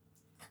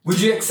 Would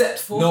you accept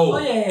fourth? No. Oh,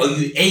 yeah. Are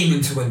you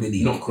aiming to win the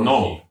league? Not currently.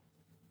 No.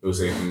 They'll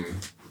say,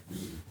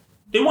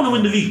 They want to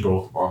win the league,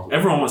 bro.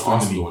 Everyone wants to win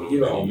the Arsenal league. want You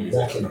to lot win are the league.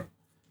 walking it.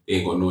 They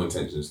ain't got no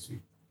intentions to.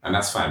 And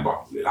that's fine,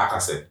 but like I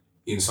said,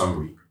 in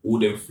summary, all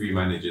them three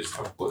managers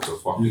have got to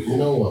fucking You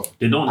know what?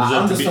 They don't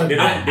I deserve to be.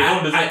 understand. They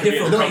don't deserve At to be.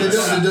 different in They the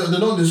Premier League.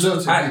 don't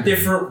deserve to At be.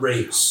 different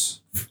rates.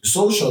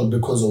 Social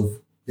because of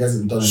he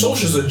hasn't done anything.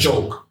 Social's a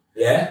joke.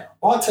 Yeah?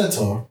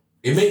 Arteta,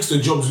 It makes the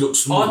jobs look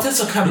small.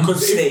 Arteta can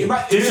because stay.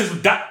 This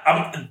is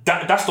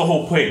that's the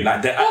whole point.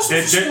 Like That's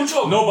a small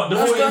job. no, but the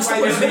That's- whole that's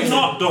the it's point.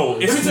 not though.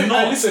 It's Let me tell you-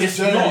 not. listen, It's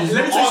Jerry, not.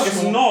 let me tell you It's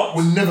something. not.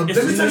 will never. It's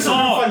Let me tell you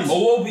something not. funny.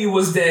 Owobi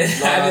was there.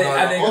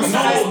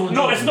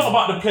 No, it's not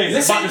about the players.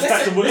 It's about the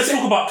stature. Well, let's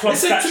talk about club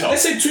stature.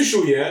 Let's say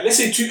Tuchel, yeah. Let's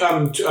say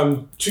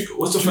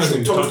what's the first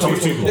name? Thomas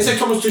Tuchel. Let's say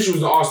Thomas Tuchel is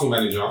the Arsenal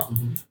manager,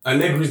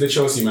 Allegri is the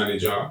Chelsea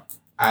manager,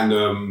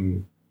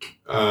 and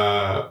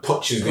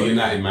Poch is the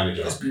United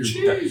manager.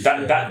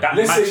 That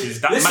Let's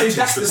matches. say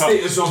that's the the club.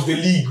 status of the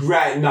league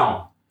right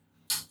now.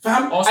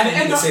 Fam, Arsenal at the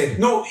end the of same.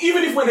 no,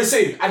 even if we're the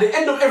same, at the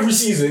end of every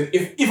season,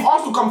 if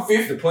Arsenal come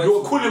fifth,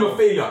 you'll call him a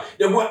failure.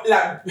 Then what?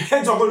 Like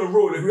heads are gonna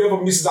roll, and whoever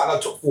misses out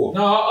that top four.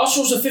 No,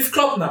 Arsenal's a fifth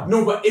club now.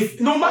 No, but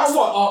if no matter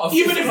what,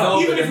 even if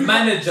the we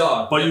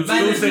manager, But you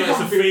still say it's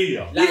a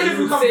failure. even if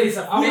we come fifth,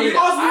 we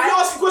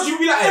ask because you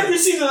be like every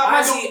season. Like,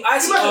 I see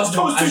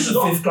Arsenal as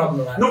the fifth club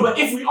now. No, but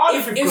if we are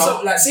the fifth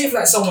club, Say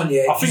someone,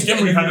 yeah. I think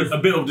Emery had a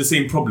bit of the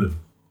same problem.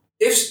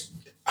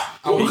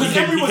 because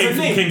Emery was a He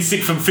name. came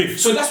 6th and 5th.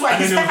 So that's why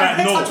and he's then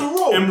it was had to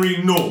roll.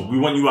 Emery, no, we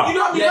want you out. You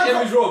know what I mean? Yeah,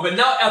 Emery's raw, but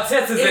now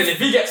Arteta's in. If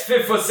he gets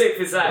 5th or 6th,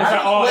 it's like. It's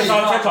like, oh, it's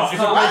Arteta.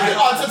 It's Why did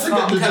Arteta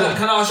get the job?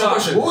 Can I ask you a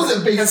question? What was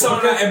it based on?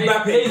 Someone like It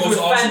Mbappe plays goes with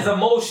to fans' Arsenal.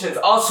 emotions.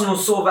 Arsenal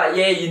saw that,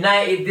 yeah,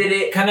 United did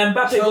it. Can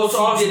Mbappe go to Chelsea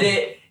Arsenal? did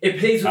it. It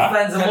plays with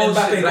fans' Can emotions.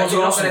 Mbappe go Like, to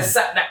you're not Arsenal? going to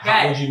sack that What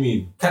guy. do you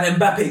mean? Can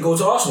Mbappe go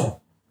to Arsenal?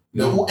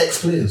 They're all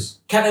ex-players.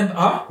 They're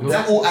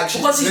all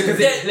actually. Because Because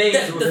it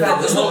plays with the club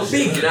fans' is not emotions.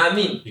 big. You know what I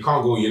mean? You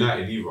can't go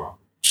United either.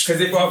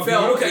 Because if Bro, you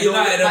fail, look at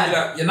United and be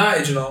like,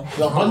 United, you know.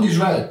 Like Bundy's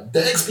right.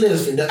 The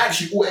ex-players thing, they're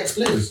actually all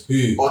ex-players.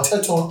 Who?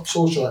 Arteta,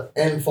 Solskjaer,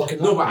 and fucking.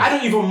 No, but I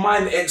don't even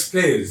mind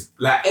ex-players.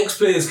 Like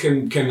ex-players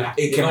can it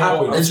can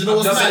happen. And do you know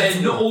what's Just mad?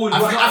 saying, not all-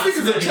 I think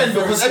it's a trend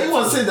because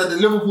everyone's saying that the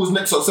Liverpool's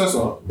next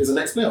successor is an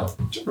ex-player.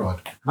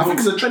 Gerrard. I think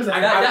it's a trend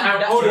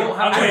that. Hold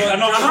on. Okay,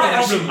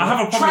 I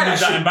have a problem with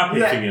that Mbappe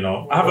Yeah. thing, you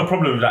know. I have a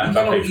problem with that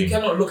Mbappe You thing.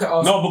 cannot look at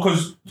Arsenal. No,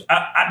 because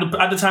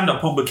at the time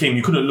that Pogba came,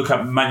 you couldn't look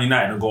at Man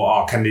United and go,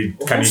 oh, can he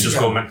course just you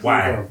go, can. man?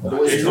 Why?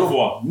 Based off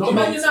what? Not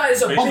Man United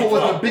is a big Pogba was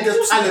club. the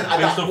biggest talent at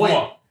Based that off point.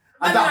 what?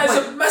 At Man that United is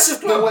a point.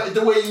 massive The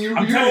club. way you.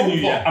 I'm telling you,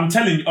 yeah. I'm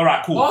telling you. All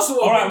right, cool.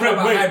 Arsenal All were a right, big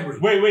club at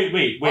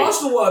Highbury. wait.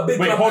 Arsenal were a big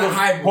Wait, club hold at on,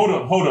 Highbury.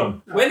 hold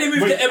on. When they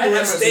moved Wait, to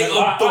Emirates, they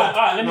All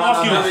right, let me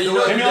ask you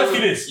this. Let me ask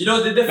you this. You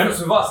know the difference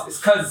with us? It's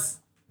because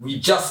we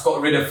just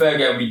got rid of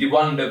Fergie and we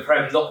won the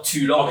Prem not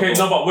too long Okay,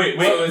 ago. no, but wait.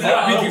 So it's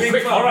like No, we can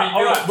quick all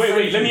right, rebuild.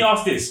 wait. Let me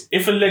ask this: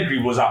 if Allegri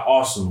was at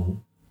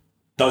Arsenal,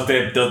 does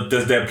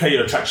their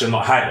player attraction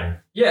not heighten?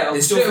 Yeah,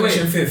 They're still straight away.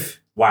 finishing fifth.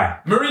 Why?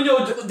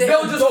 Mourinho,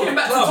 Bell just came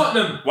back to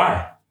Tottenham.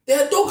 Why?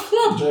 They're a dog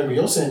club. Jeremy,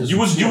 you're saying this. You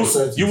would Yeah,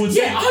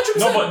 say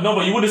 100%. no,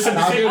 but you would have said the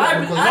I same. do.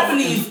 I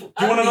believe.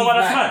 Do you wanna know why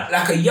that's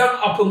like, like a young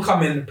up and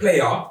coming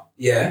player,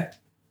 yeah.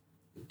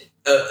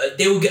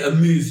 They will get a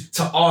move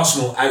to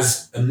Arsenal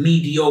as a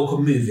mediocre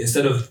move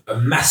instead of a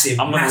massive,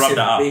 I'm gonna rub massive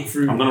that out.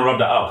 breakthrough. I'm gonna rub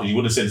that out because you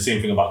would have said the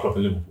same thing about Klopp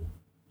and Liverpool.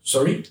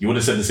 Sorry, You would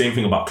have said the same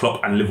thing about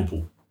Klopp and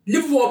Liverpool.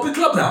 Liverpool are a big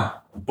club now,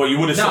 But you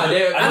would have Nah, said,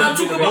 they're- and I'm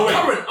talking about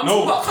current. I'm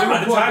talking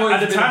about current.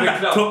 at the time that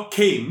club. Klopp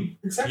came,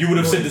 you would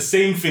have said the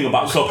same thing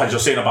about Klopp as you're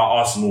saying about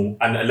Arsenal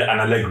and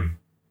Allegri.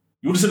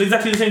 You would have said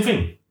exactly the same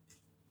thing.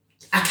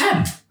 I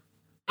can.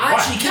 I Why?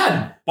 actually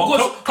can. But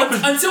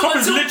Because Klopp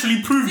has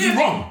literally proved you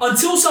wrong.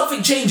 Until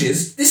something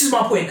changes, this is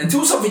my point.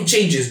 Until something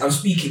changes, I'm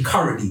speaking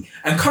currently.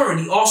 And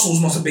currently,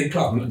 Arsenal's not a big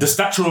club. The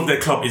stature of their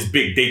club is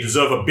big. They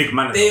deserve a big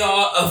manager. They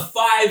are a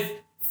 5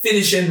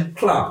 finishing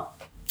club.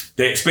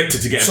 They're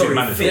expected to get a Sorry, big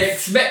manager. They're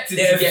expected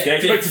They're to get they're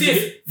fifth. expected to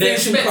get- They're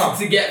finishing club.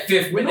 expected to get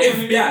fifth. But If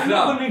they're that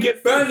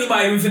club. Burnley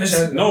might even finish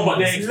ahead. No, but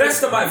they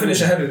Leicester might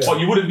finish ahead of them. But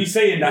you wouldn't be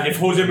saying that if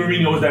Jose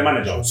Mourinho was their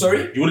manager.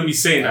 Sorry? You wouldn't be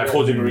saying that if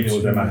Jose Mourinho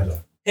was their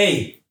manager.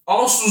 Hey,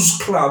 Arsenal's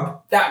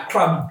club, that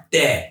club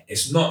there,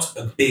 it's not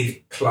a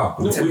big club.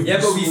 Yeah,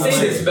 but we say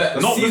this,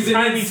 but Not with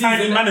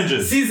tiny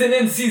managers. Season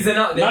in, season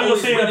out. they're Now you're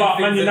always saying winning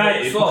about Man things in the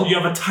United next one. because you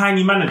have a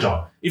tiny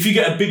manager. If you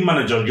get a big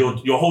manager,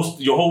 your whole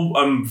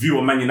view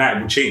of Man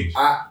United will change.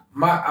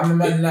 I'm a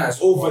Man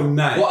United.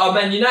 Overnight. What are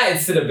Man United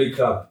still a big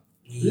club?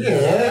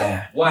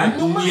 Yeah. Why? We've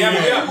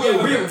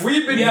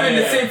been doing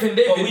the same thing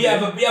they've But been we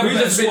have a We've better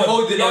just been squad.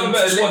 holding We have a on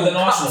better to squad little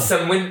than Arsenal. cups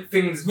and win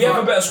things. We have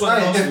a better squad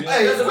than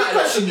Hey, Arsenal. quick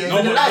question, yeah.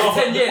 No, but-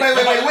 Hey, 10 years.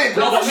 Wait.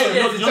 No, but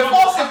If you're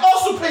not-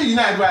 Arsenal play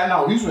United right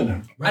now, who's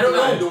winning? I don't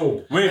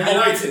know. Wait. I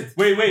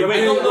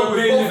don't know.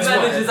 Both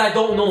managers, I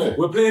don't know.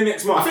 We're playing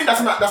next month. I think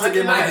that's the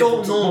game. I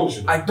don't know.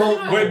 I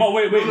don't know. Wait. Both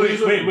When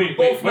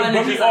we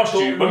managers asked I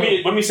you,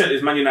 don't when we said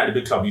is Man United a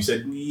big club, you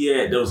said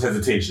yeah, there was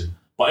hesitation.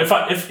 But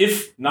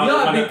if now We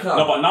are your a big club.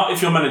 no, but now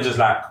if your manager's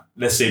like,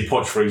 let's say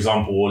Poch for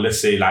example, or let's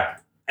say like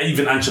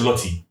even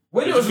Ancelotti,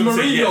 When it you're was just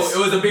gonna say Mourinho, yes. it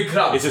was a big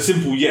club. It's a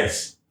simple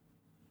yes.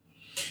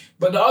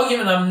 But the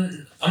argument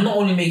I'm not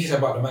only making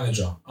about the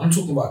manager, I'm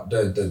talking about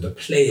the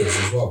players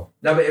as well.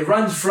 No, but it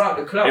runs throughout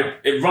the club.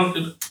 It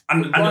runs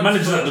and the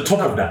manager's at the top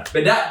of that.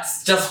 But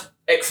that's just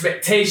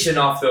expectation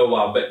after a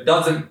while, but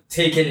doesn't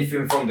take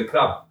anything from the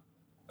club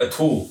at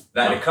all.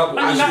 Like the club.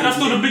 Man United, that's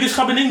still the biggest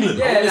club in England.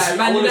 Yeah, like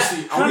Man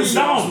United. Hands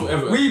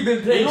down. We've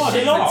been playing shit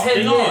They for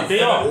 10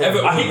 years. are.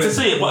 Everton I hate will to win.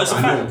 say it, but it's a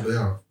I know, fact. they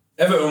are.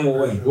 Everton will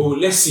win. Well,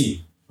 let's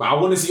see. But I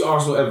want to see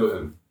Arsenal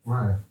Everton.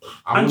 Right.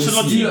 I wanna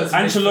see-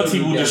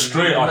 Ancelotti will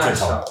destroy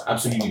Arteta.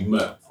 Absolutely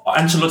murder.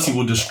 Ancelotti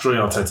will destroy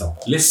Arteta.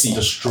 Let's see.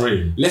 Destroy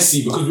him. Let's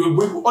see, because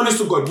we're honest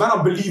to God, man,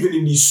 I'm believing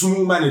in these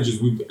small managers.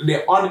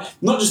 They're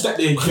not just that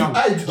they're young.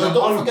 Hey, they're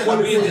don't forget that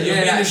unqualified.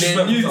 Yeah, like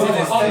they're new to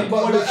this thing.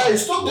 But hey,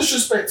 stop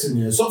disrespecting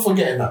you. Stop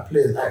forgetting that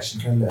players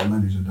actually can let a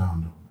manager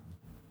down,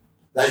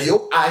 though. Like,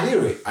 I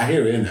hear it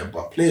innit?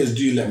 But players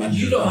do let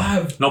managers. You don't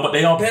have. No, but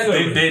they're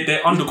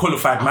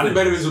underqualified I think managers.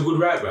 Bellerin is a good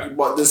right back.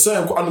 But there's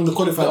certain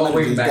underqualified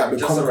managers that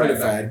become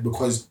qualified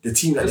because the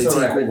team that they take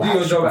over Do your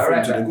actually job at perform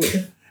right to the back.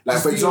 good.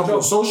 Like, for example,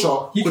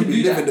 Solskjaer He could can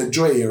be do living the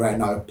joy here right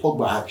now if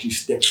Pogba actually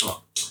steps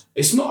up.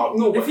 It's not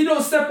no. If you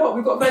don't step up,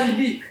 we got Van de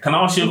Beek. Can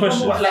I ask you a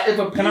question? But like, if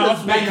a Can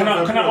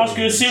I ask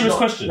you a serious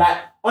question? Like,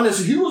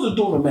 honestly, who was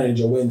the Dortmund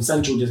manager when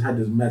Sancho just had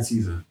this mad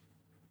season?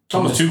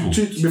 Thomas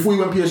Tuchel. Before he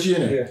went PSG,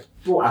 innit? Yeah.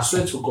 Bro, I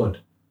swear to God,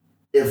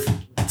 if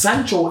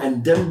Sancho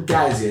and them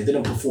guys here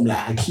didn't perform, like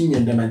Hakimi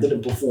and them and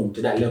didn't perform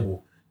to that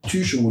level,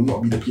 Tuchel will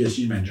not be the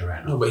PSG manager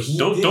right now. No, but he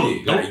Don't- did don't-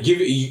 it. Like, give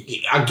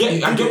it. I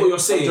get what you're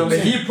saying. But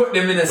he put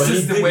them in a But he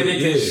system did where it, they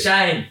can yeah.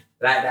 shine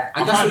like that.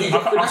 And that's what you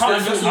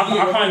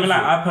I can't even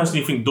lie. I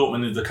personally think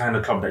Dortmund is the kind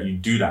of club that you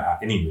do that at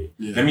anyway.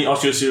 Yeah. Let me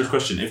ask you a serious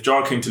question. If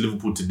Gerrard came to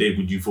Liverpool today,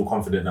 would you feel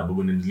confident that we're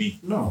winning the league?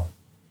 No.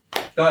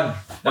 Done.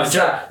 That's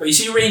that. But you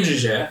see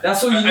Rangers, yeah?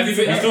 That's all you need to You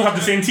still hear. have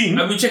the same team?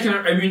 Have we been checking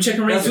That's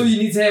all Rangers? you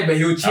need to hear, but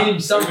he'll change Have we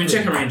something. been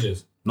checking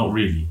Rangers? Not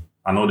really.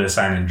 I know they're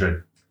signing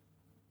Dredd.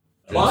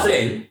 Are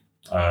they?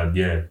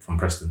 Yeah, from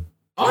Preston.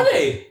 Are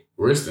they?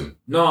 Riston.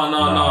 No.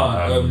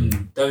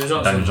 Daniel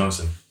Johnson. Daniel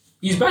Johnson.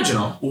 He's bad, you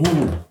know.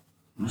 Ooh.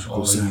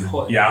 Oh, you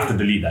hot. Yeah, I have to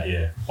delete that,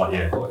 yeah. But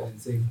yeah. Hot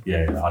thing.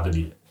 Yeah, I'll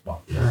delete it.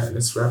 But yeah. Alright,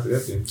 let's wrap it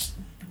up then.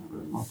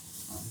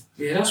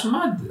 Yeah, that's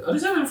mad. Are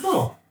they having a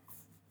floor?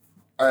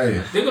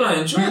 Hey. They're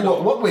gonna enjoy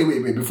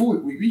it. Wait. Before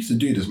we used to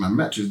do this, man.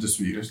 Matches this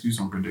week. Let's do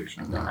some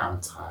predictions. Nah, I'm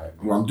tired.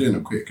 Well, I'm doing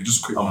it quick.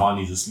 Just quick.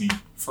 Armani's asleep.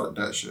 Fuck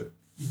that shit.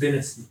 Been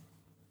asleep.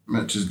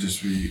 Matches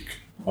this week.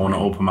 I want to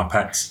open my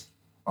packs.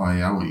 Oh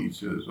yeah, I want you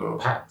to as well.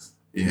 Packs.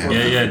 Yeah.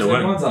 Yeah, the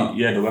web. one's up?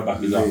 Yeah, the web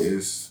app is It out.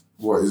 is.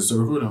 What is the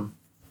recording?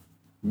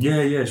 Yeah,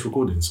 it's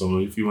recording. So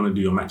if you want to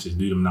do your matches,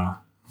 do them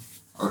now.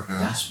 Okay.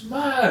 That's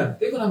mad.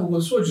 They're gonna have a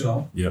good squad, you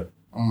know. Yep,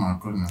 Oh my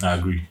goodness. I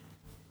agree.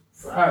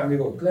 Right, they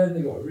got Glenn,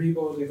 they got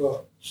Rebo, they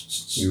got.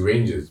 You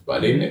Rangers,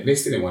 but they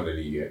still didn't win the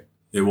league yet.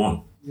 They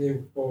won't.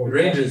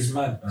 Rangers. is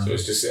mad. So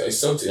it's just it's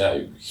Celtic. I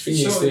think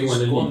you still won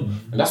the gone, league, man.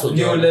 and that's what.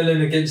 Neil Gerrard-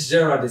 Lennon against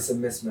Gerrard is a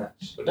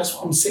mismatch. But that's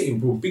what I'm saying,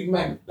 bro. Big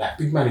man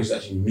managers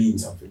actually mean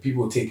something.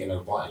 People are taking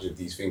advantage of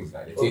these things.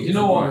 Like, they take You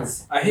know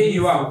what? I hear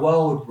you out.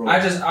 World, bro.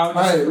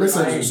 Hey,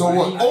 listen. So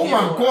what? Oh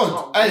my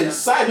god. Hey,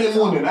 Saturday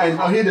morning. Hey,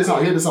 I'll hear this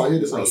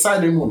out.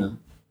 Saturday morning.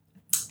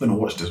 I'm gonna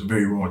watch this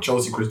very raw.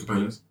 Chelsea Crystal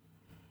Palace.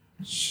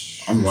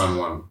 I'm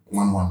 1-1.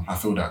 1-1. I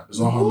feel that.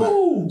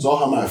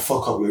 Zaha might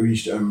fuck up with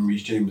Reece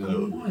James a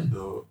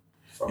little.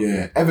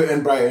 Yeah.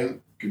 Everton,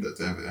 Brighton. Give that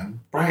to Everton.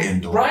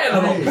 Brighton though. Brighton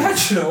are not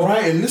bad, you know.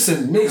 Brighton,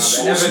 listen, no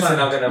Everton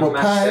are gonna Mapai.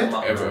 mash them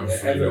up. Everton, bro.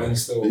 3-0. Everton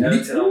still.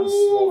 Everton are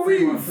Ooh,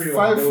 3-1.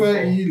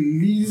 5:30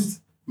 Leeds,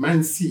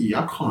 Man City.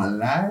 I can't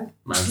lie. Man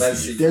Man City.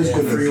 City. There's Yeah,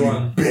 gonna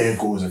 3-1. be bare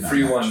goals in that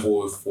 3-1. match.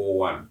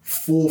 4-1.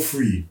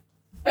 4-3.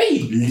 Hey,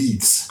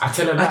 Leeds. I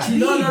tell her that. Actually,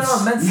 no.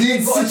 Man City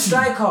Leeds got a City.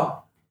 striker.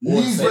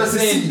 Leeds They're versus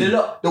saying City. the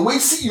lot. The way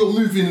City are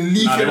moving,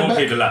 Leeds Nah, they at the won't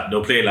play back. the lap.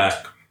 They'll play like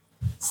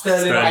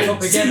Sterling back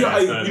up Sterling.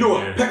 again. Yeah. You know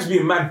what? Pep's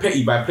being mad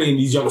petty by playing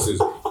these youngsters.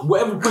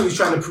 Whatever point he's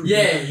trying to prove.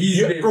 Yeah, he's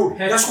been bro.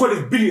 petty. That squad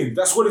is billion.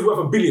 That squad is worth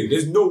 $1 billion.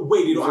 There's no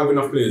way they don't have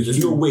enough players.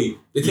 There's no way.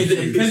 They're taking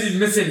the Because piss. he's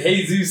missing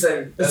Jesus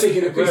and They're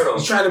taking the piss.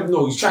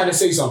 Aguero. He's trying to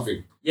say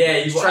something. Yeah,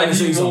 he's trying to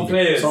see more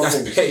players.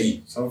 That's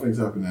petty. Something's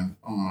happening.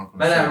 Oh my god.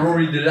 Man, like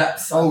Rory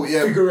Delap's Oh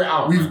yeah. Figure it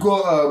out. We've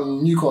got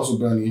Newcastle,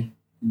 Burnley.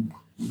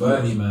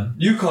 Burnley, man.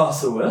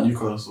 Newcastle, eh?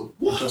 Newcastle.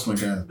 Trust my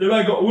guy. The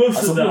man got I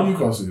Wilson support down.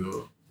 Newcastle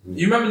though.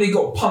 You remember they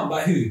got pumped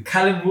by who?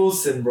 Callum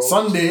Wilson, bro.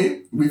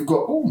 Sunday, we've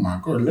got, oh my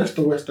god,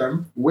 Leicester, West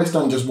Ham. West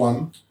Ham just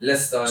won.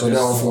 Leicester. So they're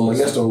on form.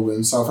 Leicester will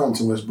win.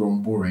 Southampton, West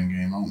Brom, boring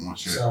game. I don't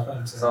watch it.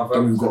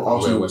 Then we've got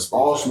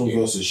Arsenal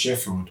versus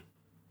Sheffield.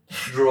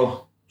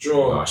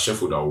 Draw.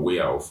 Sheffield are way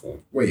out of form.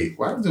 Wait,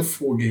 why are there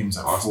 4 games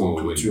at Arsenal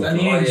 4? win. 2 Danny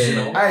o'clock? Ainge, you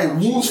know. Hey,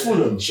 Wolves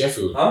Fulham.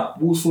 Sheffield. Huh?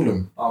 Wolves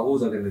Fulham. Oh,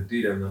 Wolves are going to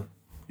do them now.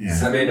 Yeah.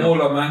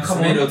 Semedo, man, come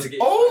on. Semedo to get.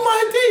 Oh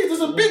my days,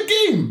 there's a big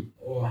game.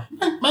 Oh,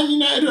 Man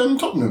United and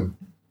Tottenham.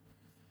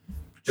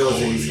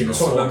 Jose's going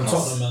to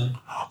Tottenham, man.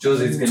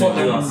 Jose's going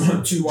to do us.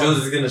 Tottenham 2-1.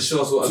 Jose's going to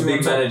show us what a 2-1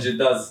 big manager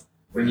does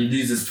when he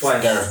loses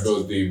twice. Gareth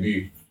Bale's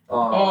debut.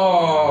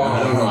 Oh.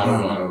 I don't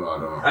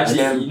know. Actually,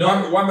 And then you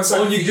know, Why must I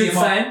only pick good him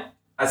up? sign,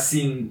 I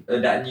seen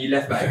that new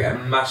left back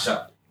get mash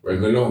up.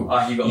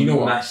 Reguilon. He got You know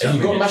what? mashed up. He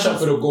got again. mashed up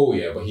for the goal,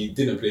 yeah, but he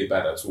didn't play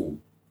bad at all.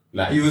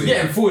 Like He was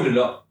getting forward a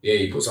lot. yeah,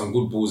 he put some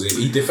good balls in.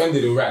 He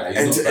defended it right. Like,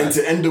 And he's to, not and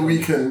bad. to end the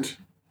weekend,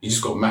 He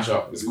just got mashed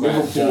up. It's quite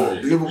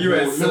Liverpool You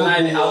were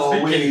sliding. I was are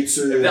away thinking,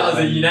 to, if that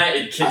was a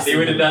United kid, they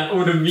would have done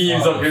all the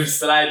memes of him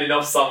sliding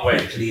off somewhere.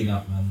 Clean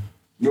up, man.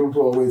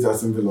 Liverpool away to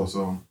Aston Villa,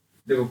 so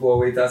Liverpool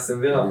away to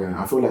Aston Villa.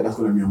 yeah, I feel like that's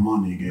gonna be a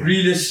money game.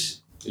 Grealish,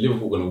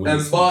 Liverpool gonna win And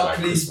this by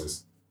Barkley.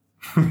 Christmas.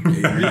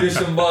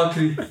 Grealish and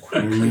Barkley.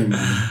 Amen,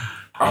 man.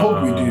 I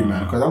hope we do,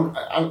 man, because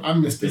I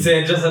missed He's it.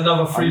 saying just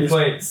another 3 miss-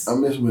 points. I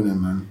miss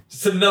winning, man.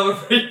 Just another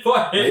 3 points.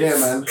 But yeah,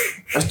 man.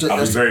 That's just I'll be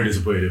that's, very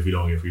disappointed if we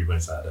don't get 3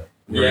 points out of that.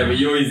 Yeah, but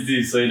you always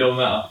do, so it don't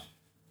matter.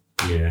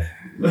 Yeah.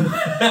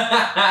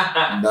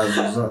 that's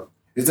what's up.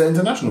 It's an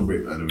international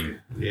break, by the way.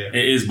 It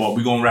is, but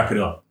we're going to wrap it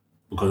up.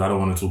 because I don't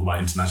want to talk about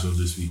internationals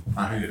this week.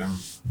 I hate them.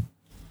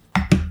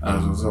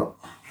 What's up?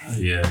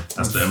 Yeah,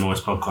 that's the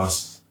MOS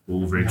podcast. We're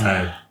all very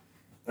tired.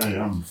 Hey,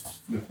 I'm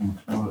flipping